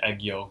 in like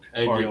egg yolk.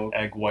 Yolk.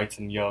 Egg whites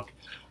and yolk.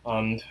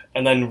 And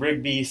then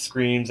Rigby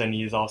screams and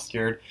he's all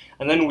scared.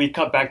 And then we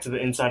cut back to the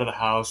inside of the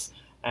house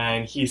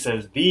and he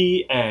says,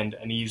 "The end."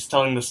 And he's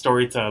telling the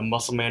story to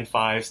Muscleman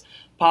 5's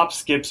Pop,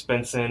 Skips,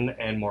 Benson,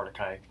 and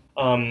Mordecai.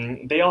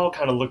 They all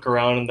kind of look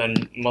around and then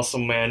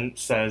Muscleman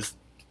says,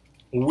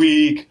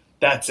 "Weak,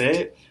 that's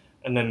it."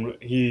 And then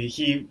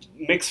he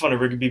makes fun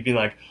of Rigby being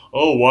like,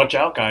 "Oh, watch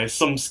out, guys.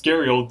 Some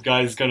scary old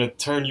guy's gonna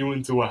turn you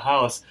into a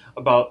house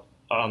about..."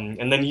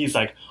 And then he's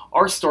like,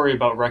 "Our story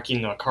about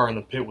wrecking a car in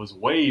the pit was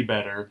way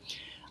better."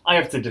 I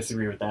have to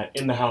disagree with that.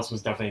 In the House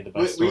was definitely the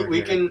best story.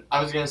 We can.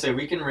 I was gonna say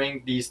we can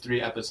rank these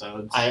 3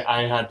 episodes.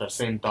 I had the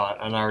same thought,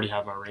 and I already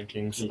have my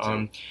rankings. Me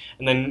too.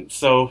 And then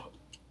so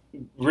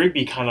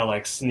Rigby kind of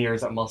like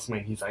sneers at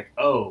Muscleman. He's like,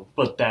 "Oh,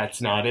 but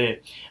that's not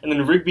it." And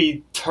then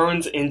Rigby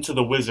turns into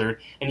the wizard,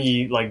 and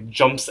he like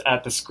jumps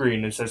at the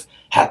screen and says,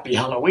 "Happy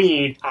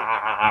Halloween!"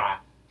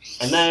 Ah!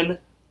 And then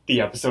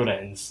the episode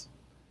ends.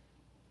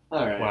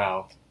 All right.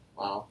 Wow.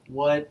 Wow.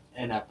 What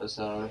an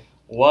episode.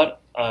 What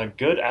a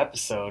good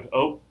episode.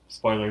 Oh,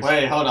 spoilers.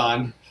 Wait, hold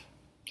on.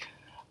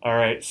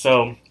 Alright,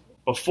 so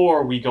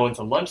before we go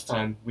into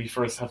lunchtime, we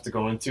first have to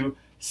go into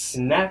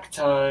snack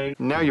time.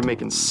 Now you're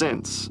making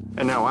sense,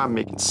 and now I'm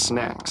making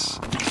snacks.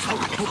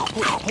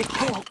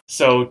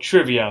 So,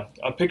 trivia.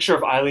 A picture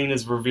of Eileen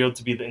is revealed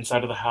to be the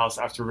inside of the house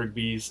after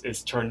Rigby's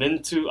is turned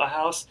into a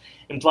house,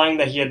 implying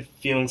that he had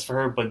feelings for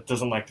her but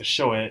doesn't like to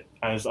show it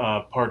as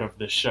part of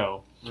the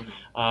show.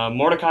 Mm-hmm.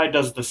 Mordecai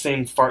does the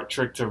same fart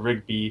trick to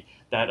Rigby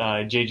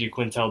that J.G.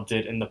 Quintel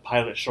did in the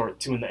pilot short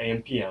 2 in the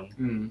AM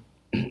PM.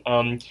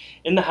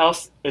 In the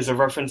house is a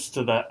reference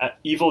to the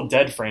Evil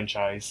Dead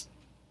franchise.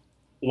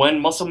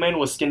 When Muscleman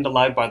was skinned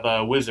alive by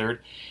the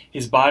wizard,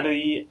 his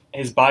body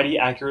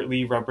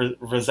accurately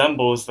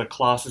resembles the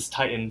Colossus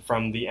Titan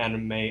from the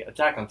anime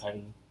Attack on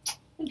Titan.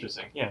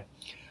 Interesting. Yeah.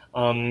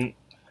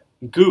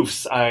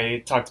 Goofs,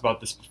 I talked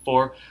about this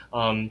before.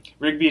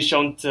 Rigby is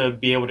shown to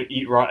be able to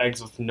eat raw eggs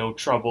with no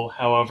trouble.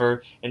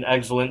 However, in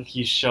Excellent,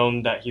 he's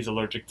shown that he's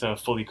allergic to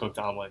fully cooked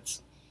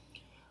omelets.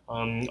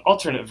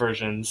 Alternate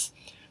versions.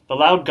 The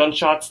loud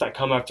gunshots that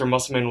come after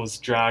Muscleman was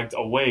dragged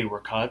away were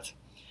cut.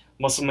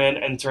 Muscleman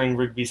entering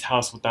Rigby's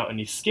house without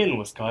any skin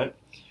was cut.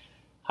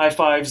 High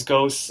Fives,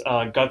 Ghosts,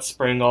 guts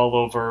spraying all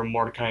over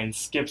Mordecai and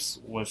Skips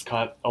was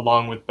cut,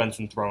 along with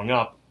Benson throwing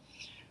up.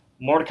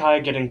 Mordecai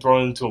getting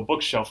thrown into a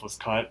bookshelf was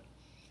cut.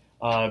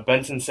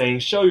 Benson saying,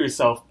 "Show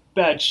yourself,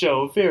 bad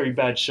show, very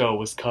bad show,"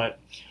 was cut.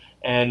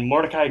 And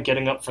Mordecai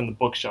getting up from the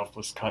bookshelf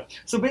was cut.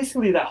 So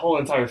basically that whole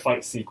entire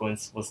fight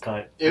sequence was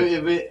cut.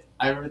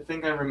 I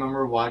think I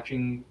remember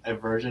watching a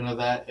version of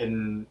that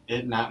and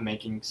it not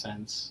making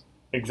sense.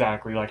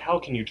 Exactly. Like, how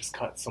can you just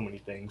cut so many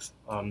things?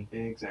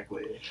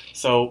 Exactly.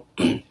 So,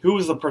 who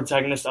was the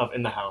protagonist of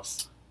In the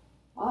House?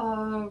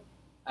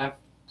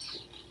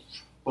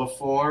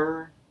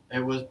 Before, it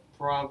was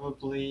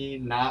probably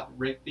not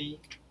Rigby.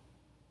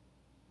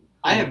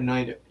 I have no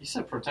idea. You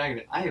said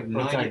protagonist. I have no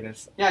idea.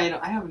 Yeah,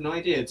 I have no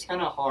idea. It's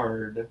kind of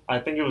hard. I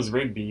think it was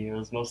Rigby. It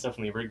was most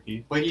definitely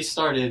Rigby. But he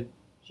started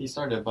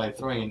by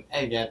throwing an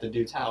egg at the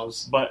dude's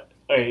house. But,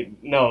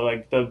 no,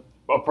 like,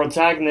 a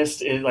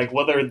protagonist is, like,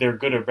 whether they're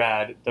good or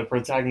bad, the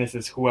protagonist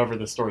is whoever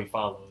the story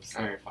follows.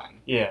 Alright, fine.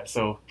 Yeah,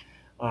 so,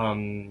 I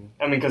mean,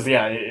 because,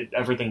 yeah,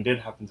 everything did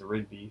happen to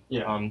Rigby.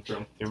 Yeah,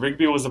 true.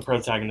 Rigby was the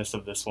protagonist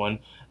of this one.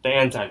 The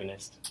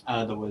antagonist.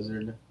 The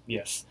wizard.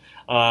 Yes.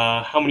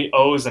 How many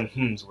O's and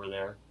hms were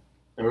there?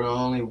 There were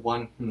only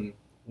one hm.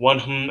 1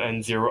 hm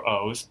and 0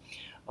 O's.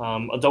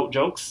 Adult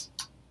jokes?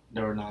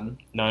 There were none.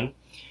 None.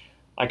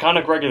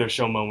 Iconic regular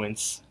show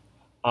moments.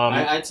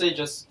 I'd say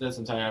just this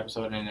entire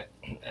episode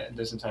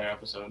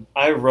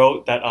I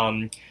wrote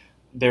that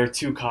their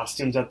 2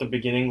 costumes at the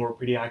beginning were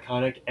pretty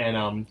iconic,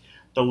 and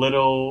the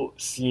little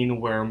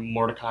scene where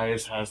Mordecai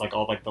has like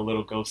all like the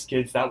little ghost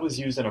kids, that was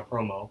used in a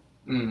promo.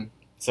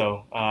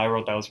 So I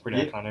wrote that was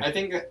pretty iconic.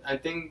 I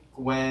think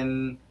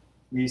when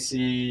we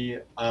see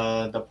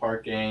the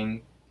park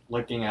gang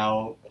looking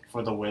out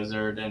for the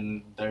wizard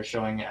and they're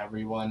showing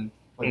everyone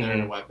with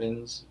their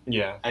weapons.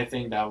 Yeah. I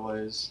think that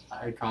was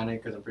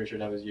iconic because I'm pretty sure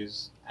that was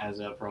used as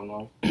a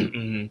promo.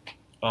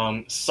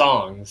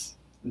 Songs.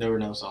 There were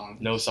no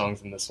songs. No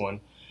songs in this one.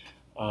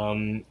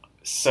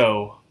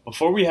 So,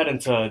 before we head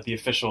into the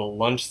official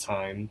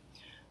lunchtime,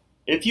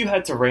 if you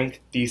had to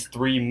rank these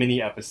 3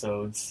 mini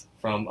episodes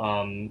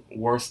from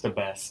worst to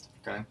best,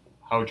 okay,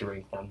 how would you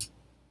rank them?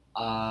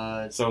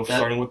 So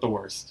starting with the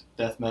worst.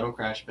 Death Metal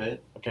Crash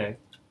Pit. Okay.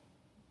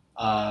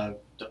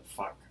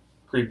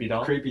 Creepy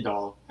Doll. Creepy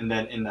Doll, and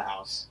then In the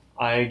House.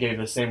 I gave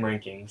the same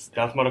rankings.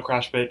 Death Metal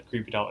Crash Pit,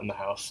 Creepy Doll, In the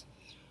House.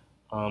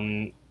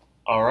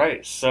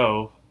 Alright,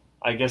 so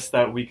I guess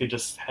that we could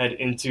just head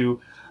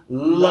into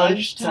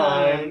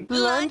lunchtime.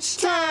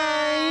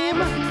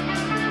 Lunchtime!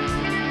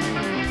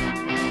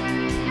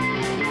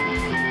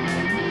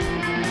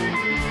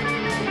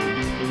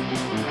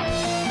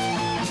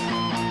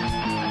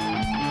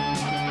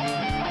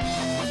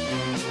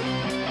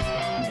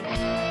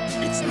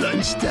 It's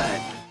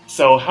lunchtime.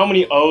 So how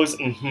many O's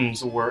and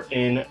hms were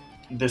in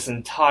this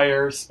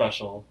entire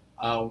special?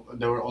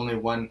 There were only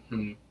one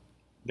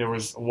There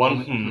was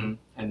one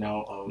and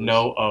no O's.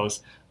 No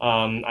O's.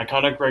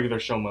 Iconic regular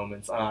show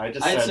moments.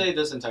 I'd say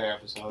this entire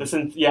episode.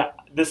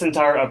 This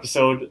entire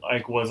episode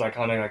was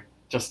iconic,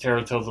 just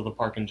Terror Tales of the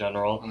Park in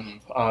general,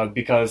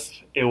 because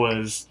it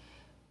was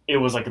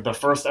like the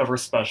first ever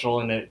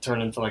special, and it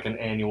turned into like an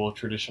annual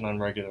tradition on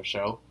regular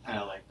show. I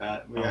like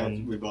that.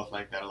 We both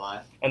like that a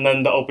lot. And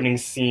then the opening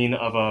scene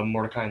of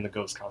Mordecai and the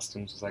Ghost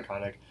costumes was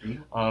iconic.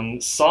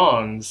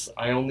 Songs,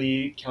 I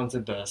only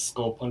counted the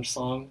Skull Punch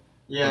song.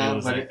 Yeah,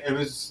 it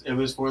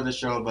was for the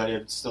show, but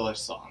it's still a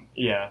song.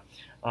 Yeah.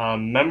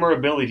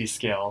 Memorability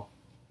scale.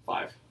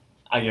 5.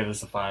 I give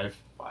this a 5.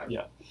 5.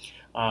 Yeah.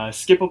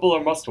 Skippable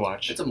or must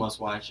watch? It's a must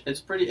watch. It's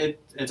pretty.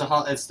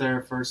 It's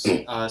their first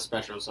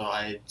special, so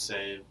I'd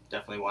say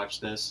definitely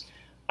watch this.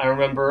 I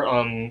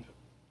remember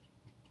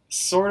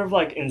sort of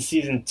like in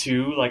season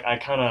 2, like I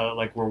kind of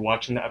like were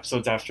watching the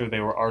episodes after they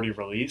were already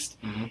released.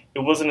 It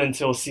wasn't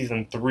until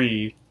season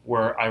 3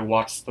 where I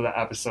watched the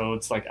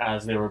episodes like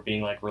as they were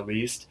being like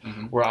released,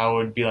 where I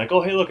would be like,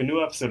 oh hey look, a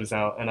new episode is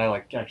out, and I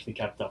like actually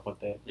kept up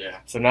with it. Yeah.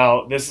 So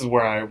now this is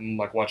where I'm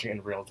like watching it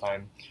in real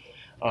time.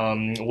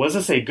 Was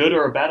this a good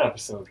or a bad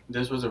episode?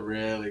 This was a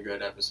really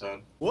good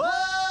episode. What?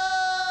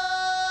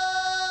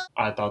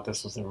 I thought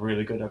this was a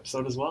really good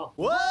episode as well.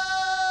 What?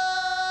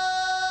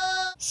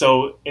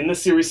 So, in the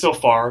series so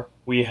far,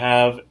 we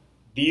have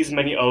these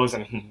many O's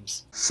and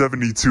hms.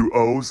 72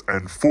 O's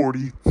and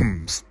 40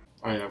 hms.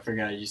 Oh yeah, I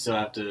forgot. You still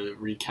have to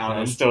recount I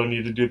them. still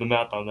need to do the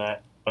math on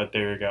that, but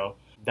there you go.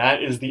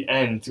 That is the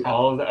end to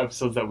all of the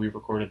episodes that we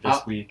recorded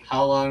this week.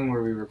 How long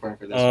were we recording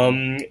for this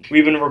one?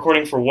 We've been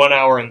recording for 1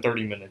 hour and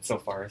 30 minutes so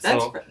far.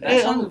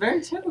 That sounds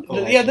very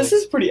typical. Yeah, this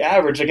is pretty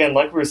average. Again,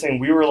 like we were saying,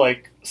 we were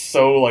like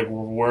so like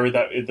worried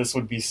that this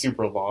would be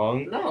super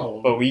long. No.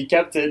 But we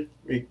kept it.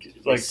 We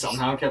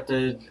somehow kept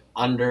it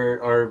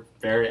under or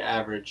very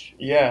average.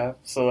 Yeah,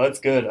 so that's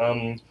good.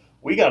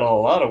 We got a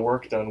lot of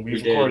work done. We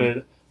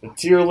recorded the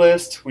tier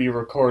list. We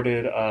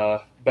recorded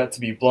Bet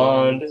to Be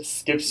Blonde,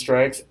 Skip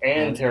Strikes,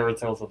 and Terror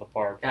Tales of the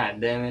Park. God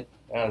damn it.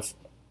 That's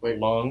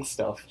long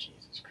stuff.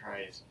 Jesus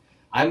Christ.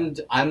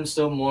 I'm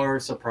still more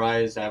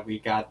surprised that we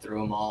got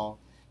through them all.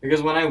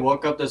 Because when I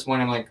woke up this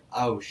morning, I'm like,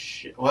 oh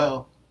shit.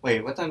 Well,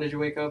 wait, what time did you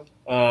wake up?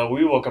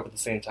 We woke up at the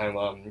same time.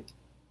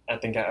 I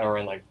think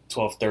around like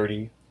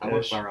 12:30. I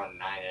woke up around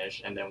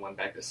 9ish and then went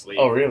back to sleep.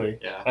 Oh really?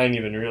 Yeah. I didn't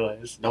even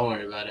realize. Don't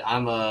worry about it.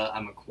 I'm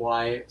a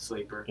quiet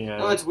sleeper. Yeah.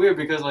 No, it's weird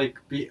because like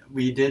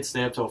we did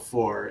stay up till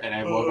 4 and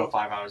I woke up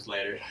 5 hours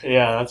later.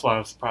 Yeah, that's why I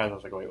was surprised. I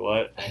was like, wait,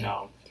 what? I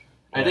know.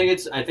 Yeah. I think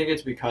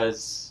it's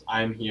because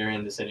I'm here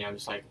in the city. I'm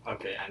just like,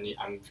 okay,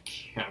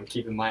 I'm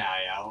keeping my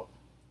eye out.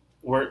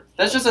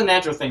 That's just a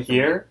natural thing for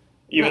here,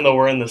 me. Even though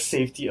we're in the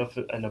safety of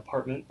an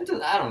apartment.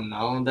 I don't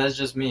know. That's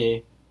just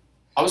me.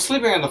 I was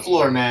sleeping on the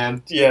floor,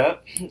 man. Yeah.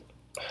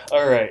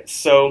 All right.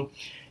 So,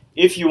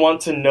 if you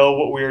want to know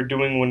what we are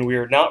doing when we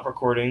are not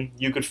recording,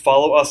 you could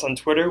follow us on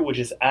Twitter, which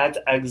is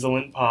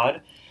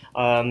 @ExcellentPod.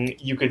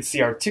 You could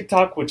see our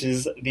TikTok, which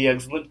is The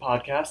Excellent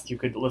Podcast. You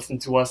could listen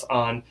to us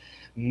on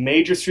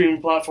major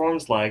streaming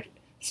platforms like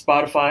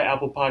Spotify,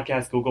 Apple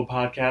Podcasts, Google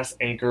Podcasts,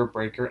 Anchor,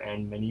 Breaker,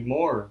 and many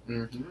more.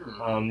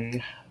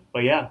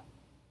 But yeah,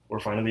 we're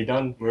finally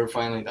done. We're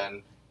finally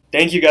done.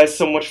 Thank you guys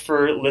so much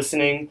for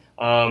listening.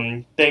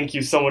 Thank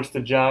you so much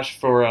to Josh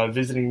for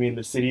visiting me in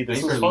the city.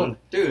 This was fun.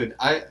 Dude,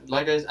 I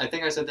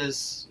think I said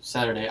this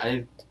Saturday.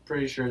 I'm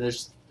pretty sure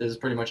this is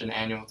pretty much an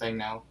annual thing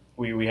now.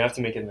 We have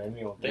to make it an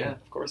annual thing. Yeah.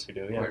 Of course we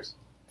do. Of Yeah. course.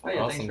 Oh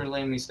yeah, Awesome. thanks for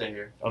letting me stay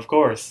here. Of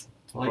course.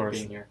 I like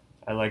being here.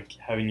 I like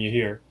having you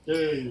here.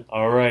 Yay.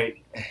 All right.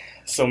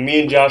 So me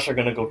and Josh are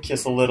gonna go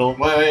kiss a little.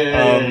 Wait,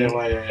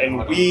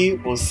 and we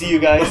will see you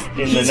guys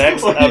in the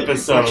next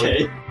episode.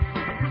 Okay.